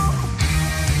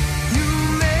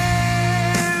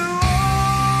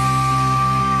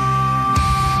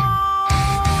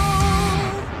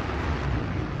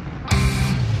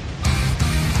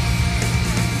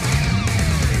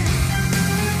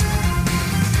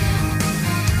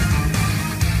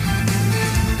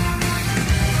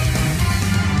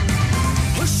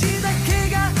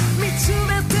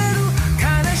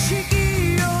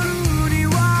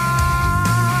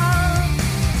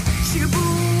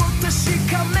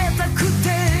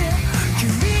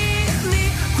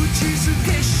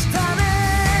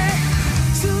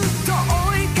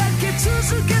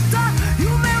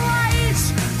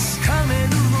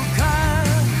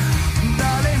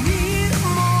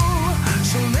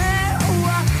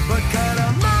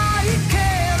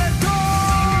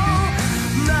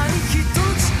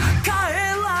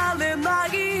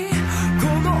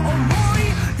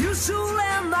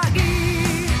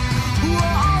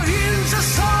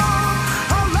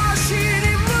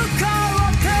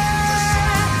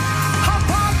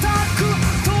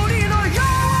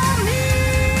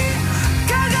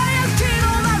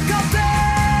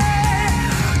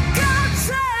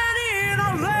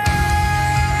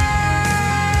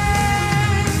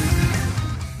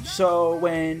So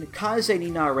when Kaze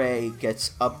ni Nare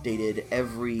gets updated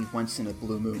every once in a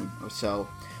blue moon or so,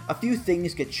 a few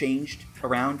things get changed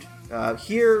around.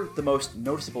 Here, the most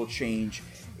noticeable change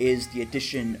is the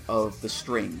addition of the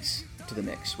strings to the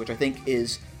mix, which I think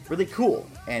is really cool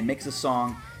and makes the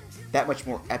song that much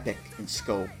more epic in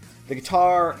scope. The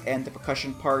guitar and the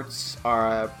percussion parts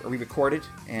are re-recorded,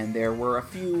 and there were a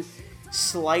few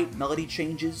slight melody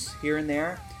changes here and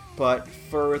there, but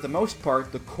for the most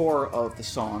part, the core of the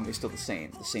song is still the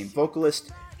same. The same vocalist,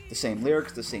 the same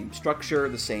lyrics, the same structure,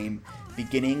 the same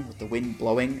beginning with the wind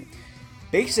blowing.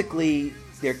 Basically,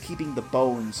 they're keeping the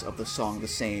bones of the song the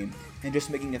same and just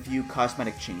making a few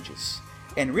cosmetic changes.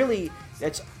 And really,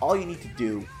 that's all you need to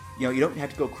do. You know, you don't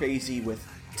have to go crazy with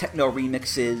techno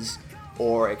remixes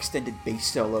or extended bass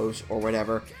solos or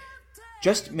whatever.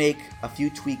 Just make a few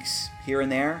tweaks here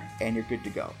and there and you're good to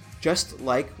go. Just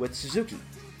like with Suzuki.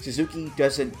 Suzuki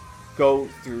doesn't go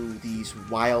through these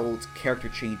wild character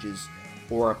changes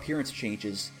or appearance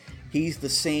changes. He's the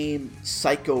same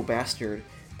psycho bastard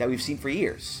that we've seen for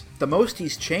years. The most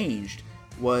he's changed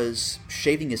was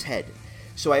shaving his head.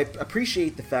 So I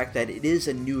appreciate the fact that it is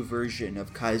a new version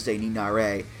of Kaze ni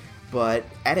Nare, but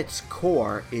at its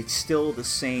core, it's still the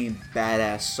same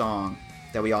badass song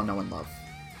that we all know and love.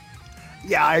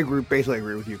 Yeah, I basically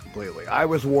agree with you completely. I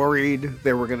was worried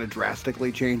they were going to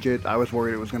drastically change it. I was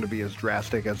worried it was going to be as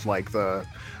drastic as like the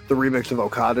remix of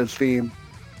Okada's theme,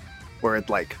 where it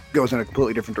like goes in a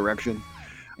completely different direction.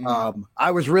 Mm-hmm.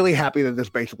 I was really happy that this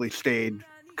basically stayed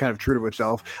kind of true to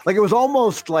itself. Like it was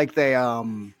almost like they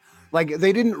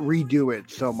didn't redo it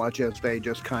so much as they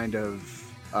just kind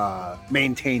of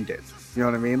maintained it. You know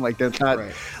what I mean? Like that's not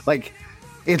like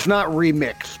it's not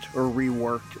remixed or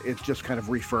reworked. It's just kind of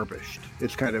refurbished.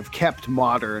 It's kind of kept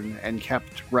modern and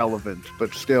kept relevant,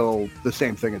 but still the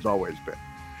same thing it's always been.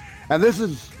 And this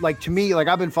is like, to me, like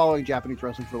I've been following Japanese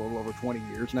wrestling for a little over 20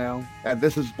 years now. And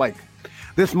this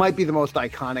might be the most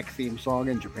iconic theme song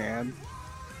in Japan.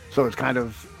 So it's kind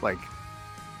of like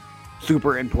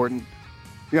super important.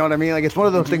 You know what I mean? Like it's one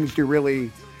of those things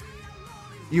you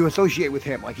associate with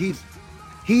him. Like he's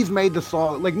made the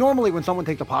song, like normally when someone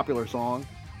takes a popular song,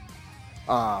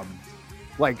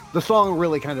 like the song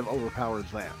really kind of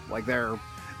overpowers them. Like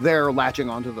they're latching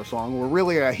onto the song, where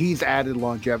really he's added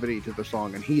longevity to the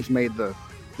song, and he's made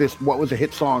this what was a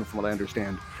hit song from what I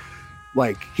understand.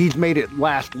 Like he's made it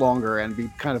last longer and be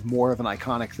kind of more of an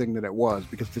iconic thing than it was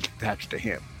because it's attached to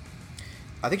him.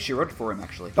 I think she wrote it for him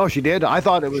actually. Oh, she did? I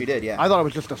thought it was. She did, yeah. I thought it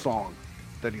was just a song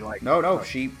that he liked. No,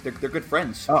 they're good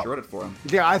friends. Oh. She wrote it for him.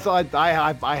 Yeah, I thought I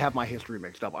have my history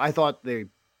mixed up. I thought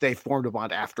they formed a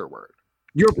bond afterward.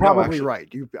 You're probably right.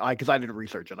 Because I didn't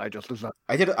research it. I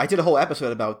did a whole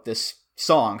episode about this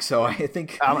song, so I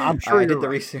think I'm sure I did the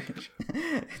research.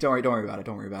 Don't worry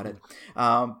about it.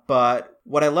 But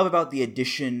what I love about the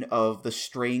addition of the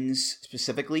strings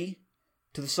specifically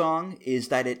to the song is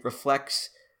that it reflects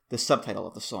the subtitle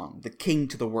of the song, The King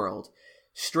to the World.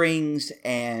 Strings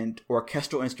and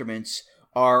orchestral instruments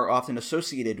are often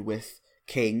associated with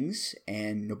kings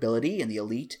and nobility and the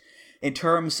elite. In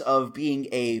terms of being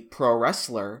a pro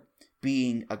wrestler,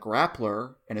 being a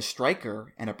grappler and a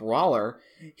striker and a brawler,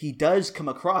 he does come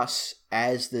across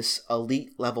as this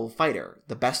elite level fighter,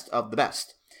 the best of the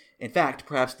best. In fact,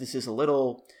 perhaps this is a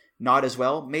little not as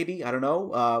well, maybe, I don't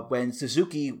know. When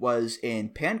Suzuki was in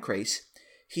Pancrase,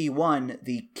 he won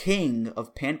the King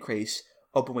of Pancrase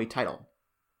openweight title.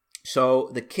 So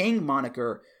the King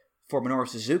moniker for Minoru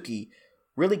Suzuki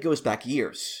really goes back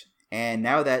years. And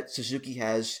now that Suzuki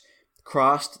has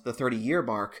crossed the 30-year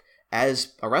mark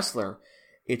as a wrestler,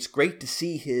 it's great to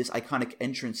see his iconic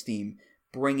entrance theme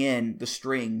bring in the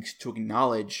strings to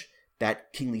acknowledge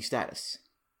that kingly status.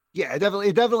 Yeah, it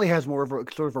definitely has more of a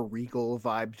sort of a regal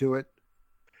vibe to it.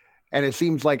 And it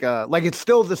seems like it's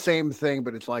still the same thing,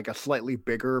 but it's like a slightly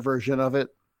bigger version of it.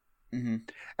 Mm-hmm.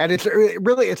 And it's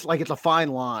a fine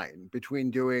line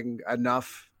between doing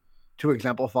enough to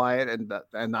exemplify it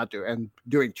and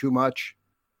doing too much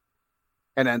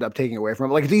and end up taking away from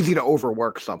it. Like, it's easy to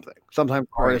overwork something. Sometimes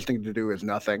the hardest thing to do is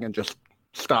nothing and just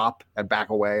stop and back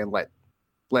away and let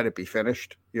it be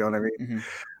finished. You know what I mean? Mm-hmm.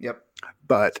 Yep.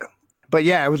 But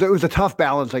yeah, it was a tough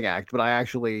balancing act, but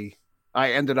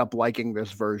I ended up liking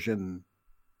this version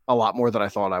a lot more than I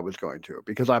thought I was going to,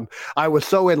 because I was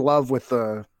so in love with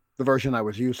the version I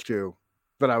was used to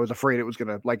that I was afraid it was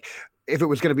gonna, like, if it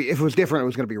was different, it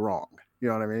was gonna be wrong. You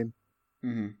know what I mean?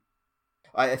 Mm-hmm.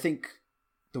 I think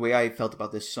the way I felt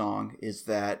about this song is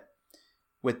that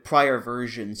with prior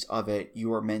versions of it, you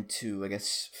were meant to, I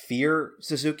guess, fear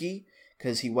Suzuki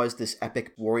because he was this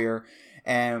epic warrior,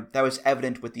 and that was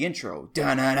evident with the intro.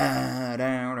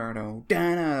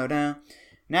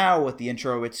 Now with the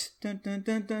intro, it's dun, dun,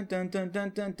 dun, dun, dun, dun, dun,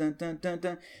 dun, dun, dun, dun,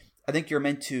 dun. I think you're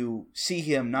meant to see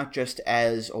him not just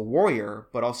as a warrior,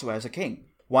 but also as a king.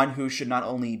 One who should not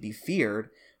only be feared,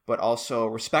 but also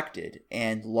respected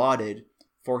and lauded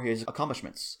for his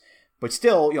accomplishments. But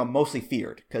still, mostly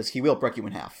feared, because he will break you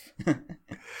in half.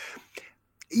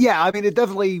 Yeah, I mean, it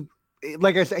definitely,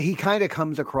 like I said, he kind of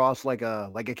comes across like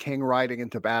a king riding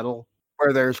into battle,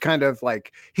 where there's kind of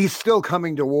like, he's still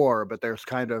coming to war, but there's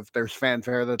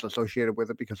fanfare that's associated with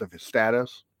it because of his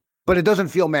status. But it doesn't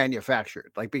feel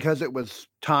manufactured, like, because it was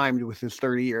timed with his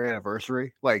 30-year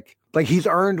anniversary. Like he's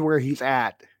earned where he's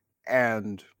at,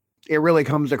 and it really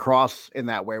comes across in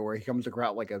that way, where he comes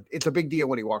across like it's a big deal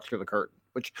when he walks through the curtain,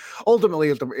 which ultimately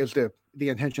is the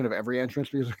intention of every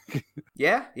entrance music.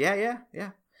 Yeah.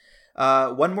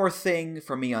 One more thing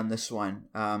for me on this one.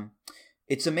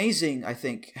 It's amazing, I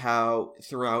think, how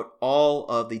throughout all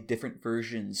of the different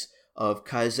versions of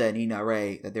Kaze ni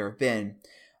Nare that there have been,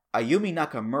 Ayumi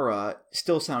Nakamura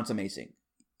still sounds amazing.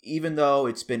 Even though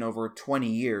it's been over 20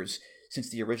 years since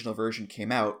the original version came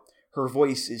out, her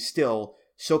voice is still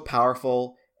so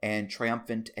powerful and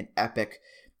triumphant and epic.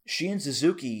 She and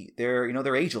Suzuki,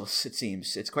 they're ageless, it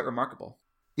seems. It's quite remarkable.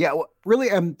 Yeah, really,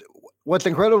 what's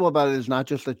incredible about it is not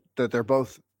just that they're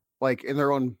both, like, in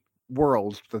their own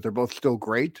worlds, that they're both still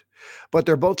great, but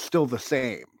they're both still the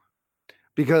same.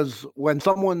 Because when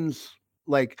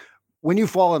you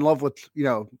fall in love with,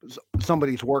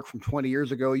 somebody's work from 20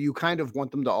 years ago, you kind of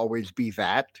want them to always be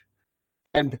that.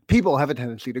 And people have a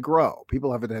tendency to grow.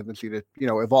 People have a tendency to,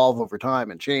 evolve over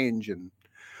time and change and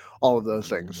all of those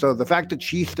things. So the fact that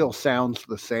she still sounds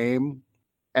the same,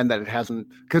 and that it hasn't,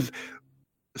 because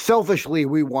selfishly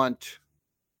we want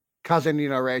Kaze ni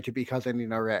Nare to be Kaze ni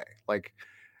Nare, like,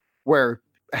 where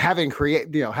having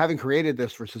created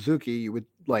this for Suzuki, you would,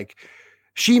 like,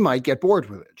 she might get bored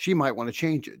with it. She might want to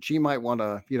change it. She might want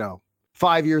to,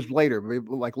 5 years later,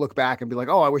 like, look back and be like,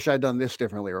 oh, I wish I'd done this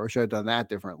differently, or I wish I'd done that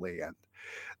differently. And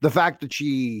the fact that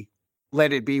she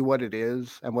let it be what it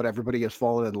is and what everybody has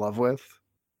fallen in love with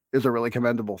is a really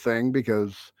commendable thing,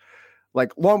 because,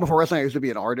 like, long before wrestling, I used to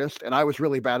be an artist, and I was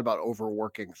really bad about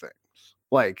overworking things.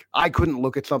 Like, I couldn't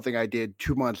look at something I did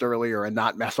 2 months earlier and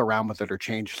not mess around with it or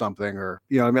change something, or,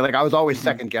 you know what I mean? Like, I was always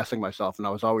second guessing myself, and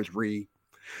I was always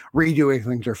redoing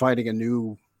things or finding a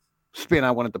new spin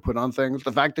I wanted to put on things.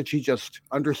 The fact that she just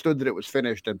understood that it was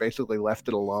finished and basically left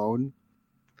it alone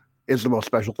is the most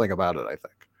special thing about it, I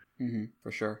think. Mm-hmm,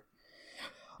 for sure.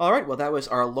 All right, well, that was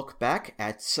our look back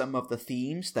at some of the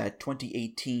themes that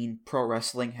 2018 pro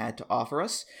wrestling had to offer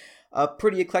us. A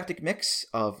pretty eclectic mix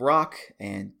of rock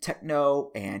and techno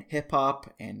and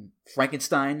hip-hop and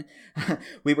Frankenstein.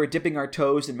 We were dipping our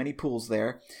toes in many pools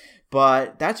there,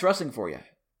 but that's wrestling for you.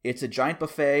 It's a giant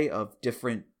buffet of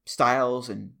different styles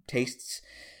and tastes,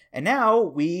 And now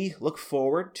we look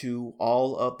forward to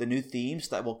all of the new themes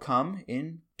that will come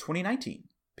in 2019.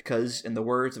 Because in the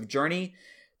words of Journey,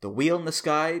 the wheel in the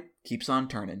sky keeps on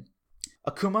turning.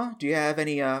 Akuma, do you have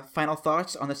any final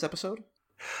thoughts on this episode?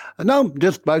 No,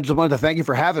 I just wanted to thank you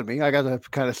for having me. I got to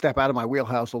kind of step out of my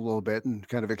wheelhouse a little bit and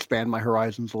kind of expand my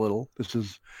horizons a little. This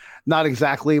is not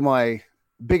exactly my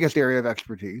biggest area of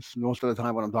expertise. Most of the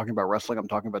time when I'm talking about wrestling, I'm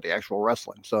talking about the actual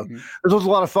wrestling. So this was a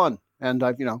lot of fun, and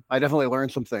I definitely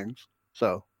learned some things.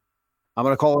 So I'm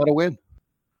going to call it a win.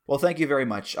 Well, thank you very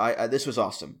much. This was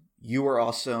awesome. You were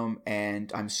awesome,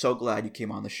 and I'm so glad you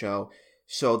came on the show.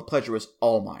 So the pleasure was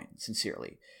all mine,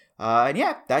 sincerely. And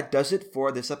yeah, that does it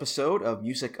for this episode of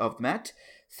Music of the Mat.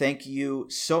 Thank you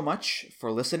so much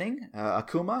for listening.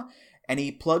 Akuma,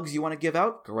 any plugs you want to give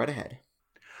out? Go right ahead.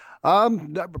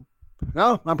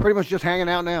 No, I'm pretty much just hanging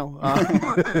out now.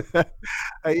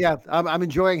 Yeah, I'm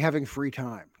enjoying having free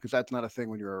time because that's not a thing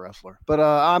when you're a wrestler. But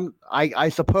I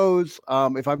suppose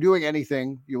if I'm doing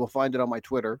anything, you will find it on my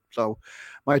Twitter. So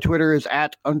my Twitter is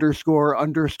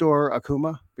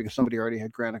 @__Akuma because somebody already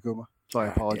had Grant Akuma. So I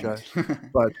apologize.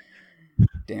 But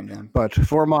damn them. But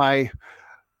from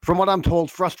what I'm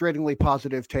told, frustratingly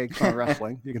positive takes on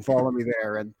wrestling, you can follow me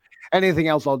there. And anything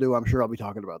else I'll do, I'm sure I'll be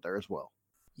talking about there as well.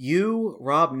 You,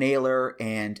 Rob Naylor,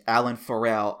 and Alan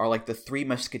Farrell are like the three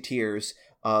musketeers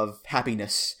of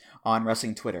happiness on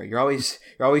wrestling Twitter. You're always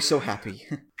so happy.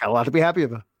 Got a lot to be happy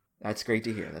about. That's great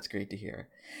to hear.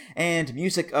 And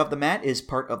Music of the Mat is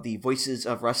part of the Voices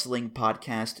of Wrestling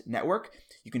podcast network.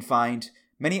 You can find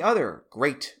many other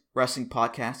great wrestling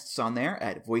podcasts on there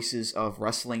at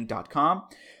voicesofwrestling.com.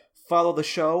 Follow the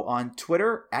show on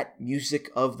Twitter at Music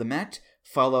of the Mat.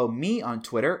 Follow me on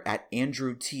Twitter at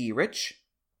Andrew T. Rich.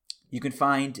 You can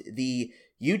find the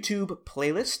YouTube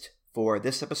playlist for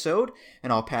this episode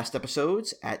and all past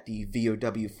episodes at the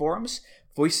VOW forums,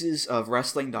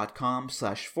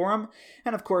 voicesofwrestling.com/forum,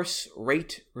 and of course,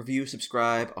 rate, review,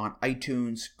 subscribe on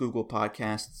iTunes, Google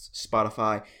Podcasts,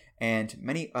 Spotify, and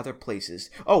many other places.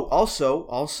 Oh,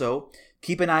 also,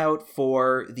 keep an eye out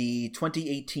for the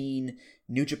 2018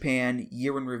 New Japan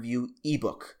Year in Review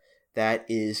ebook that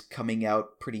is coming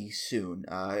out pretty soon.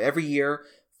 Every year,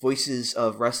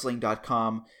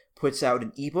 voicesofwrestling.com puts out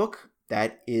an ebook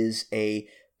that is a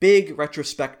big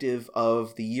retrospective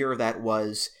of the year that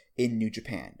was in New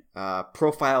Japan.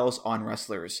 Profiles on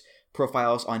wrestlers,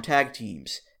 profiles on tag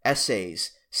teams,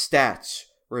 essays, stats,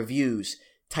 reviews,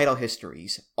 title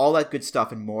histories, all that good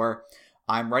stuff and more.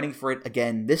 I'm writing for it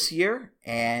again this year,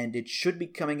 and it should be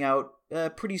coming out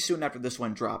pretty soon after this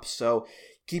one drops. So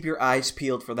keep your eyes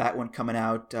peeled for that one coming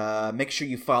out. Make sure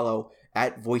you follow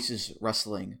at Voices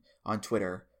Wrestling on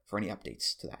Twitter for any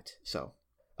updates to that. So,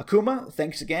 Akuma,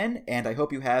 thanks again, and I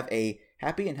hope you have a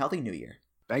happy and healthy New Year.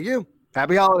 Thank you.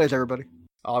 Happy holidays, everybody.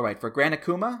 All right, for Grant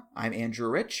Akuma, I'm Andrew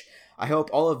Rich. I hope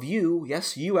all of you,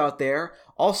 yes, you out there,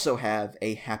 also have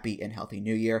a happy and healthy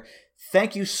New Year.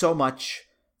 Thank you so much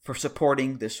for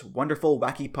supporting this wonderful,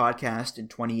 wacky podcast in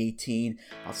 2018.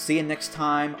 I'll see you next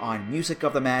time on Music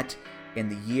of the Mat in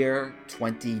the year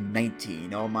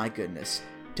 2019. Oh my goodness.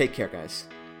 Take care, guys.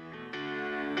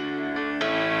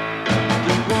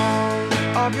 The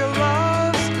warmth of your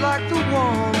love's like the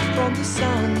warmth from the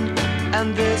sun,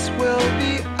 and this will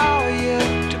be our year.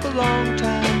 Took a long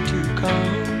time to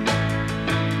come.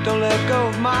 Don't let go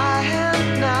of my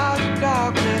hand now, the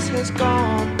darkness has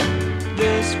gone.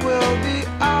 This will be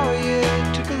our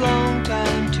year. Took a long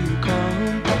time to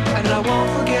come, and I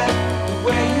won't forget the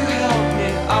way you held me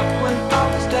up when I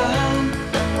was down,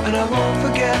 and I won't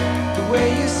forget the way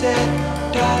you said,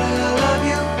 darling, I love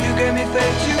you. You gave me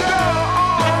faith to go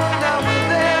on. Now we're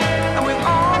there, and we've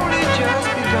only just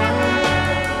begun.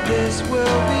 This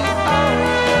will be our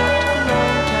year. Took a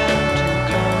long time to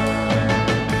come.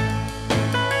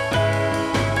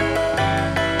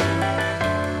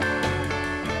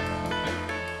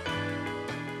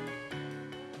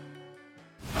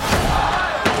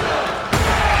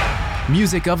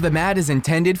 Music of the Mat is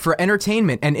intended for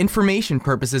entertainment and information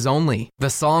purposes only. The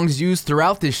songs used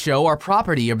throughout this show are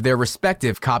property of their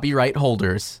respective copyright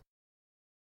holders.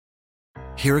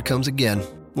 Here it comes again.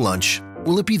 Lunch.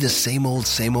 Will it be the same old,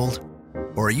 same old?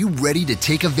 Or are you ready to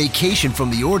take a vacation from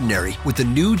the ordinary with the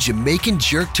new Jamaican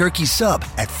Jerk Turkey Sub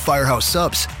at Firehouse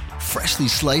Subs? Freshly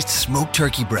sliced smoked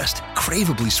turkey breast,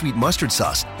 craveably sweet mustard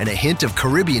sauce, and a hint of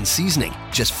Caribbean seasoning.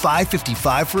 Just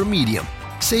 $5.55 for a medium.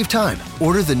 Save time.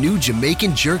 Order the new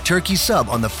Jamaican Jerk Turkey Sub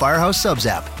on the Firehouse Subs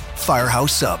app.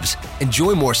 Firehouse Subs.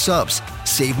 Enjoy more subs.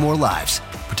 Save more lives.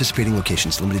 Participating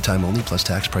locations. Limited time only, plus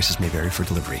tax. Prices may vary for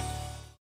delivery.